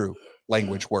Hebrew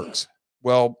language works.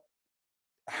 Well,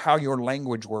 how your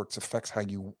language works affects how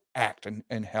you act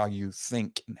and how you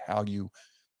think and how you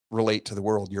relate to the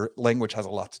world. Your language has a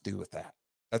lot to do with that.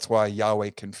 That's why Yahweh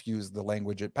confused the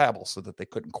language at Babel so that they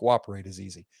couldn't cooperate as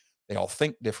easy. They all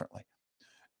think differently.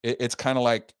 It's kind of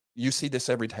like you see this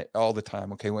all the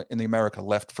time. Okay, in the America,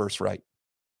 left versus right,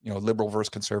 liberal versus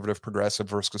conservative, progressive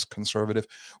versus conservative.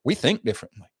 We think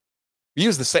differently. We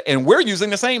use the same, and we're using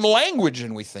the same language,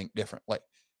 and we think differently,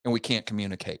 and we can't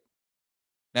communicate.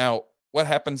 Now, what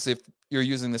happens if you're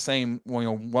using the same?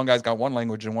 One guy's got one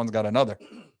language and one's got another.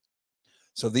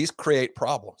 So these create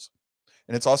problems.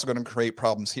 And it's also going to create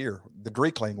problems here. The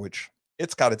Greek language,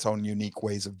 it's got its own unique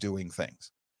ways of doing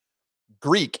things.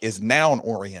 Greek is noun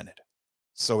oriented.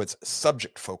 So it's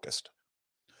subject focused,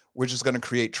 which is going to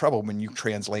create trouble when you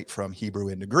translate from Hebrew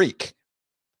into Greek,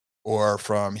 or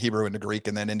from Hebrew into Greek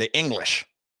and then into English,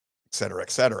 et cetera,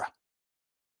 et cetera.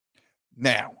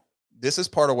 Now, this is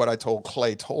part of what I told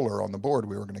Clay Toller on the board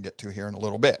we were going to get to here in a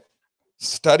little bit.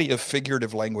 Study of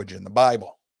figurative language in the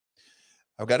Bible.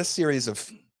 I've got a series of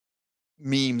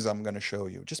memes I'm going to show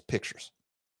you, just pictures.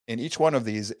 And each one of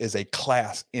these is a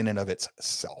class in and of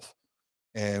itself.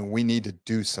 And we need to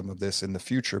do some of this in the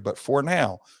future. But for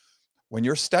now, when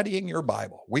you're studying your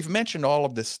Bible, we've mentioned all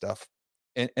of this stuff,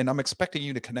 and I'm expecting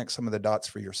you to connect some of the dots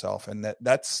for yourself. And I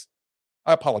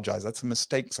apologize, that's a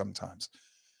mistake sometimes.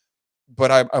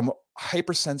 But I'm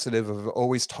hypersensitive of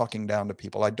always talking down to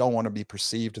people. I don't want to be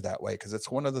perceived that way, because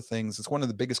it's one of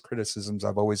the biggest criticisms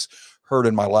I've always heard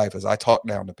in my life is I talk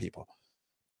down to people.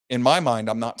 In my mind,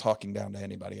 I'm not talking down to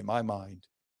anybody. In my mind,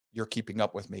 you're keeping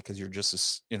up with me because you're just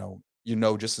as,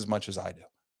 just as much as I do.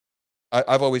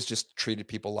 I've always just treated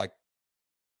people like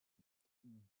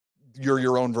you're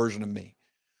your own version of me.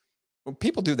 When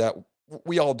people do that,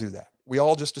 we all do that. We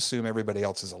all just assume everybody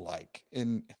else is alike.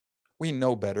 And we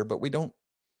know better, but we don't.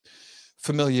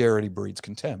 Familiarity breeds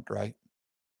contempt, right?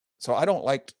 So I don't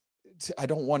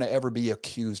want to ever be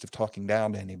accused of talking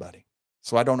down to anybody.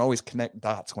 So I don't always connect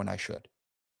dots when I should.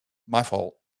 My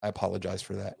fault. I apologize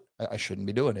for that. I shouldn't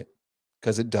be doing it,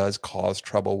 because it does cause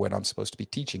trouble when I'm supposed to be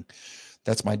teaching.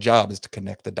 That's my job, is to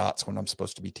connect the dots when I'm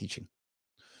supposed to be teaching.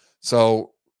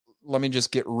 So let me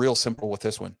just get real simple with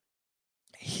this one.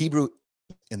 Hebrew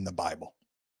in the Bible.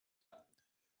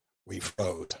 We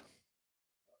froze.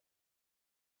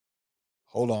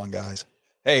 Hold on, guys.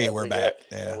 Hey, we're back.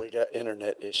 We got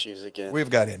internet issues again. We've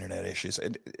got internet issues.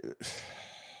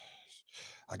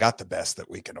 I got the best that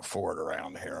we can afford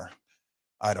around here.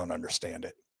 I don't understand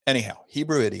it. Anyhow,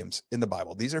 Hebrew idioms in the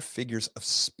Bible. These are figures of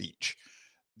speech.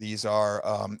 These are,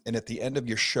 and at the end of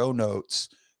your show notes,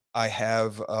 I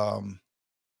have a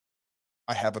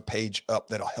page up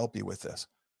that'll help you with this.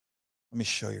 Let me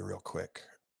show you real quick.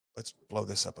 Let's blow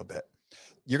this up a bit.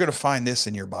 You're going to find this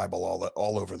in your Bible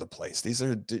all over the place. These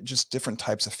are just different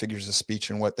types of figures of speech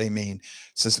and what they mean. It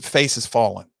says face is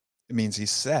fallen. It means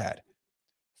he's sad.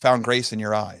 Found grace in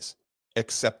your eyes.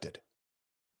 Accepted.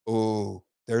 Oh,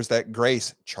 there's that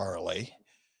grace, Charlie.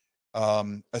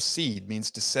 A seed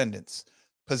means descendants.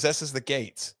 Possesses the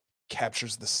gates.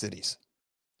 Captures the cities.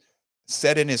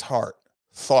 Said in his heart.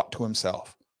 Thought to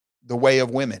himself. The way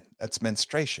of women. That's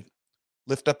menstruation.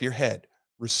 Lift up your head.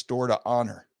 Restore to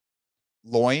honor.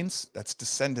 Loins. That's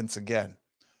descendants again.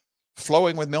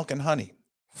 Flowing with milk and honey.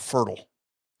 Fertile.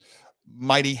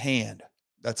 Mighty hand.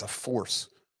 That's a force.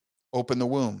 Open the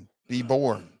womb. Be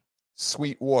born.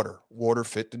 Sweet water. Water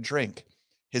fit to drink.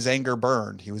 His anger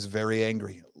burned. He was very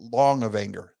angry. Long of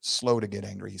anger. Slow to get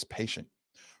angry. He's patient.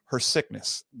 Her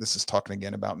sickness. This is talking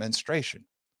again about menstruation.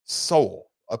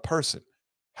 Soul. A person.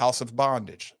 House of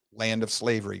bondage. Land of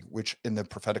slavery, which in the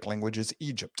prophetic language is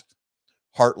Egypt.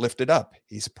 Heart lifted up.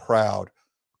 He's proud.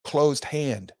 Closed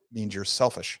hand means you're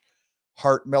selfish.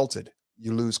 Heart melted.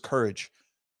 You lose courage.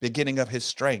 Beginning of his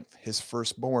strength. His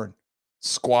firstborn.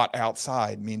 Squat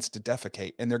outside means to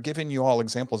defecate. And they're giving you all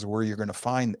examples of where you're going to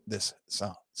find this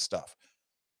stuff.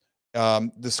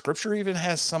 The scripture even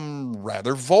has some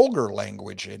rather vulgar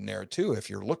language in there too. If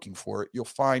you're looking for it, you'll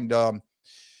find,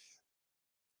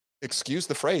 excuse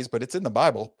the phrase, but it's in the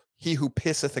Bible. He who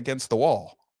pisseth against the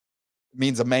wall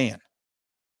means a man.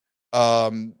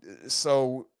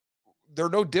 So they're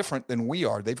no different than we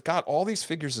are. They've got all these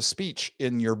figures of speech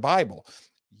in your Bible.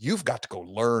 You've got to go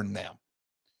learn them.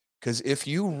 Because if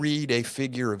you read a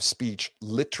figure of speech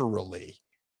literally,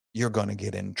 you're going to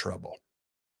get in trouble.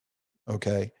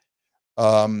 Okay.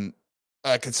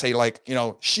 I could say like,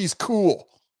 she's cool.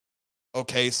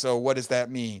 Okay. So what does that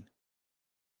mean?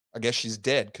 I guess she's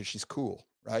dead because she's cool.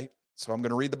 Right. So I'm going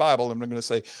to read the Bible and I'm going to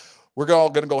say, we're all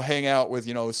going to go hang out with,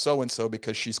 so-and-so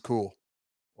because she's cool.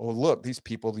 Well, look, these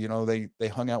people, they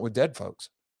hung out with dead folks.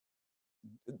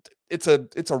 It's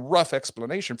a rough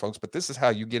explanation, folks, but this is how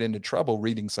you get into trouble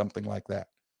reading something like that.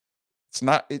 It's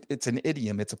not, it's an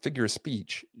idiom. It's a figure of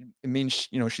speech. It means,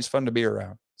 she's fun to be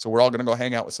around. So we're all going to go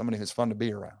hang out with somebody who's fun to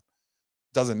be around.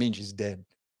 Doesn't mean she's dead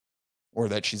or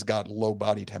that she's got low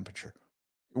body temperature.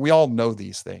 We all know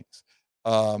these things.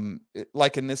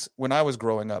 Like in this, when I was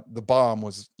growing up, the bomb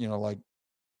was, like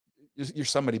you're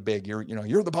somebody big, you're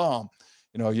the bomb,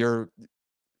 you're a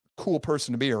cool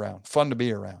person to be around, fun to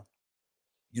be around.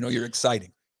 You're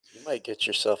exciting. You might get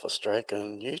yourself a strike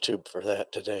on YouTube for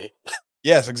that today.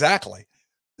 Yes, exactly.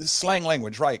 Slang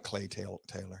language, right, Clay Taylor?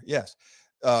 Yes.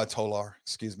 Tolar,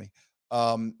 excuse me.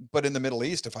 But in the Middle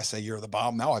East, if I say you're the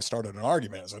bomb, now I've started an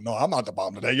argument. I said, no, I'm not the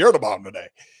bomb today. You're the bomb today.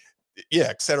 Yeah,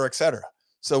 et cetera, et cetera.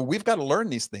 So we've got to learn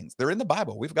these things. They're in the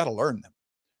Bible. We've got to learn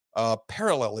them.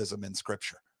 Parallelism in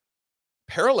Scripture.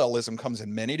 Parallelism comes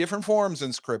in many different forms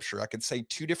in Scripture. I could say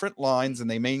two different lines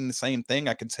and they mean the same thing.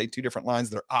 I could say two different lines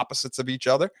that are opposites of each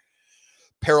other.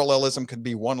 Parallelism could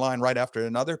be one line right after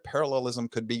another. Parallelism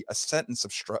could be a sentence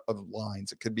of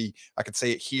lines. It could be, I could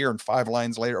say it here and 5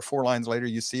 lines later or 4 lines later,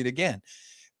 you see it again.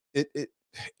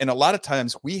 And a lot of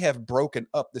times we have broken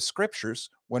up the scriptures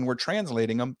when we're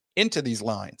translating them into these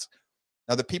lines.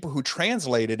 Now, the people who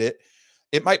translated it,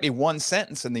 it might be one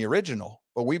sentence in the original,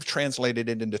 but we've translated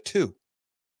it into 2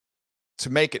 to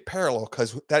make it parallel,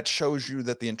 because that shows you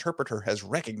that the interpreter has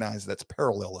recognized that's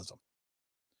parallelism.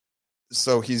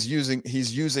 So he's using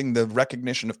the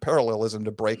recognition of parallelism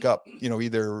to break up,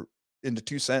 either into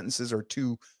 2 sentences or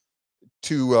two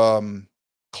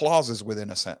clauses within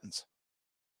a sentence.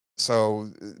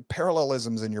 So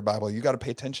parallelisms in your Bible, you got to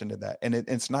pay attention to that. And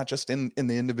it's not just in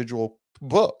the individual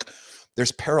book.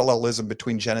 There's parallelism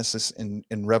between Genesis and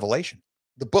Revelation.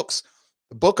 The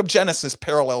book of Genesis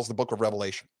parallels the book of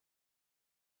Revelation.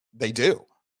 They do.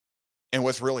 And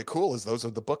what's really cool is those are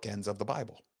the bookends of the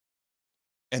Bible.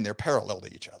 And they're parallel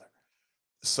to each other.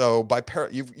 So by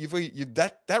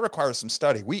that requires some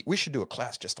study. We should do a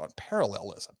class just on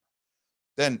parallelism.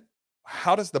 Then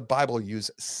how does the Bible use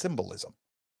symbolism?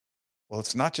 Well,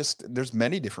 it's not just, there's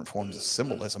many different forms of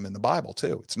symbolism in the Bible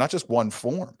too. It's not just one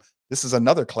form. This is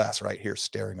another class right here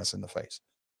staring us in the face.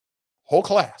 Whole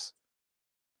class.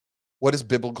 What is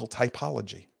biblical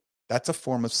typology? That's a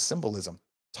form of symbolism,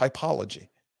 typology.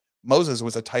 Moses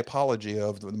was a typology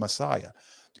of the Messiah.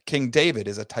 King David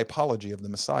is a typology of the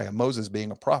Messiah. Moses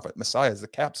being a prophet. Messiah is the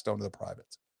capstone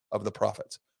of the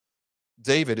prophets.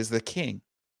 David is the king.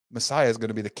 Messiah is going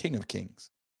to be the King of Kings.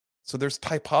 So there's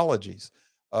typologies.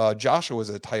 Joshua is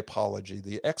a typology.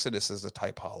 The Exodus is a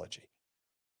typology.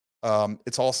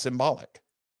 It's all symbolic.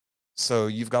 So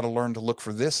you've got to learn to look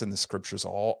for this in the scriptures a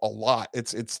lot.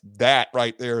 It's that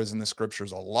right there is in the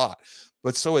scriptures a lot.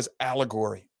 But so is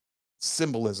allegory,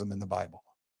 symbolism in the Bible.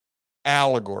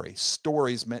 Allegory,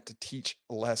 stories meant to teach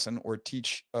a lesson or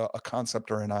teach a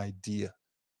concept or an idea.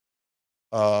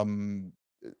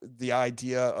 the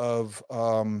idea of,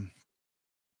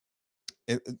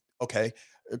 okay,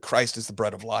 Christ is the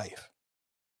bread of life.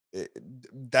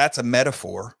 That's a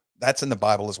metaphor. That's in the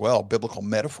Bible as well, biblical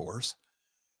metaphors.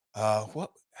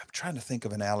 What I'm trying to think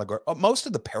of an allegory. Most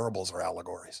of the parables are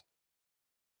allegories.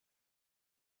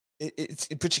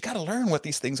 But you got to learn what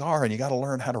these things are, and you got to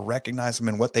learn how to recognize them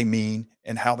and what they mean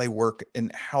and how they work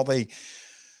and how they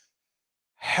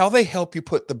help you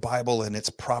put the Bible in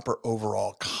its proper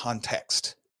overall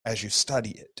context as you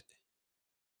study it.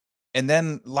 And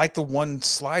then, like the one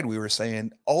slide we were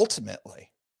saying,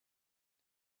 ultimately,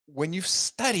 when you've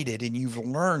studied it and you've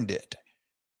learned it,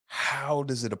 how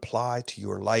does it apply to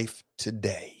your life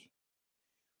today?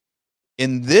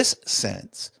 In this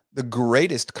sense, the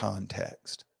greatest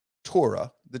context,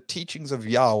 Torah, the teachings of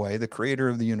Yahweh, the creator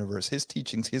of the universe, his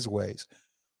teachings, his ways.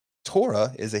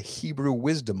 Torah is a Hebrew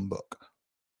wisdom book.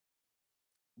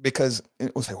 Because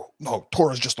it will say, no,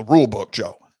 Torah is just the rule book,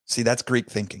 Joe. See, that's Greek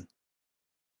thinking.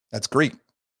 That's Greek.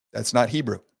 That's not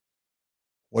Hebrew.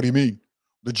 What do you mean?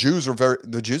 The Jews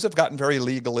have gotten very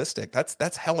legalistic.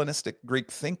 That's Hellenistic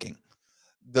Greek thinking.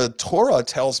 The Torah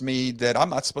tells me that I'm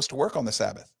not supposed to work on the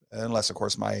Sabbath, unless, of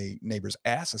course, my neighbor's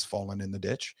ass has fallen in the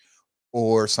ditch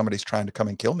or somebody's trying to come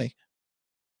and kill me.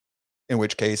 In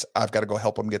which case, I've got to go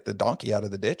help him get the donkey out of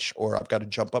the ditch, or I've got to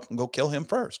jump up and go kill him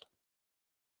first.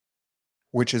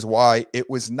 Which is why it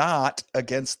was not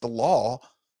against the law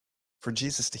for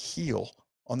Jesus to heal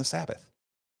on the Sabbath.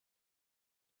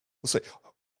 We'll say,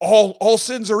 all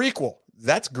sins are equal.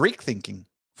 That's Greek thinking,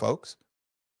 folks.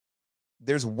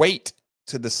 There's weight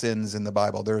to the sins in the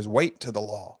Bible. There's weight to the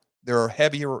law. There are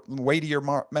heavier, weightier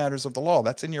matters of the law.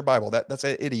 That's in your Bible. That's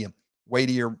an idiom.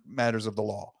 Weightier matters of the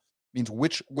law means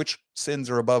which sins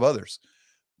are above others.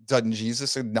 Doesn't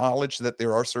Jesus acknowledge that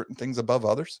there are certain things above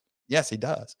others? Yes, he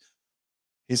does.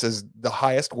 He says the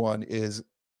highest one is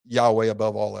Yahweh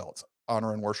above all else.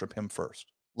 Honor and worship him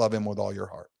first. Love him with all your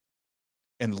heart.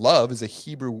 And love is a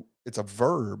Hebrew, it's a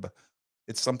verb.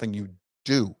 It's something you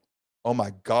do. Oh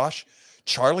my gosh,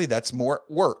 Charlie, that's more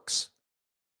works.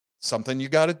 Something you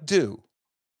got to do.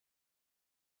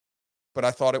 But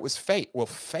I thought it was faith. Well,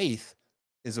 faith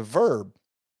is a verb.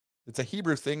 It's a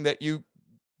Hebrew thing that you,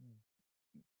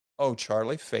 oh,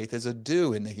 Charlie, faith is a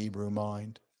do in the Hebrew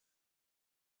mind.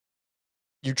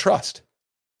 You trust.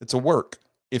 It's a work.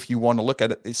 If you want to look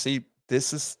at it, you see,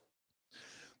 this is,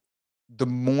 the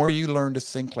more you learn to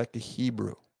think like a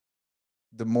Hebrew,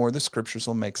 the more the scriptures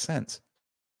will make sense.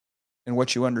 And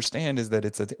what you understand is that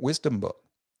it's a wisdom book.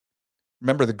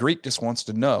 Remember, the Greek just wants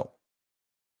to know.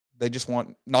 They just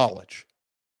want knowledge.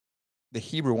 The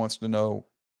Hebrew wants to know,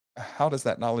 how does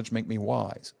that knowledge make me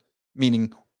wise?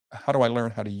 Meaning, how do I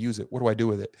learn how to use it? What do I do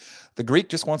with it? The Greek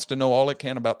just wants to know all it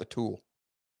can about the tool.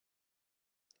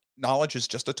 Knowledge is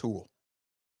just a tool.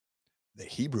 The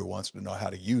Hebrew wants to know how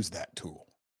to use that tool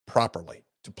properly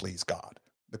to please God,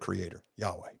 the Creator,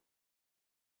 Yahweh.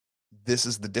 This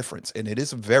is the difference, and it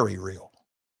is very real.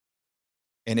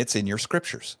 And it's in your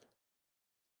scriptures.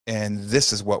 And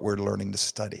this is what we're learning to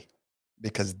study,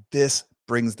 because this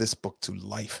brings this book to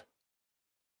life.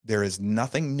 There is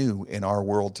nothing new in our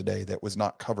world today that was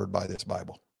not covered by this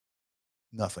Bible.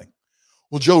 Nothing.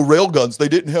 Well, Joe, railguns, they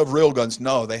didn't have railguns.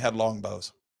 No, they had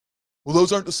longbows. Well,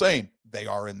 those aren't the same. They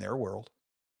are in their world.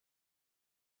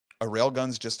 A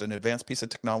railgun's just an advanced piece of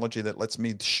technology that lets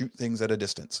me shoot things at a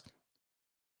distance.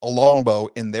 A longbow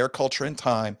in their culture and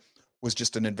time was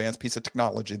just an advanced piece of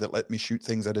technology that let me shoot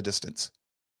things at a distance.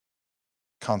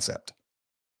 Concept.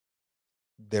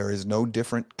 There is no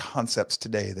different concepts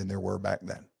today than there were back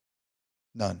then.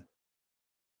 None.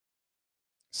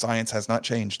 Science has not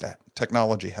changed that.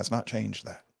 Technology has not changed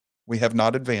that. We have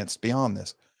not advanced beyond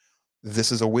this.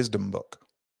 This is a wisdom book.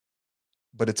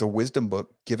 But it's a wisdom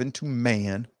book given to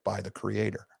man by the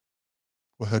Creator.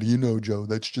 Well, how do you know, Joe?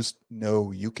 That's just,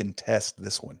 no, you can test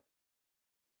this one.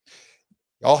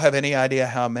 Y'all have any idea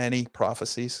how many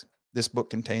prophecies this book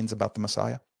contains about the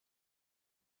Messiah?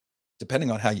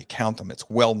 Depending on how you count them, it's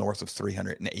well north of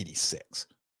 386.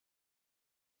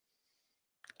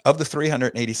 Of the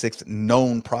 386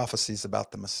 known prophecies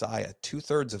about the Messiah,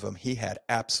 2/3 of them he had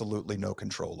absolutely no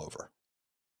control over.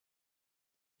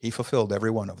 He fulfilled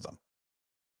every one of them.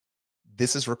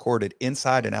 This is recorded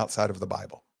inside and outside of the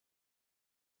Bible.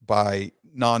 By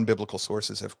non-biblical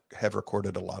sources have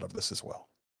recorded a lot of this as well.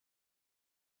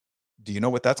 Do you know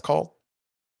what that's called?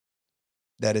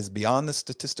 That is beyond the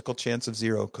statistical chance of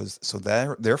zero,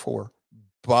 therefore,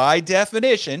 by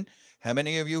definition, how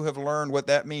many of you have learned what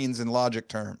that means in logic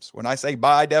terms? When I say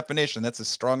by definition, that's as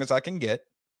strong as I can get.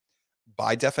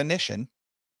 By definition,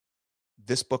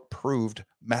 this book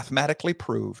mathematically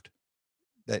proved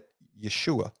that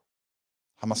Yeshua,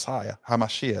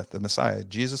 Hamashiach, the Messiah,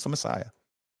 Jesus the Messiah,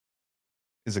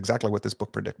 is exactly what this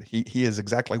book predicted. He is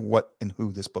exactly what and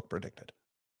who this book predicted.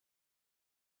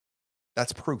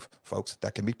 That's proof, folks.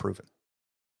 That can be proven.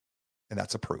 And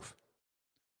that's a proof.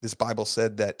 This Bible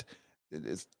said that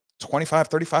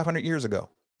 3,500 years ago,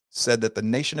 said that the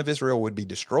nation of Israel would be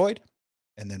destroyed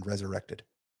and then resurrected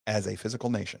as a physical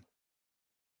nation.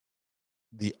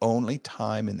 The only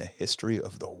time in the history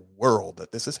of the world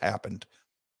that this has happened,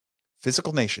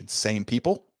 physical nation, same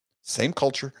people, same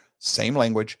culture, same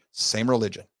language, same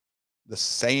religion, the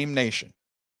same nation.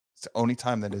 It's the only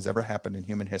time that has ever happened in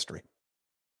human history.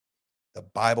 The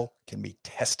Bible can be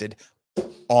tested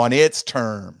on its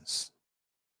terms.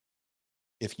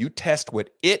 If you test what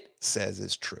it says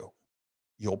is true,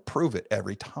 you'll prove it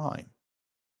every time.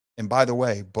 And by the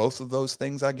way, both of those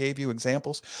things I gave you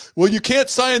examples, well, you can't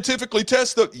scientifically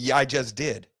test them. Yeah, I just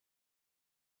did.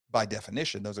 By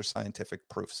definition, those are scientific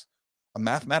proofs. A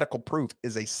mathematical proof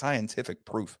is a scientific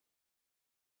proof.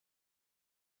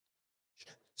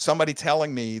 Somebody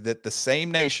telling me that the same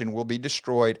nation will be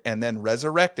destroyed and then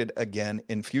resurrected again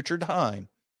in future time,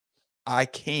 I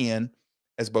can,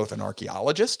 as both an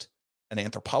archaeologist, an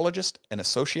anthropologist, and a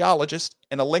sociologist,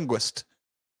 and a linguist,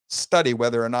 study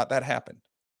whether or not that happened.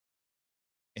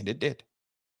 And it did.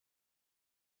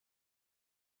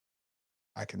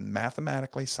 I can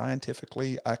mathematically,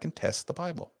 scientifically, I can test the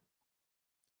Bible.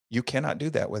 You cannot do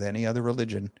that with any other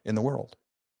religion in the world.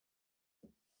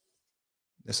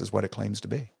 This is what it claims to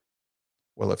be.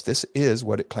 Well, if this is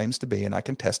what it claims to be, and I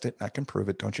can test it and I can prove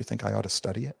it, don't you think I ought to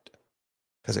study it?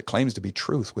 Because it claims to be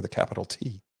truth with a capital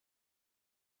T.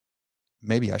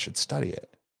 Maybe I should study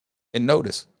it. And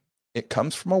notice, it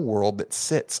comes from a world that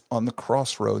sits on the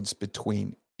crossroads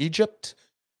between Egypt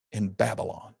and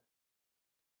Babylon.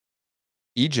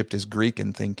 Egypt is Greek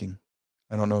in thinking.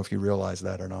 I don't know if you realize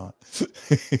that or not.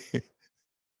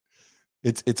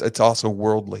 It's also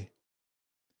worldly.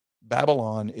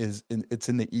 Babylon it's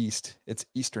in the East. It's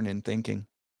Eastern in thinking.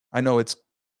 I know it's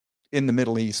in the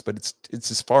Middle East, but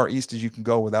it's as far east as you can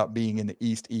go without being in the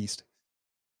East.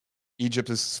 Egypt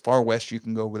is as far west you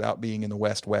can go without being in the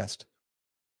West.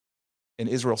 And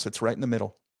Israel sits right in the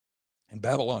middle. And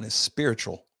Babylon is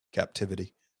spiritual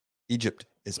captivity. Egypt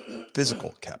is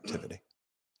physical captivity.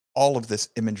 All of this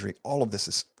imagery, all of this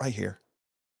is right here.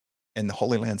 And the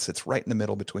Holy Land sits right in the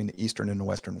middle between the Eastern and the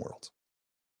Western worlds.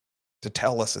 To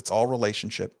tell us it's all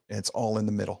relationship and it's all in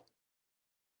the middle.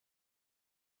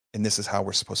 And this is how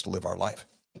we're supposed to live our life.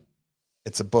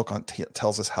 It's a book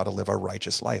tells us how to live our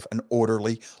righteous life, an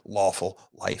orderly, lawful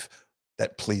life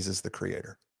that pleases the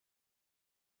Creator.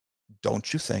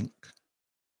 Don't you think,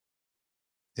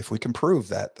 if we can prove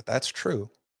that that's true,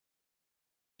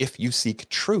 if you seek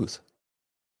truth,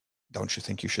 don't you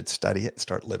think you should study it and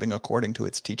start living according to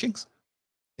its teachings?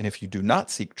 And if you do not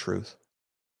seek truth,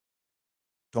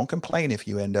 don't complain if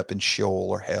you end up in Sheol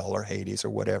or hell or Hades or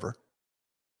whatever.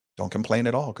 Don't complain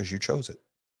at all because you chose it.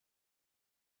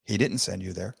 He didn't send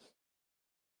you there.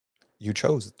 You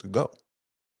chose to go.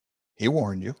 He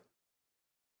warned you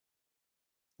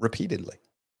repeatedly.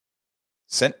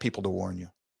 Sent people to warn you.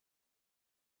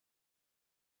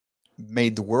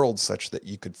 Made the world such that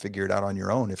you could figure it out on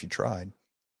your own if you tried.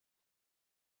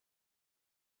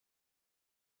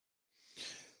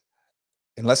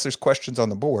 Unless there's questions on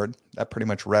the board, that pretty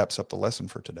much wraps up the lesson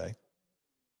for today.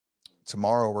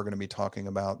 Tomorrow, we're going to be talking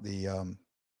about the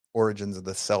origins of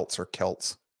the Celts or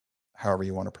Celts, however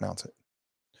you want to pronounce it.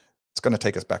 It's going to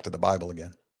take us back to the Bible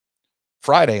again.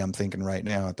 Friday, I'm thinking right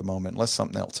now at the moment, unless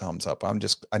something else comes up,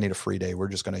 I need a free day. We're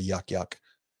just going to yuck.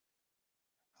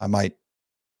 I might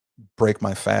break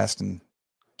my fast and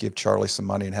give Charlie some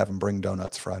money and have him bring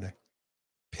donuts Friday.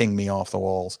 Ping me off the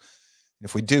walls. And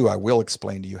if we do, I will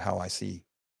explain to you how I see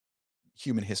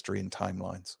human history and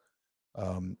timelines.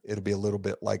 It'll be a little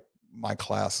bit like my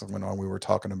class when we were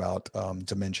talking about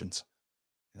dimensions.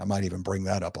 I might even bring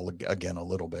that up again a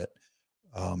little bit.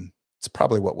 It's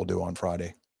probably what we'll do on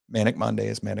Friday. Manic Monday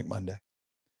is Manic Monday.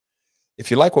 If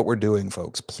you like what we're doing,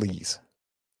 folks, please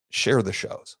share the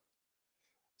shows.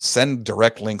 Send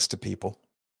direct links to people.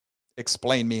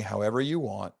 Explain me however you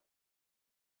want.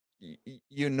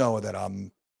 You know that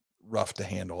I'm rough to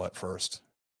handle at first.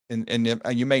 And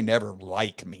you may never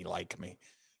like me.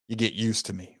 You get used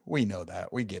to me. We know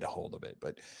that. We get a hold of it.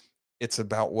 But it's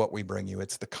about what we bring you.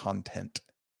 It's the content.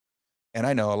 And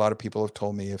I know a lot of people have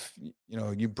told me if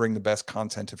you bring the best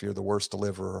content if you're the worst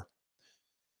deliverer.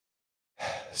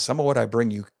 Some of what I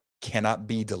bring you cannot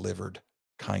be delivered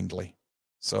kindly.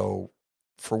 So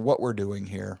for what we're doing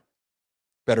here,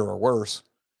 better or worse,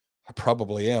 I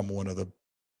probably am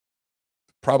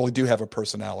probably do have a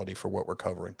personality for what we're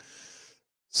covering.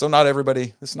 So not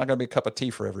everybody, this is not going to be a cup of tea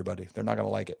for everybody. They're not going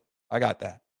to like it. I got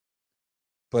that.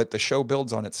 But the show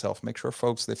builds on itself. Make sure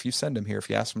folks, if you send them here, if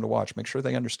you ask them to watch, make sure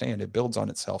they understand it builds on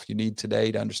itself. You need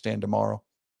today to understand tomorrow.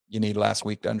 You need last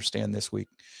week to understand this week.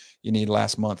 You need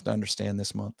last month to understand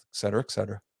this month, et cetera, et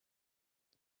cetera.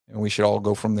 And we should all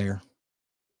go from there.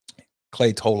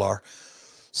 Clay Tolar.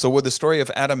 So would the story of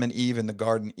Adam and Eve in the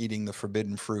garden eating the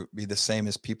forbidden fruit be the same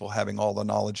as people having all the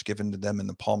knowledge given to them in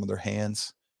the palm of their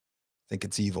hands? I think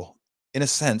it's evil. In a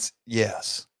sense,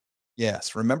 yes.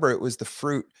 Yes. Remember, it was the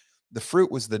fruit. The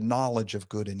fruit was the knowledge of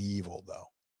good and evil,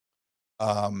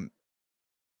 though.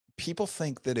 People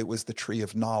think that it was the tree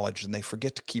of knowledge, and they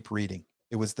forget to keep reading.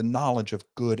 It was the knowledge of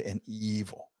good and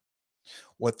evil.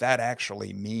 What that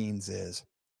actually means is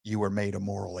you were made a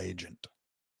moral agent.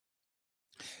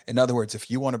 In other words, if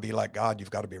you want to be like God,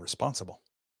 you've got to be responsible.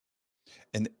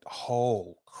 And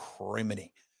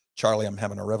criminy. Charlie, I'm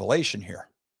having a revelation here.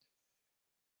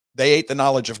 They ate the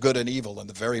knowledge of good and evil, and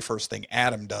the very first thing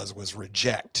Adam does was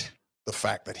reject the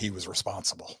fact that he was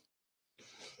responsible.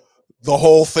 The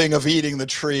whole thing of eating the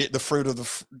fruit of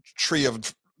the tree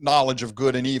of knowledge of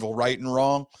good and evil, right and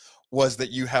wrong, was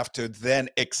that you have to then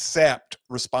accept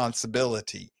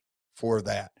responsibility for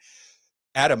that.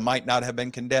 Adam might not have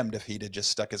been condemned if he'd have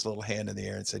just stuck his little hand in the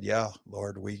air and said, yeah,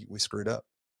 Lord, we screwed up.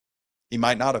 He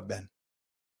might not have been.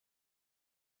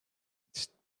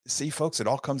 See, folks, it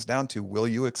all comes down to, will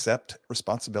you accept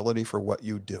responsibility for what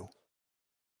you do?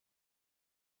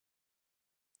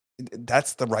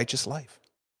 That's the righteous life.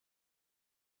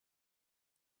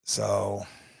 So,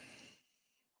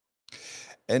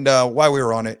 and while we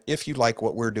were on it, if you like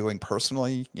what we're doing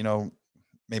personally,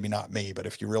 maybe not me, but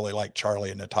if you really like Charlie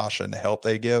and Natasha and the help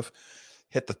they give,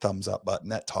 hit the thumbs up button.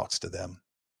 That talks to them.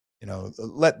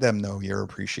 Let them know you're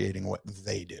appreciating what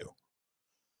they do.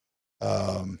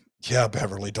 Yeah,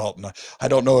 Beverly Dalton. I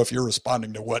don't know if you're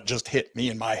responding to what just hit me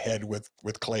in my head with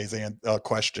Clay's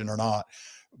question or not,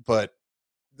 but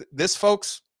this,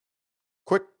 folks,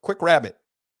 quick rabbit.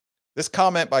 This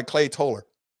comment by Clay Tolar.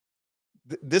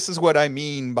 This is what I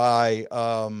mean by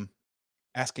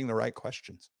asking the right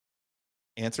questions.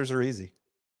 Answers are easy.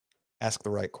 Ask the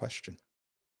right question.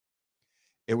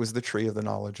 It was the tree of the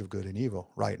knowledge of good and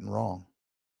evil, right and wrong.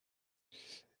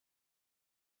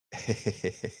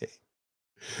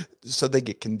 So they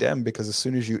get condemned because as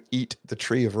soon as you eat the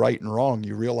tree of right and wrong,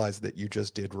 you realize that you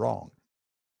just did wrong.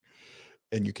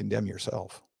 And you condemn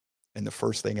yourself. And the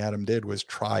first thing Adam did was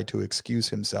try to excuse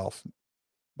himself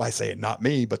by saying, not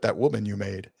me, but that woman you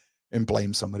made, and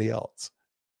blame somebody else.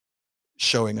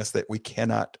 Showing us that we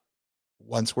cannot,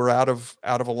 once we're out of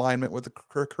alignment with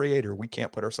the Creator, we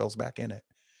can't put ourselves back in it.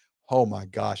 Oh my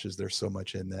gosh, is there so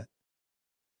much in that?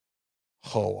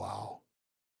 Oh, wow.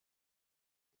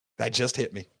 That just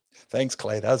hit me. Thanks,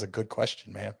 Clay. That was a good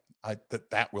question, man.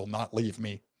 That will not leave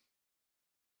me.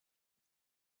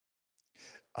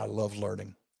 I love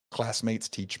learning. Classmates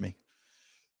teach me.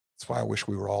 That's why I wish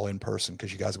we were all in person,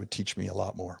 because you guys would teach me a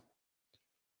lot more.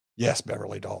 Yes,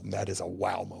 Beverly Dalton, that is a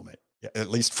wow moment. Yeah, at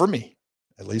least for me.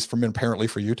 At least for me, apparently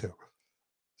for you too.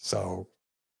 So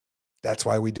that's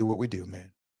why we do what we do,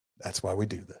 man. That's why we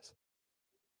do this.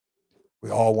 We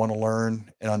all want to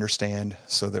learn and understand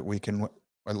so that we can,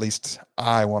 at least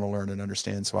I want to learn and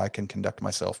understand so I can conduct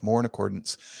myself more in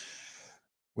accordance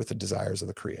with the desires of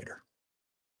the Creator.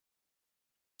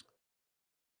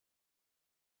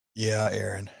 Yeah,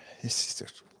 Aaron. I'm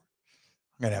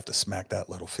going to have to smack that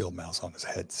little field mouse on his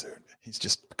head soon. He's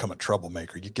just become a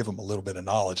troublemaker. You give him a little bit of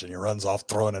knowledge and he runs off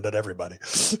throwing it at everybody.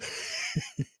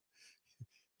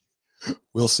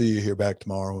 We'll see you here back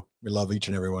tomorrow. We love each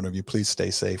and every one of you. Please stay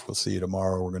safe. We'll see you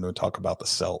tomorrow. We're going to talk about the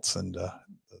Celts and the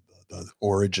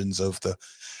origins of the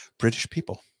British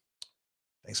people.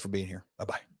 Thanks for being here.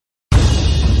 Bye-bye.